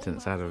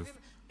sentence out of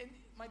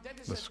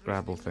the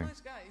Scrabble thing.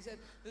 He said,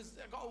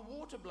 I've got a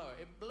water blower.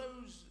 It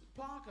blows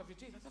plaque off your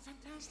teeth. That's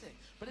fantastic.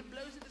 But it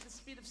blows it at the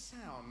speed of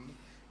sound,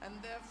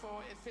 and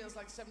therefore it feels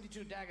like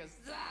 72 daggers.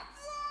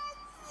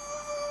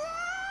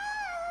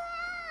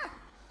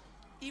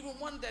 Even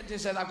one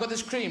dentist said, I've got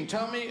this cream.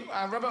 Tell me,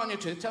 rub it on your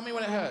tooth. Tell me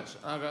when it hurts.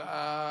 And I go,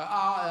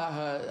 that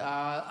hurt.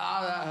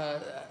 That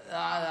hurt.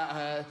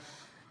 That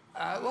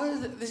hurt. What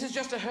is it? This is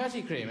just a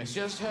hurty cream. It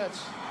just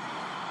hurts.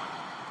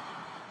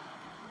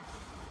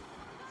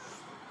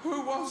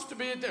 Who wants to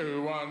be a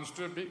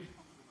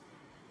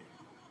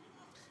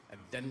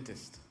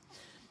dentist?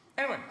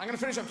 Anyway, I'm going to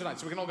finish up tonight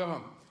so we can all go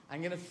home.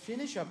 I'm going to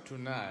finish up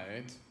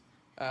tonight,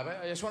 but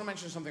I just want to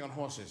mention something on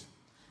horses.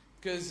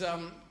 Because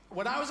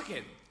when I was a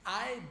kid,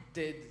 I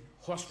did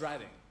horse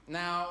riding.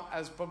 Now,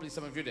 as probably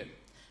some of you did.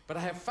 But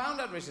I have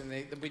found out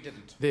recently that we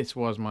didn't. This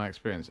was my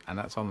experience, and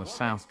that's on the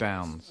South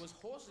Downs.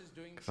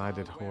 Because I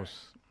did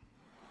horse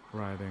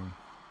riding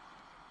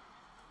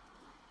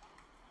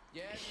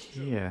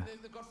here,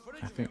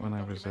 I think when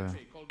I was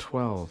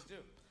 12.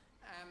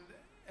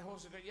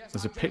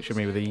 There's a picture of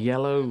me with a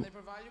yellow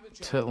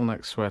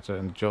turtleneck sweater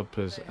and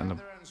jodhpurs and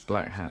a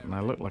black hat, and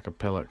I look like a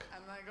pillock.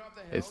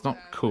 It's not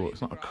cool.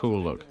 It's not a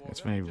cool look.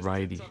 It's very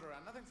ridey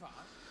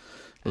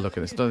look,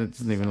 and it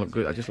doesn't even look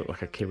good. I just look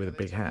like a kid with a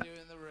big hat.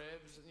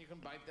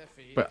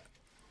 But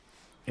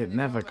it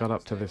never got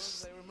up to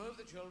this,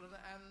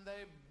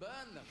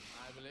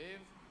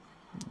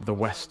 the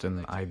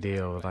Western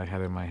ideal that I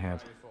had in my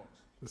head.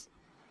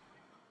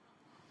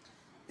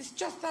 It's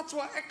just, that's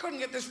why I couldn't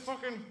get this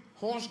fucking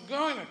horse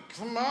going.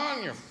 Come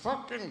on, you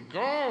fucking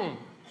go.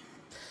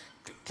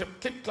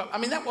 Clip, clip, clip. I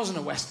mean, that wasn't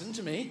a Western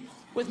to me,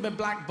 with my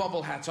black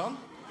bobble hat on.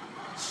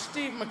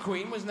 Steve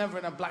McQueen was never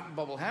in a black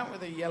bobble hat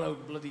with a yellow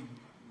bloody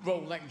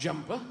roll-neck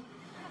jumper.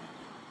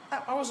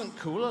 I wasn't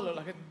cool, I looked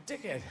like a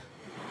dickhead.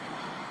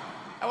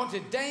 I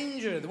wanted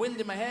danger, the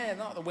wind in my hair,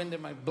 not the wind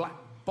in my black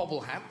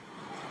bobble hat.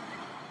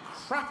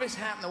 Crappiest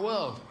hat in the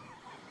world.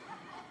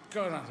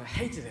 Going on, I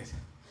hated it.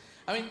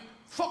 I mean,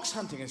 fox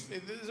hunting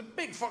there's a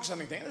big fox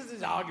hunting thing. There's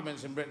these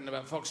arguments in Britain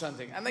about fox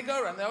hunting. And they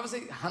go around, they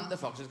obviously hunt the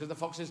foxes because the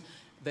foxes,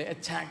 they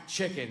attack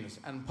chickens.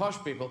 And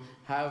posh people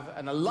have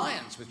an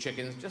alliance with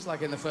chickens, just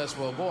like in the First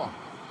World War.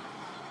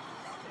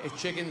 If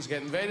chickens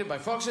get invaded by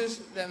foxes,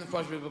 then the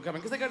posh people come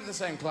in, because they go to the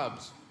same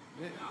clubs.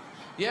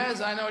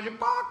 Yes, I know you.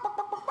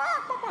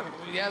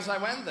 Yes, I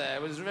went there.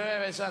 It was very,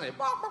 very sunny.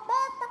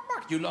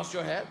 You lost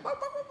your head?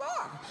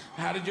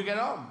 How did you get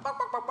on?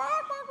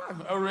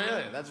 Oh,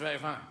 really? That's very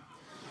funny.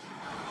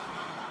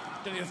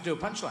 Don't you have to do a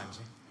punchline,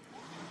 see?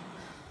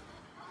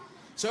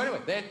 So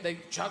anyway, they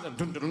shout, they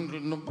find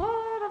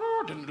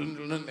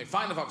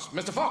the fox.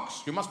 Mr.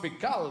 Fox, you must be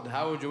culled.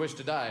 How would you wish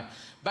to die?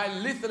 By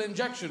lethal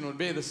injection would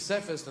be the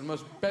safest and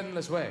most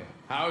painless way.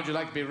 How would you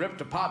like to be ripped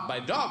apart by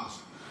dogs?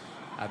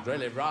 I'd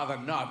really rather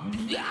not.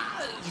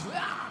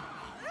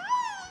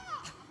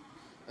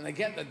 And they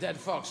get the dead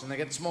fox, and they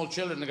get small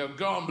children, and they go,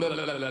 go on, blah,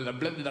 blah, blah, blah, blah,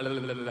 blah, blah,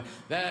 blah, blah.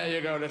 There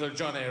you go, little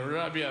Johnny,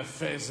 rub your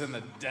face in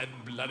the dead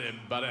bloody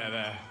butter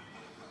there.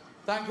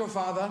 Thank you,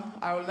 Father.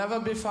 I will never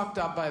be fucked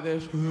up by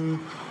this.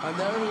 I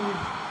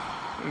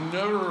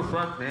never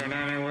affect me in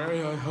any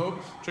way. I hope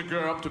to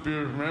grow up to be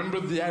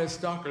remembered the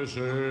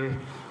aristocracy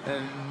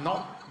and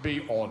not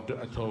be odd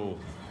at all.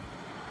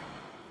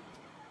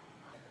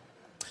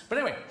 But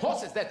anyway,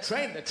 horses, they're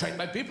trained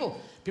by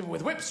people. People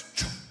with whips.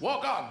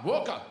 Walk on,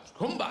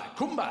 kumba,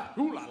 kumba,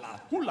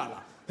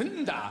 hoo-la-la,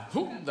 hinda,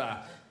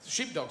 hunda.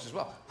 Sheepdogs as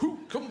well. Hoo,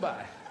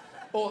 kumba.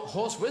 Or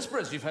horse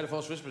whisperers, you've heard of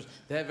horse whisperers.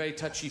 They're very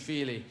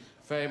touchy-feely.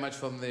 Very much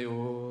from the,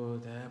 oh,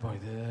 there, boy,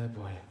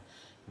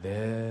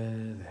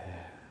 there.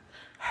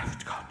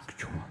 Have gone,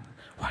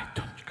 why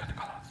don't you get a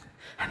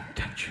and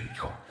touch you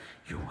can't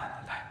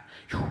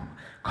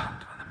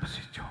on the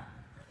position.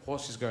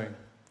 Horse is going,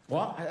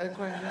 what? I didn't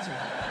quite answer.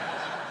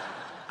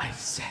 I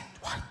said,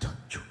 why don't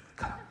you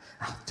come?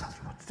 I'll tell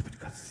you what to do.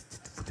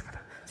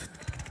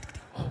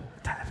 Oh,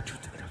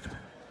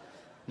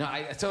 no,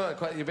 I told her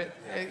quite a bit.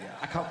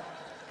 I can't.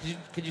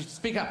 Could you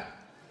speak up?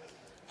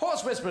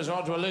 Horse whisperers are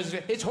onto a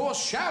losing. It's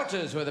horse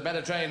shouters who are the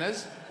better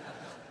trainers.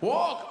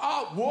 Walk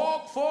up,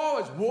 walk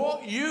forwards,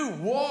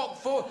 walk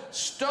forward.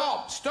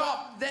 Stop,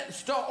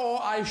 or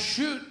I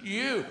shoot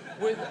you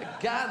with a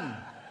gun.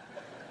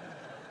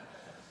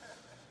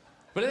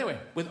 But anyway,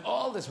 with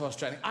all this horse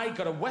training, I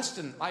got a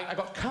Western. I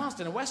got cast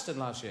in a Western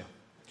last year.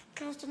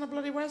 Cast in a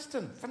bloody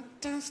Western.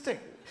 Fantastic.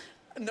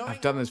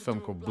 I've done this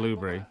film called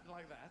Blueberry,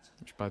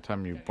 which by the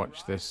time you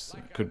watch this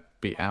could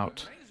be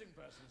out.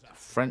 A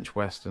French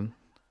Western.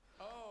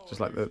 Just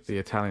like the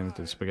Italians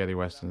did spaghetti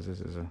westerns, this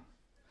is a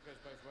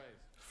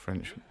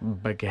French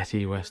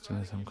baguette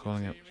western, as I'm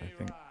calling it, which I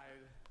think...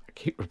 I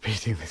keep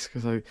repeating this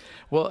because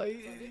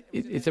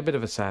it's a bit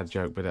of a sad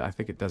joke, but I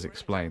think it does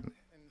explain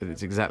that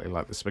it's exactly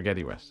like the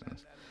spaghetti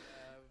westerns,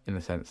 in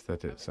the sense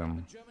that it's...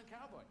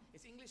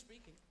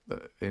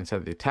 instead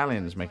of the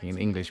Italians making an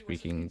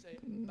English-speaking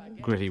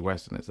gritty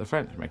western, it's the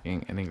French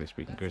making an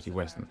English-speaking gritty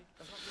western.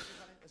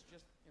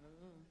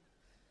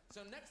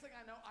 So next thing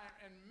I know, I'm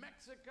in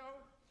Mexico...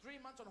 3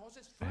 months on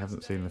horses. I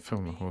haven't seen the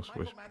film The Horse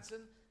Whisperer.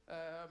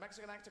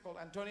 Mexican actor called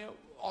Antonio,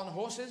 on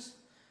horses.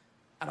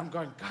 And I'm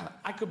going, God,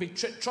 I could be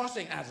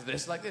trotting out of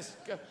this like this.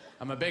 Go.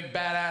 I'm a big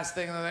badass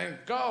thing, and then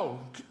go.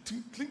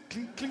 Clink, clink,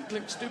 clink, clink,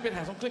 clink. Stupid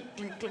hassle. Clink,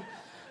 clink, clink.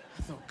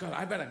 I thought, God,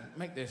 I better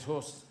make this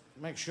horse,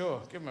 make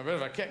sure, give him a bit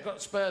of a kick.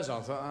 Got spurs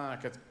on, so I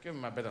could give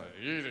him a bit of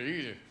a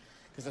easy.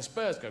 Because the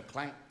spurs go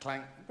clank,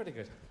 clank. Pretty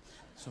good.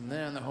 So I'm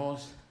there on the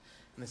horse.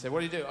 And they say, what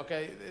do you do?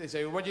 Okay, they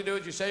say, what do you do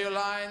is you say your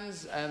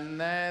lines, and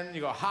then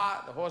you go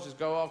hot, the horses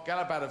go off,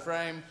 gallop out of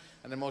frame,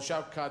 and then we'll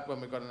shout cut when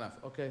we've got enough.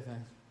 Okay,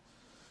 thanks.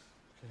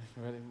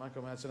 Okay, ready?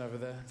 Michael Madsen over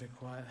there, be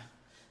quiet.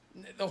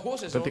 The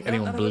horses I don't think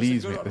anyone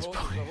believes me at this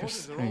point.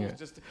 It's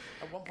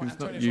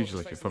not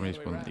usually from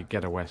Eastbourne that you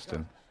get a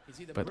Western,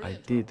 but I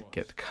did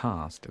get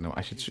cast.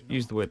 I should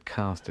use the word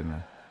cast in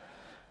there.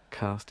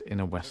 Cast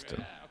in a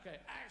Western.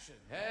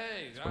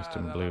 It's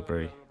Western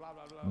Blueberry.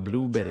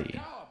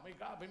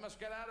 We must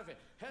get out of here.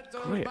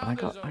 Great, and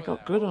I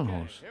got good on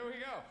horse. Here we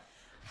go.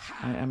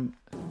 I am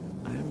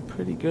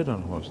pretty good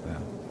on horse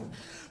now.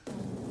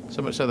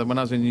 So much so that when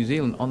I was in New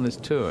Zealand on this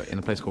tour in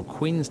a place called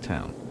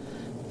Queenstown,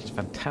 which is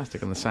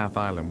fantastic on the South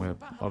Island where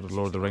a lot of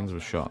Lord of the Rings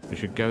was shot, you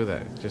should go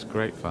there. It's just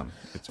great fun.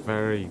 It's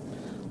a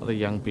lot of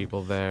young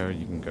people there.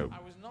 You can go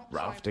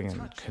rafting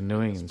and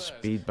canoeing and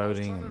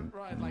speedboating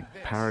and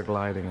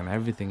paragliding and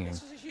everything.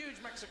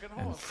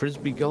 And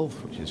frisbee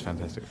golf, which is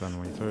fantastic fun.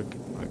 When you throw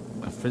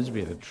a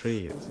frisbee at a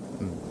tree,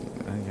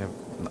 and you have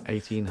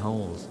 18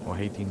 holes or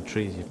 18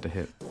 trees you have to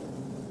hit.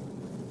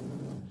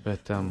 But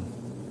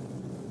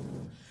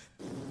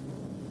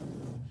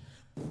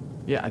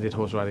yeah, I did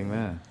horse riding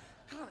there,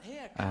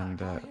 and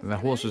the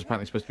horse was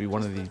apparently supposed to be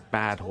one of these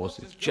bad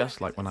horses,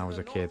 just like when I was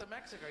a kid,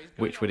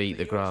 which would eat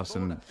the grass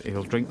and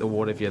he'll drink the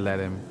water if you let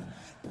him.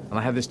 And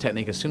I have this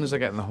technique, as soon as I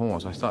get in the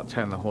horse, I start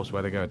telling the horse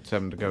where to go, tell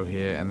them to go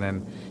here, and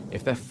then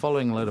if they're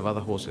following a load of other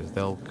horses,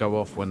 they'll go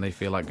off when they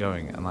feel like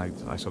going, and I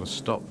sort of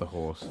stop the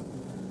horse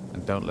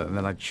and don't let them,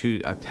 and then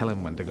I tell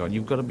him when to go, and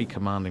you've got to be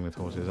commanding with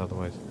horses,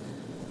 otherwise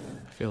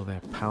I feel they're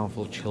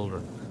powerful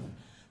children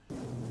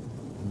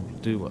who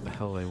do what the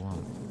hell they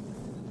want.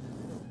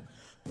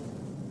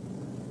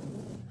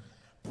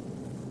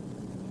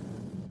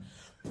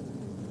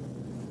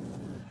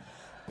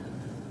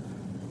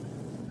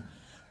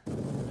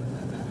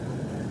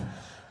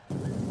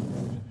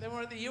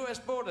 At the US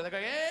border, they're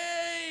going,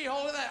 hey,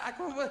 hold it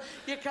there,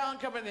 you can't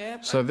come in here.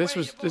 So this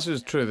was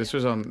true. This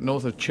was on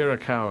north of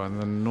Chiricahua in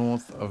the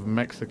north of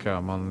Mexico.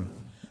 I'm on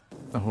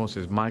the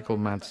horses. Michael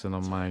Madsen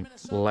on my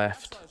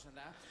left,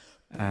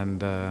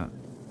 and a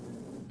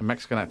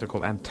Mexican actor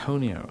called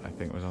Antonio, I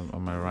think, was on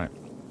my right,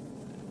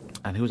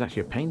 and he was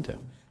actually a painter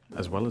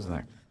as well as an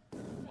actor.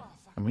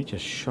 And we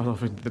just shot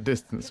off into the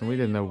distance, and we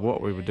didn't know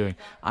what we were doing.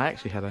 I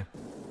actually had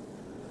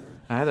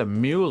a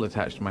mule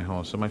attached to my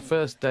horse. So my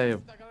first day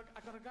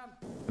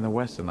in the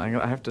Western,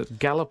 I have to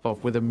gallop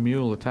off with a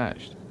mule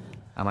attached.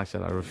 And I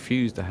said I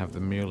refuse to have the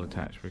mule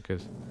attached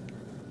because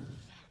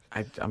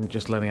I'm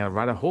just learning how to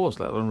ride a horse,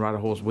 let alone ride a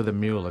horse with a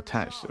mule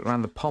attached.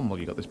 Around the pommel,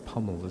 you got this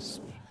pommel, this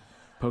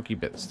pokey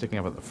bit sticking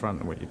up at the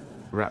front where you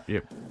wrap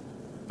the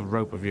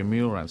rope of your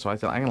mule around. So I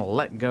thought I'm going to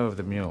let go of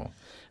the mule.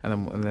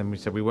 And then we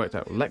said we worked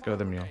out, let go of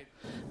the mule.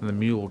 And the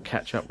mule will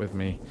catch up with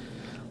me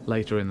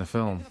later in the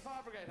film.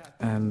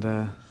 And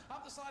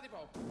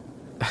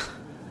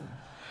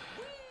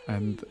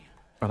and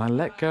when I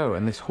let go,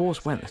 and this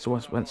horse went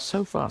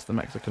so fast, the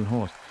Mexican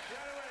horse,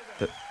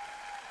 that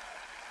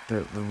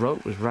the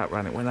rope was wrapped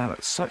around it, went out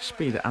at such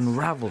speed, it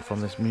unraveled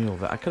from this mule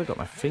that I could have got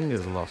my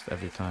fingers lost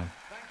every time.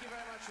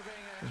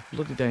 It was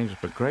bloody dangerous,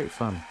 but great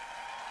fun.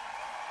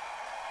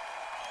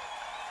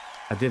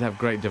 I did have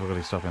great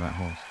difficulty stopping that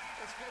horse.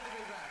 It's good to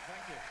be back.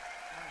 Thank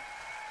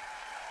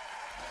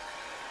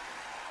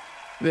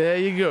you. There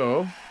you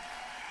go.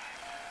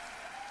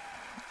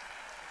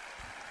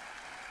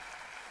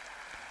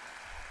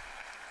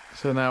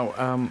 So now,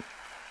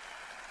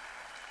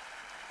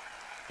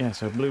 yeah,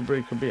 so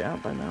Blueberry could be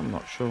out by now, I'm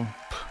not sure.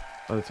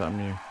 By the time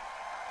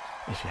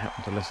if you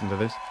happen to listen to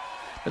this.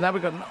 But now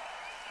we've got an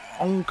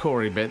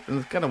encore bit, and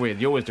it's kind of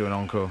weird. You always do an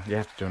encore. You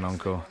have to do an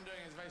encore.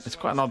 It's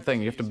quite an odd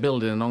thing. You have to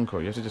build in an encore.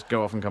 You have to just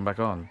go off and come back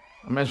on.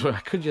 I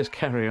could just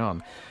carry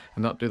on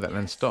and not do that and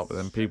then stop, but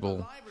then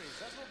people...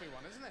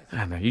 I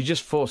don't know, you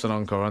just force an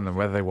encore on them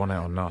whether they want it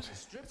or not.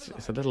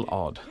 It's a little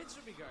odd.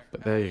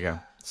 But there you go.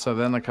 So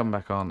then I come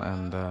back on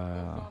and...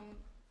 On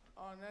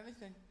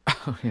anything.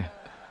 oh, yeah.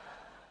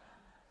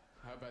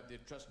 How about the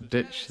trusted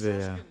Ditch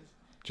the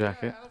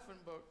jacket.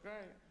 Elephant book, great.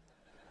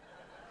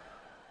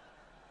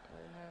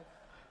 They have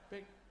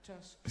big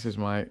tusks. This is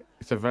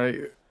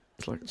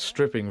it's like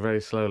stripping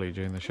very slowly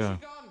during the show.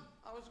 She's gone.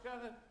 I was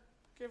going to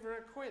give her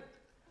a quid.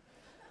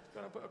 I was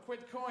going to put a quid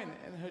coin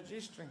in her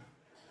G-string.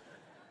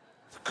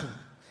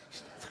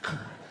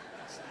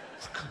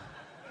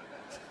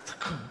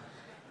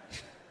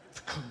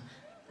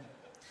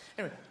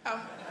 Anyway,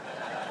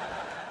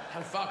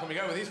 how far can we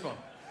go with Eastbourne?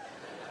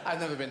 I've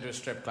never been to a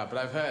strip club, but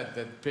I've heard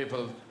that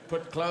people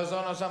put clothes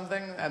on or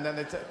something, and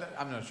then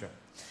I'm not sure.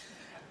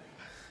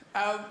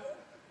 All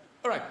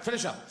right,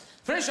 finish up.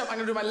 I'm going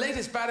to do my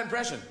latest bad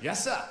impression.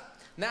 Yes, sir.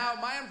 Now,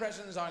 my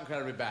impressions are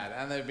incredibly bad,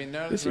 and they've been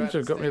known... This seems to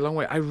have got me a long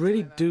way. I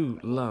really do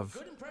love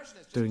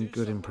doing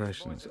good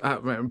impressions.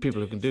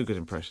 People who can do good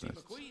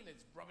impressionists.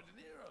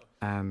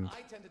 And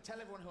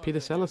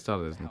Peter Sellers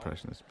started as an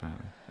impressionist,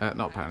 apparently.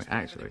 Not apparently,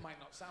 actually.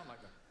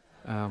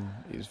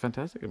 He was a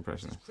fantastic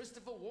impressionist.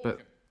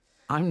 But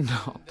I'm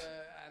not.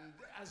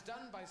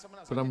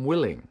 But I'm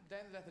willing.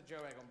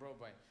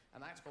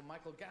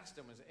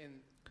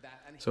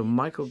 So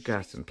Michael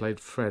Gaston played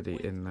Freddie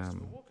in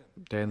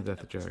Day and the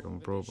Death of Joe Egg on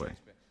Broadway.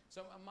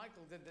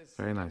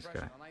 Very nice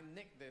guy.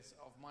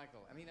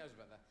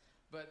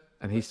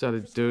 And he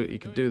he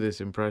could do this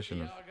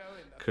impression of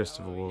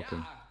Christopher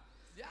Walken.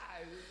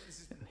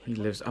 He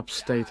lives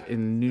upstate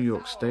in New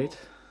York State,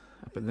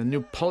 up in the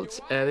New Paltz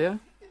area.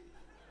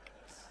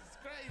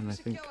 And I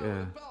think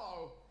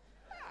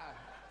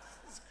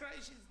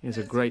he has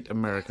a great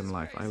American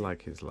life. I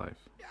like his life.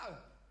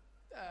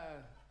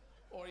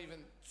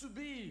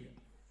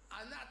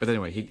 But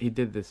anyway, he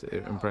did this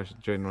impression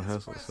during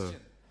rehearsal, so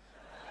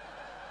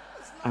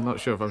I'm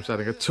not sure if I'm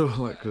sounding at all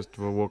like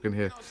Christopher Walken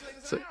here.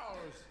 So,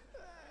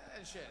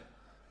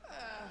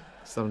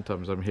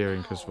 sometimes I'm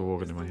hearing Christopher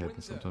Walken in my head,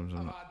 and sometimes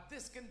I'm not.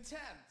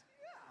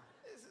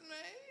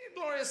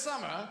 Glorious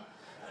summer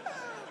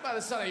by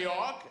the sun of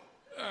York.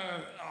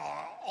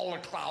 All the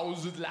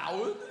clouds had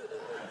lowered.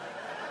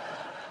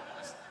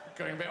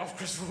 Going a bit off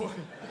Christopher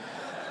Walken.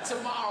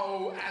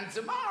 Tomorrow and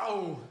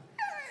tomorrow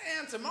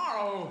and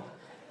tomorrow.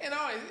 You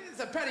know, it's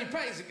a petty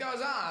pace. It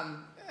goes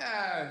on.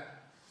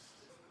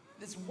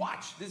 This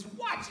watch. It's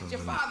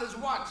your father's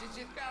watch. It's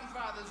your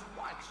grandfather's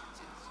watch.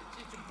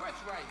 It's your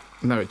birthright.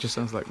 No, it just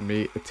sounds like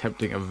me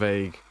attempting a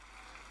vague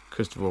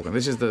Christopher Walken.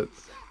 This is the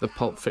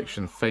Pulp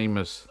Fiction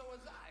famous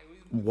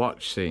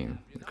watch scene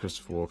that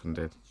Christopher Walken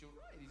did.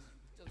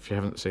 If you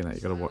haven't seen that,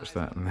 you've got to watch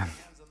that, and then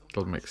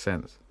it'll make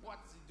sense.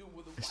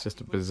 It's just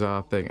a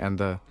bizarre thing. And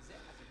there's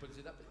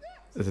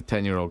a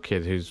 10-year-old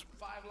kid who's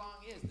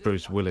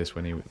Bruce Willis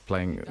when he was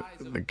playing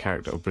the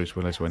character of Bruce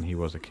Willis when he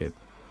was a kid.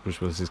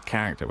 Bruce Willis's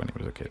character when he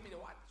was a kid. I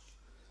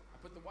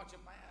put the watch up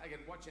my I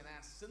get watching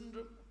ass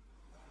syndrome.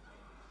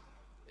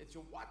 It's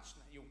your watch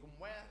now. You can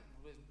wear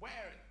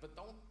it, but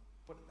don't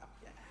put it up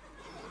yet.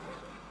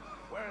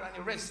 Wear it on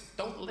your wrist.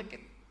 Don't lick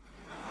it.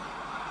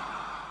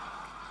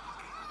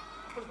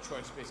 What a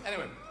choice piece.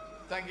 Anyway,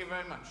 thank you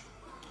very much.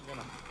 Good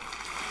night.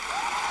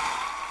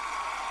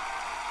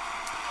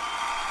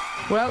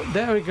 Well,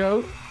 there we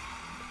go.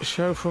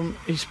 Show from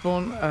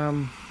Eastbourne.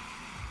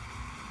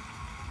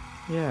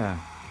 Yeah.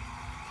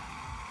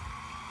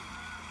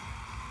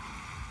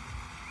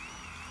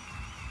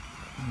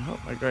 I hope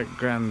my great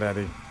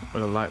granddaddy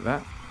would have liked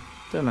that.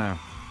 Don't know.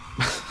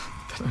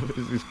 Don't know if it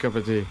was his cup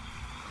of tea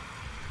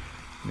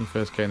when he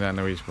first came down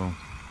to Eastbourne.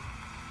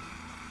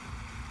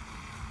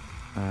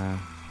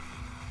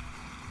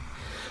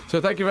 So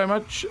thank you very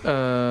much.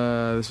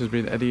 This has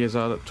been Eddie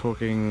Izzard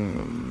talking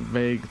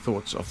vague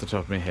thoughts off the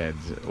top of my head,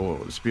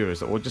 or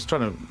spurious, or just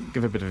trying to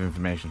give a bit of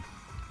information.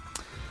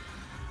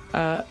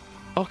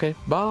 Okay,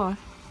 bye.